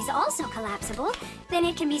handle is also collapsible, then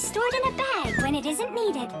it can be stored in a bag when it isn't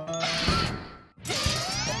needed.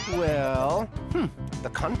 Well, the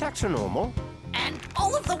contacts are normal. And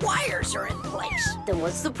all of the wires are in place. Then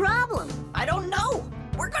what's the problem? I don't know.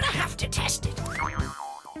 We're gonna have to test it.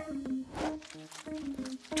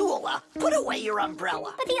 Tula, put away your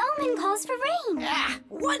umbrella. But the omen calls for rain. Ah,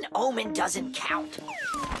 one omen doesn't count.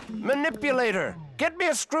 Manipulator, get me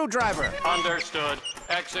a screwdriver. Understood.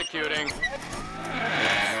 Executing.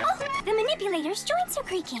 Oh, the manipulator's joints are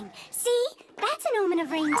creaking. See? That's an omen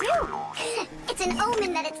of rain, too. It's an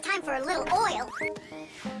omen that it's time for a little oil.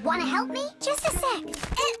 Want to help me? Just a sec.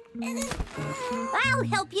 I'll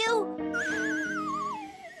help you.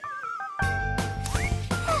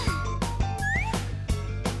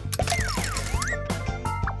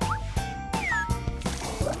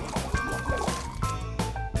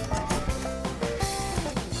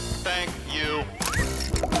 Thank you.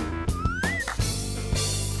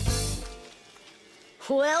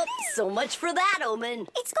 Well, so much for that omen.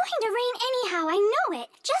 It's going to rain anyhow, I know it.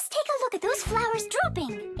 Just take a look at those flowers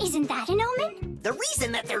drooping. Isn't that an omen? The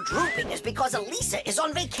reason that they're drooping is because Elisa is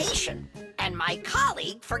on vacation. And my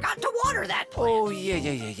colleague forgot to water that plant. Oh,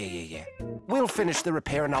 yeah. We'll finish the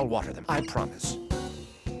repair and I'll water them, I promise.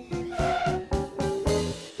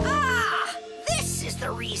 Ah! This is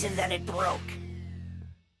the reason that it broke.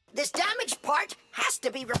 This damaged part has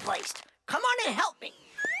to be replaced. Come on and help me.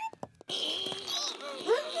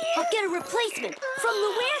 I'll get a replacement from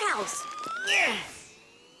the warehouse.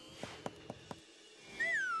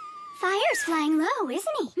 Fire's flying low,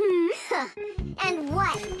 isn't he? And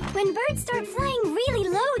what? When birds start flying really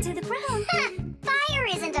low to the ground. Fire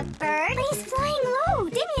isn't a bird. But he's flying low,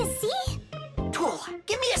 didn't you see? Tool,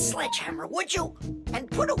 give me a sledgehammer, would you?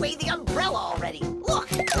 And put away the umbrella already. Look,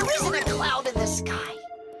 there isn't a cloud in the sky.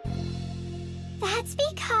 That's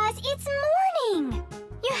because it's morning.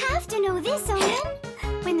 You have to know this, Owen.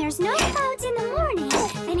 When there's no clouds in the morning,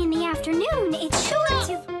 then in the afternoon, it's sure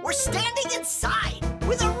to... We're standing inside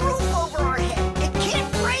with a roof over our head. It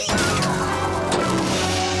can't rain.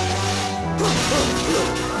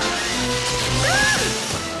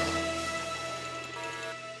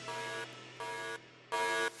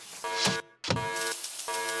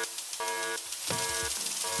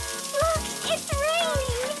 Look, it's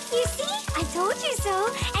raining. You see? I told you so,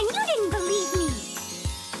 and you didn't believe me.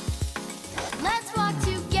 Let's walk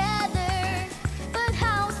together, but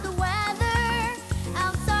how's the weather?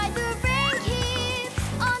 Outside the rain keeps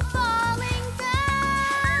on falling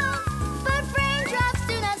down. But raindrops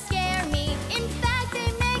do not scare me, in fact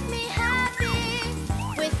they make me happy.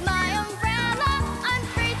 With my umbrella, I'm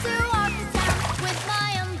free to walk the town. With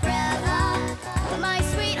my umbrella, my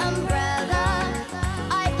sweet umbrella,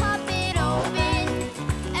 I pop it open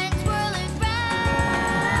and twirl it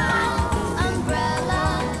round. Umbrella,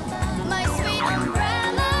 my sweet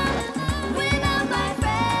umbrella, without my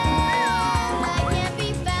friend, I can't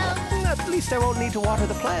be found. At least I won't need to water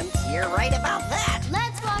the plants. You're right about that.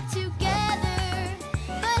 Let's walk together,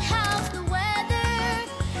 but how's the weather?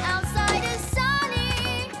 Outside is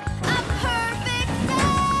sunny, a perfect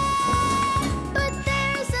day. But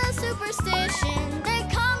there's a superstition that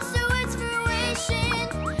comes to its fruition.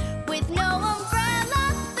 With no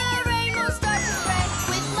umbrella, the rain will start to spread.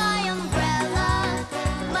 With my umbrella,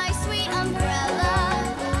 my sweet umbrella,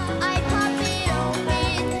 I pop it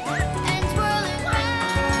open and twirl it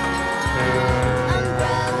round.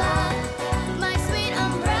 Umbrella, my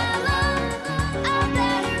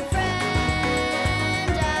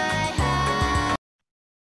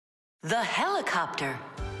helicopter.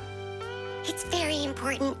 It's very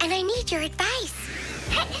important, and I need your advice.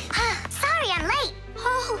 Sorry I'm late.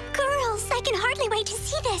 Oh, girls, I can hardly wait to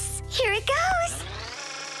see this. Here it goes.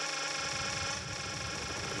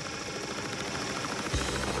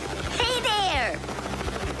 Hey there!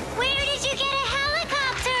 Where did you get a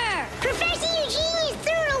helicopter? Professor Eugenius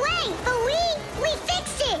threw it away, but we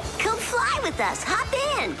fixed it. Come fly with us. Hop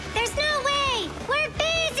in. There's no way. We're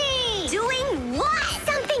busy. Doing what?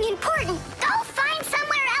 Something important. Go find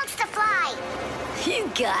somewhere else to fly. You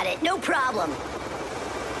got it. No problem.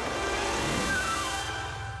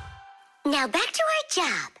 Now back to our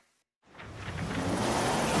job.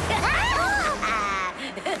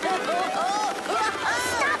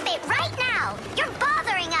 Stop it right now! You're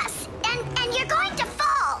bothering us, and you're going to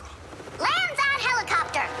fall. Land that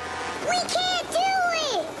helicopter. We can't do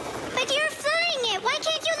it. But you're flying it. Why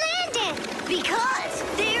can't you land it? Because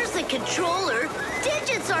there's the controller.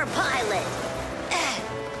 Digit's our pilot.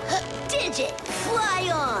 Digit, fly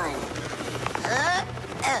on.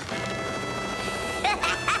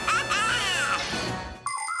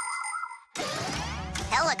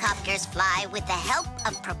 Helicopters fly with the help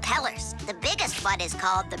of propellers. The biggest one is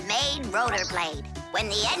called the main rotor blade. When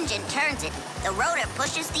the engine turns it, the rotor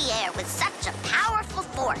pushes the air with such a powerful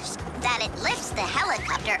force that it lifts the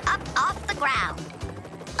helicopter up off the ground.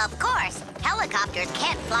 Of course, helicopters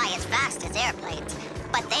can't fly as fast as airplanes,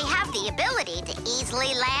 but they have the ability to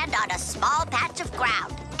easily land on a small patch of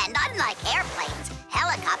ground. And unlike airplanes,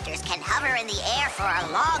 helicopters can hover in the air for a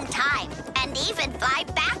long time and even fly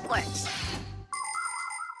backwards.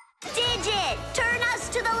 Digit, turn us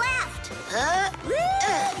to the left. No!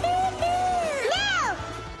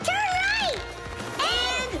 Turn right!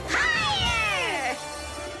 And higher!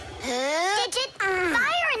 Digit,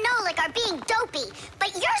 Fire and Nolik are being dopey,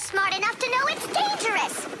 but you're smart enough to know it's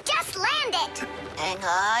dangerous. Just land it.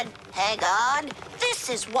 Hang on. This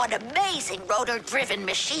is one amazing rotor-driven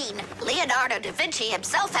machine. Leonardo da Vinci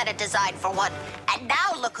himself had a design for one, and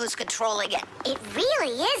now look who's controlling it. It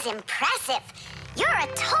really is impressive. You're a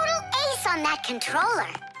total ace on that controller.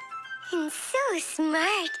 And so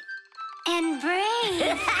smart. And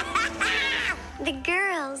brave. The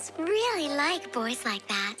girls really like boys like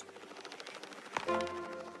that.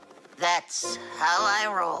 That's how I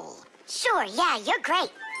roll. Sure, yeah, you're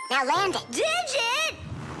great. Now land it. Digit!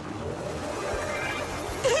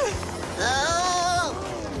 Oh!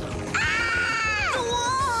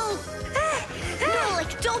 Whoa!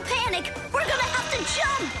 Nolik, don't panic. We're gonna have to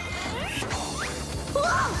jump.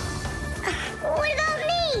 Whoa! What about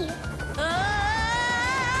me?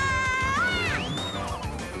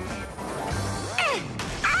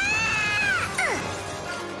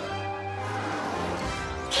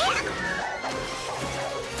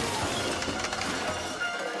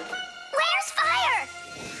 Where's Fire?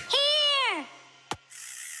 Here!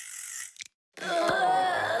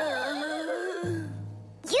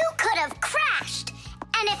 You could have crashed.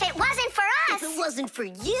 And if it wasn't for us... If it wasn't for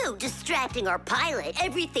you distracting our pilot,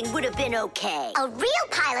 everything would have been okay. A real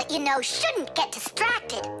pilot, you know, shouldn't get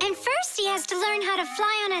distracted. And first he has to learn how to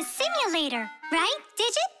fly on a simulator, right,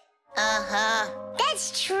 Digit? Uh-huh.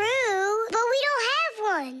 That's true, but we don't have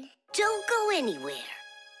one. Don't go anywhere.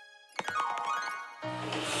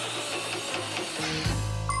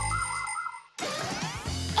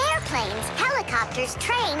 Airplanes, helicopters,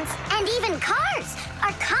 trains, and even cars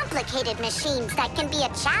are complicated machines that can be a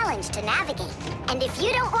challenge to navigate. And if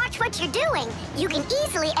you don't watch what you're doing, you can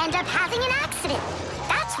easily end up having an accident.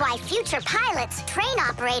 That's why future pilots, train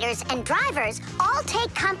operators, and drivers all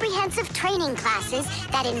take comprehensive training classes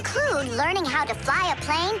that include learning how to fly a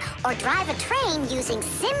plane or drive a train using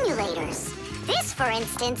simulators. This, for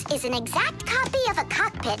instance, is an exact copy of a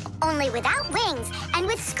cockpit, only without wings and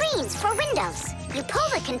with screens for windows. You pull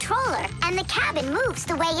the controller, and the cabin moves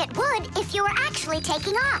the way it would if you were actually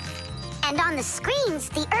taking off. And on the screens,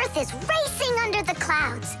 the Earth is racing under the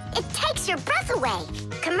clouds. It takes your breath away.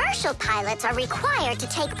 Commercial pilots are required to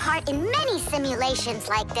take part in many simulations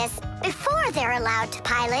like this before they're allowed to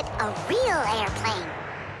pilot a real airplane.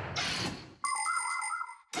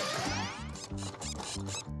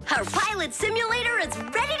 Our pilot simulator is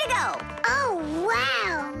ready to go. Oh,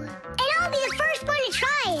 wow. And I'll be the first one to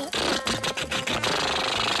try it.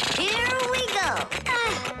 Here we go.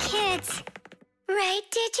 Kids. Right,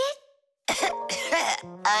 Digit?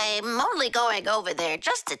 I'm only going over there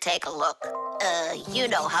just to take a look. You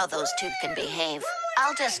know how those two can behave.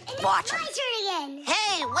 I'll just watch them. My turn again.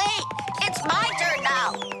 Hey, wait! It's my turn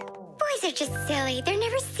now! Boys are just silly. They're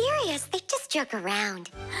never serious. They just joke around.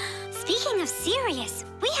 Speaking of serious,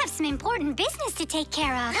 we have some important business to take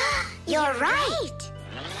care of. You're right.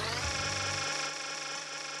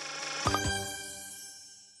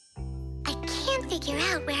 figure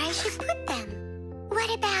out where I should put them.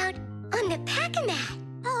 What about on the pack-a-mat?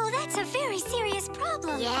 Oh, that's a very serious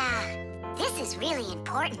problem. Yeah, this is really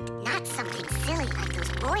important, not something silly like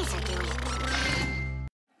those boys are doing.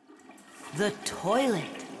 The toilet.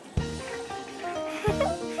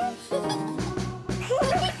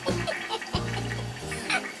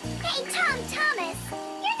 Hey, Tom Thomas,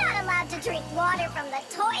 you're not allowed to drink water from the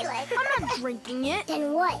toilet. I'm not drinking it.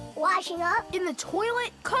 Then what? Washing up? In the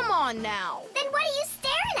toilet? Come on now. Then what are you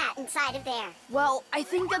staring at inside of there? Well, I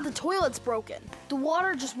think that the toilet's broken. The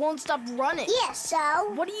water just won't stop running. Yeah,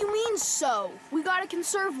 so? What do you mean, so? We gotta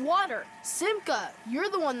conserve water. Simka, you're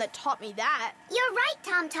the one that taught me that. You're right,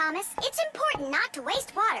 Tom Thomas. It's important not to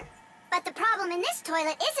waste water. But the problem in this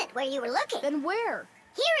toilet isn't where you were looking. Then where?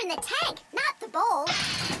 Here in the tank, not the bowl.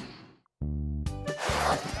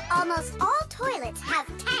 Almost all toilets have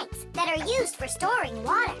tanks that are used for storing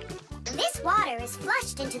water. This water is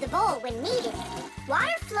flushed into the bowl when needed.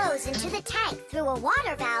 Water flows into the tank through a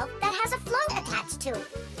water valve that has a float attached to it.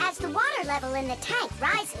 As the water level in the tank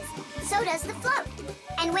rises, so does the float.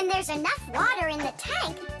 And when there's enough water in the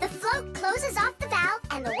tank, the float closes off the valve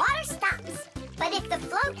and the water stops. But if the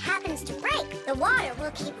float happens to break, the water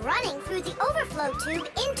will keep running through the overflow tube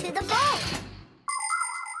into the bowl.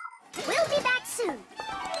 We'll be back soon.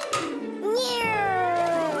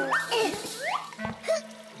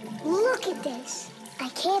 Look at this. I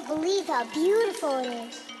can't believe how beautiful it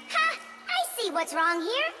is. Ha! I see what's wrong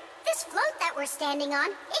here. This float that we're standing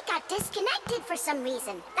on, it got disconnected for some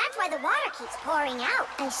reason. That's why the water keeps pouring out.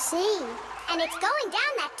 I see. And it's going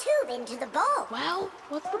down that tube into the bowl. Well,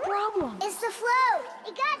 what's the problem? It's the float.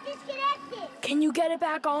 It got disconnected. Can you get it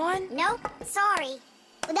back on? Nope, sorry.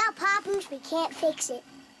 Without Papoose, we can't fix it.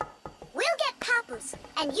 We'll get Papoose.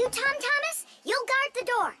 And you, Tom Thomas, you'll guard the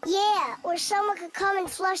door. Yeah, or someone could come and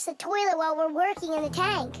flush the toilet while we're working in the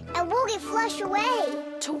tank. And we'll get flushed away.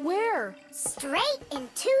 To where? Straight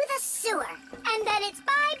into the sewer. And then it's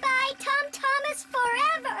bye-bye, Tom Thomas,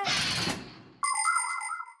 forever.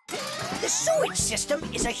 The sewage system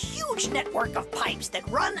is a huge network of pipes that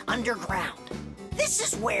run underground. This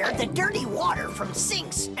is where the dirty water from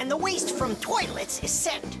sinks and the waste from toilets is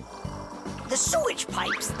sent. The sewage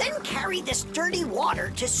pipes then carry this dirty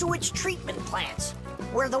water to sewage treatment plants,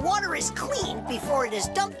 where the water is cleaned before it is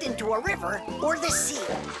dumped into a river or the sea.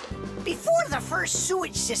 Before the first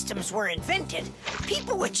sewage systems were invented,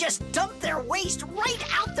 people would just dump their waste right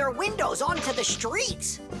out their windows onto the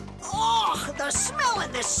streets. Oh, the smell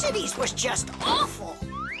in the cities was just awful.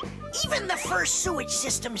 Even the first sewage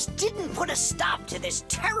systems didn't put a stop to this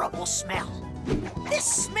terrible smell. This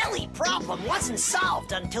smelly problem wasn't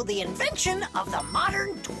solved until the invention of the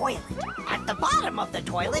modern toilet. At the bottom of the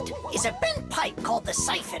toilet is a bent pipe called the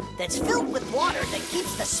siphon that's filled with water that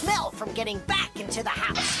keeps the smell from getting back into the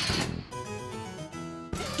house.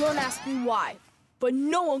 Don't ask me why, but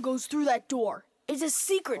no one goes through that door. It's a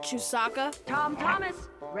secret, Chusaka. Tom Thomas,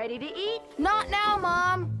 ready to eat? Not now,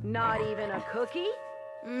 Mom. Not even a cookie?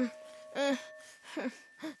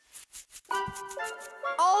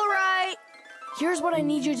 All right. Here's what I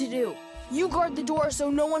need you to do. You guard the door so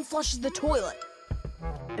no one flushes the toilet.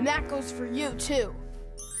 And that goes for you, too.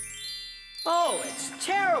 Oh, it's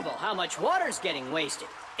terrible how much water's getting wasted.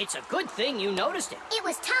 It's a good thing you noticed it. It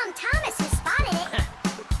was Tom Thomas who spotted it.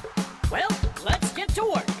 Well, let's get to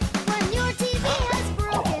work. When your TV has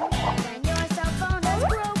broken, when your cell phone has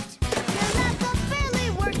broke, your laptop's barely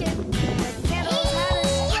working, the kettle's had a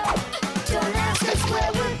stroke. Don't ask us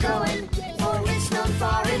where we're going, for it's known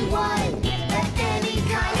far and wide that any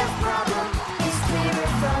kind of problem is clearer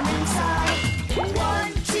from inside.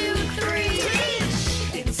 1, 2,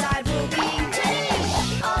 3, inside will be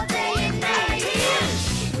all day and night.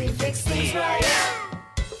 We fix things right.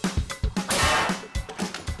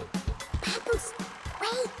 Papoose,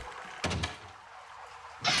 wait.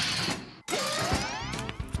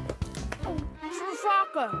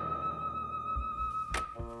 Chusaka.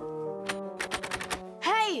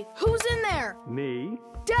 Hey, who's in there? Me?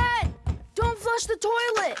 Dad, don't flush the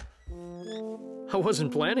toilet. I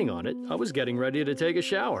wasn't planning on it. I was getting ready to take a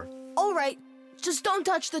shower. All right, just don't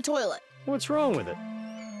touch the toilet. What's wrong with it?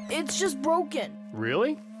 It's just broken.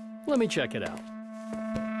 Really? Let me check it out.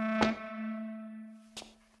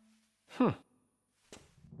 No!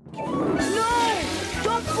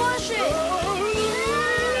 Don't flush it!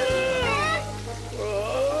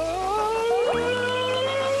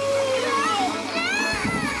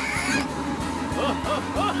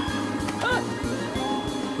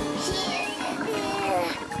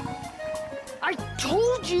 I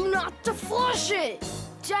told you not to flush it!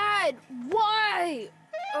 Dad, why?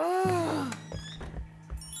 Ugh.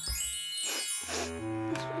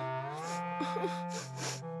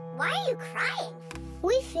 you crying?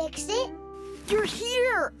 We fixed it. You're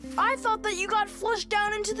here! I thought that you got flushed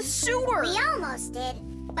down into the sewer! We almost did,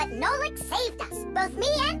 but Nolik saved us, both me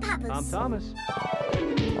and Papa's. I'm Thomas.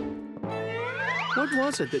 What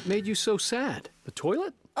was it that made you so sad? The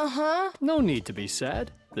toilet? Uh-huh. No need to be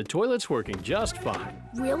sad. The toilet's working just fine.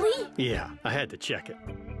 Really? Yeah, I had to check it.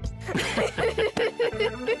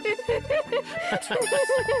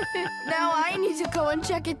 Now I need to go and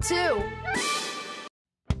check it too.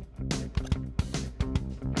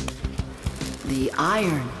 The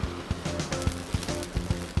iron.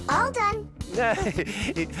 All done.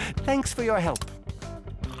 Thanks for your help.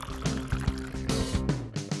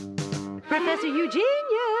 Professor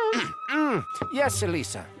Eugenius! Yes,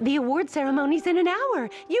 Elisa. The award ceremony's in an hour.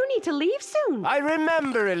 You need to leave soon. I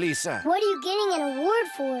remember, Elisa. What are you getting an award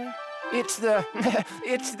for? It's the...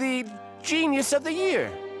 it's the Genius of the Year.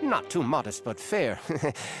 Not too modest, but fair.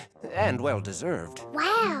 And well-deserved.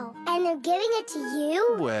 Wow. And they're giving it to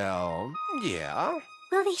you? Well, yeah.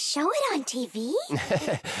 Will they show it on TV?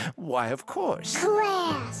 Why, of course.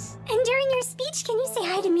 Class. And during your speech, can you say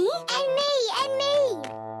hi to me? And me, and me.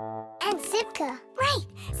 And Simka. Right.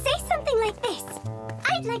 Say something like this.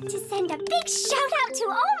 I'd like to send a big shout-out to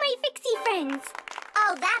all my Fixie friends.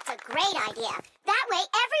 Oh, that's a great idea. That way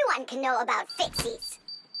everyone can know about Fixies.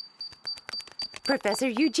 Professor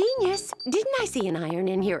Eugenius, didn't I see an iron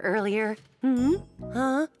in here earlier?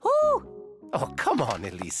 Huh? Oh! Oh, come on,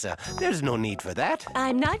 Elisa. There's no need for that.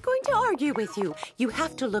 I'm not going to argue with you. You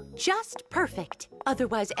have to look just perfect.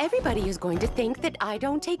 Otherwise, everybody is going to think that I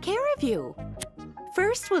don't take care of you.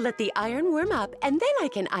 First, we'll let the iron warm up, and then I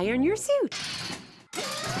can iron your suit.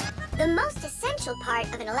 The most essential part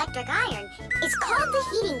of an electric iron is called the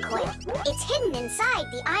heating coil. It's hidden inside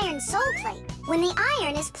the iron sole plate. When the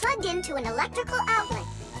iron is plugged into an electrical outlet,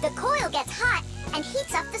 the coil gets hot and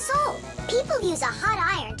heats up the sole. People use a hot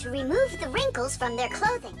iron to remove the wrinkles from their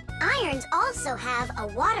clothing. Irons also have a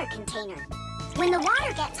water container. When the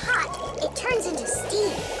water gets hot, it turns into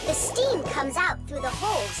steam. The steam comes out through the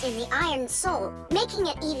holes in the iron sole, making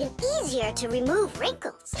it even easier to remove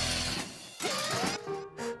wrinkles.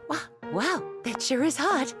 Wow, that sure is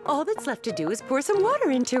hot. All that's left to do is pour some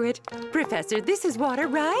water into it. Professor, this is water,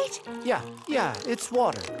 right? Yeah, it's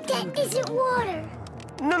water. That isn't water.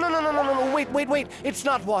 No, wait. It's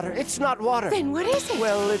not water. It's not water. Then what is it?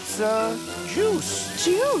 Well, it's, juice.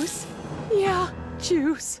 Juice? Yeah,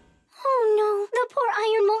 juice. Oh no, the poor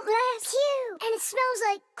iron won't last. Phew, and it smells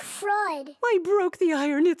like crud. I broke the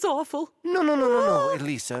iron, it's awful. No,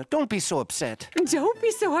 Elisa, don't be so upset. Don't be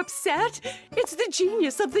so upset. It's the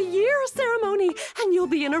Genius of the Year ceremony, and you'll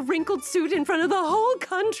be in a wrinkled suit in front of the whole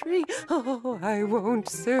country. Oh, I won't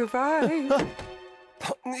survive.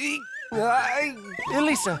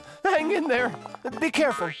 Elisa, hang in there. Be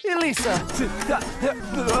careful, Elisa.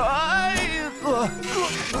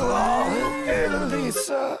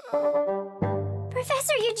 Elisa.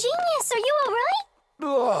 Professor Eugenius, are you all right?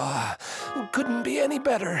 Couldn't be any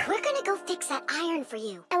better. We're gonna go fix that iron for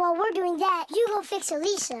you. And while we're doing that, you go fix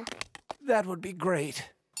Elisa. That would be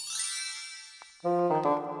great. Look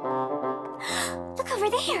over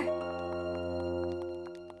there.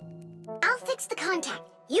 I'll fix the contact.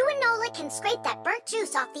 You and Nolik can scrape that burnt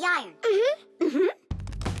juice off the iron.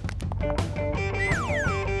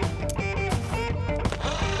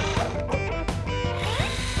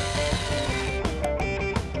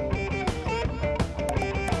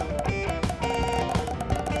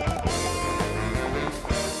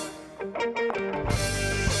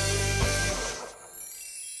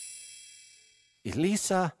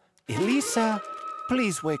 Elisa,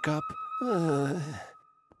 please wake up.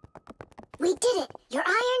 We did it. Your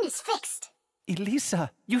iron is fixed.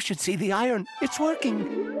 Elisa, you should see the iron. It's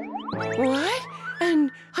working. What?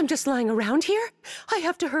 And I'm just lying around here? I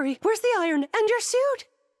have to hurry. Where's the iron and your suit?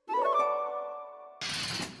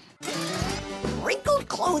 Wrinkled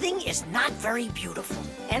clothing is not very beautiful.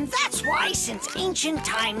 And that's why, since ancient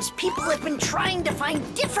times, people have been trying to find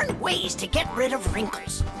different ways to get rid of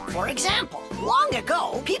wrinkles. For example, long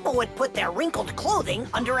ago, people would put their wrinkled clothing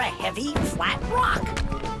under a heavy, flat rock.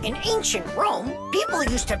 In ancient Rome, people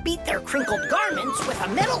used to beat their crinkled garments with a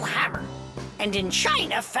metal hammer. And in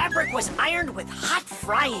China, fabric was ironed with hot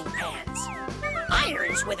frying pans.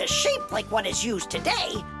 Irons with a shape like what is used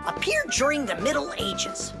today appeared during the Middle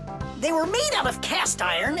Ages. They were made out of cast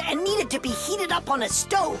iron and needed to be heated up on a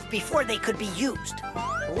stove before they could be used.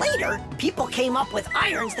 Later, people came up with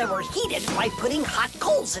irons that were heated by putting hot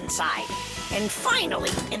coals inside. And finally,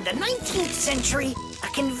 in the 19th century, a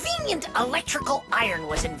convenient electrical iron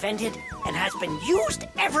was invented and has been used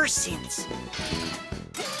ever since.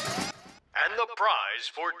 And the prize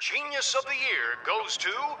for Genius of the Year goes to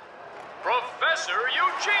Professor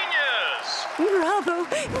Eugenius! Bravo!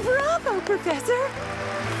 Bravo, Professor!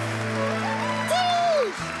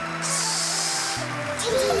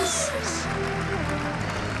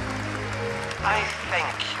 I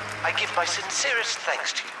thank you. I give my sincerest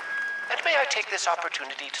thanks to you. And may I take this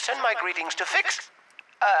opportunity to send my greetings to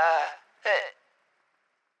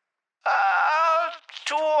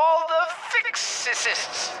to all the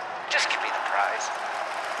Fixies. Just give me the prize.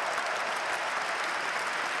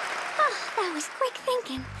 Oh, that was quick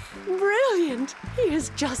thinking. Brilliant! He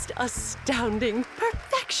is just astounding.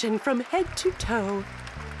 Perfection from head to toe.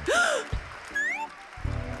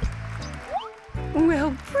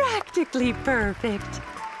 Well, practically perfect.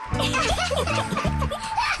 92,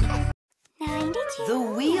 The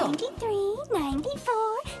wheel. 93,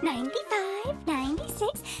 94, 95,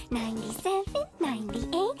 96, 97,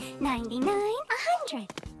 98, 99, 100.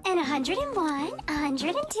 And 101,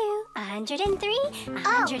 102, 103, 104, I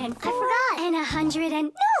forgot. and 100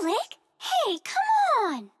 and... Nolik! Hey, come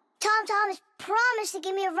on! Tom Thomas promised to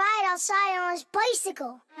give me a ride outside on his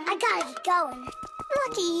bicycle. I gotta get going.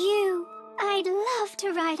 Lucky you. I'd love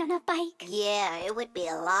to ride on a bike. Yeah, it would be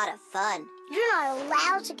a lot of fun. You're not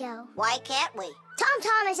allowed to go. Why can't we? Tom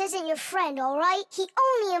Thomas isn't your friend, all right? He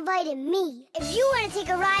only invited me. If you want to take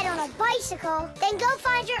a ride on a bicycle, then go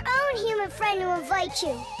find your own human friend to invite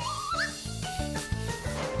you.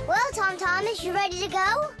 Well, Tom Thomas, you ready to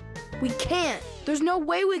go? We can't. There's no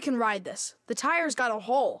way we can ride this. The tire's got a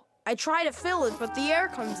hole. I try to fill it, but the air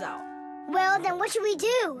comes out. Well, then what should we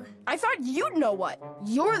do? I thought you'd know what.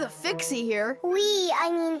 You're the fixie here.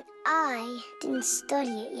 I didn't study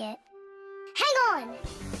it yet. Hang on!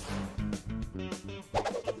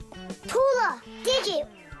 Tula, Digit,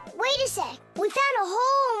 wait a sec. We found a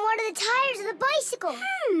hole in one of the tires of the bicycle.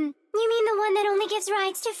 You mean the one that only gives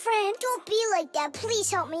rides to friends? Don't be like that.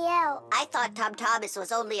 Please help me out. I thought Tom Thomas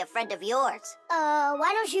was only a friend of yours.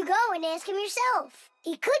 Why don't you go and ask him yourself?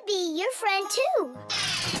 He could be your friend, too.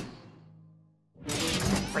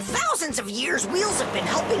 For thousands of years, wheels have been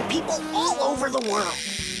helping people all over the world.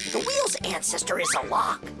 The wheel's ancestor is a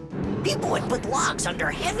log. People would put logs under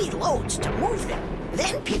heavy loads to move them.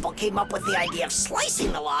 Then people came up with the idea of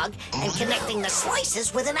slicing the log and connecting the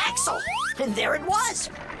slices with an axle. And there it was,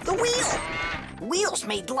 the wheel. Wheels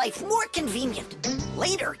made life more convenient.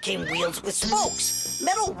 Later came wheels with spokes,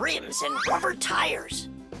 metal rims, and rubber tires.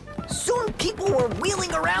 Soon people were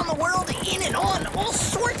wheeling around the world in and on all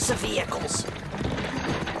sorts of vehicles.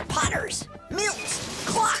 Potters, mills,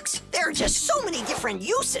 clocks. There are just so many different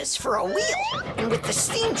uses for a wheel. And with the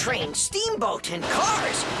steam train, steamboat, and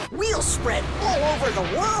cars, wheels spread all over the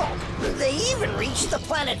world. They even reached the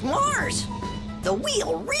planet Mars. The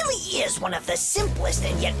wheel really is one of the simplest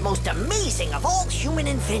and yet most amazing of all human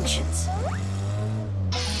inventions.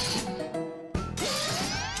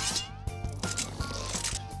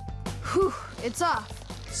 Whew, it's off.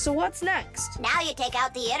 So what's next? Now you take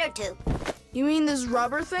out the inner tube. You mean this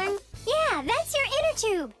rubber thing? Yeah, that's your inner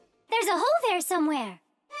tube. There's a hole there somewhere.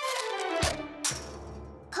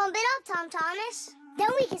 Pump it up, Tom Thomas. Then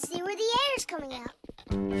we can see where the air's coming out.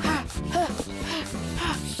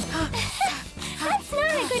 That's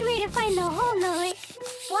not a good way to find the hole, Nolik.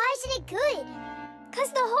 Why isn't it good?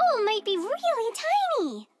 'Cause the hole might be really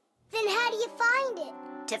tiny. Then how do you find it?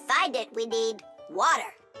 To find it, we need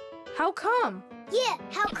water. How come? Yeah,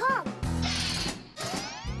 how come?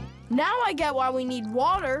 Now I get why we need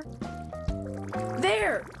water.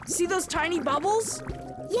 There! See those tiny bubbles?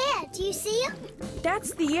 Yeah, do you see them?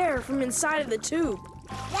 That's the air from inside of the tube.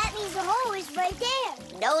 That means the hole is right there.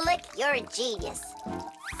 Nolik, you're a genius.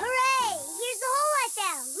 Hooray! Here's the hole I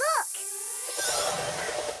found. Look!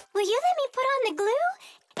 Will you let me put on the glue?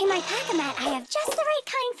 In my pack-a-mat, I have just the right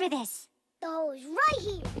kind for this. The hole is right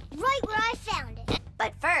here, right where I found it.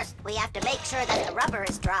 But first, we have to make sure that the rubber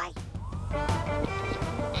is dry.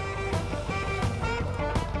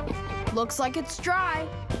 Looks like it's dry.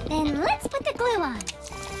 Then let's put the glue on.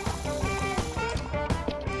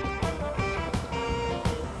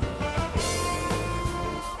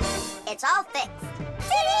 It's all fixed.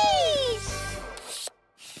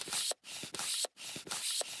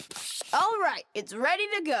 All right, it's ready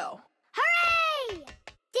to go. Hooray!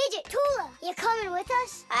 Digit, Tula, you coming with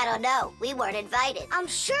us? I don't know. We weren't invited. I'm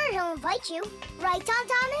sure he'll invite you. Right, Tom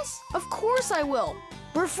Thomas? Of course I will.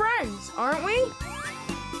 We're friends, aren't we?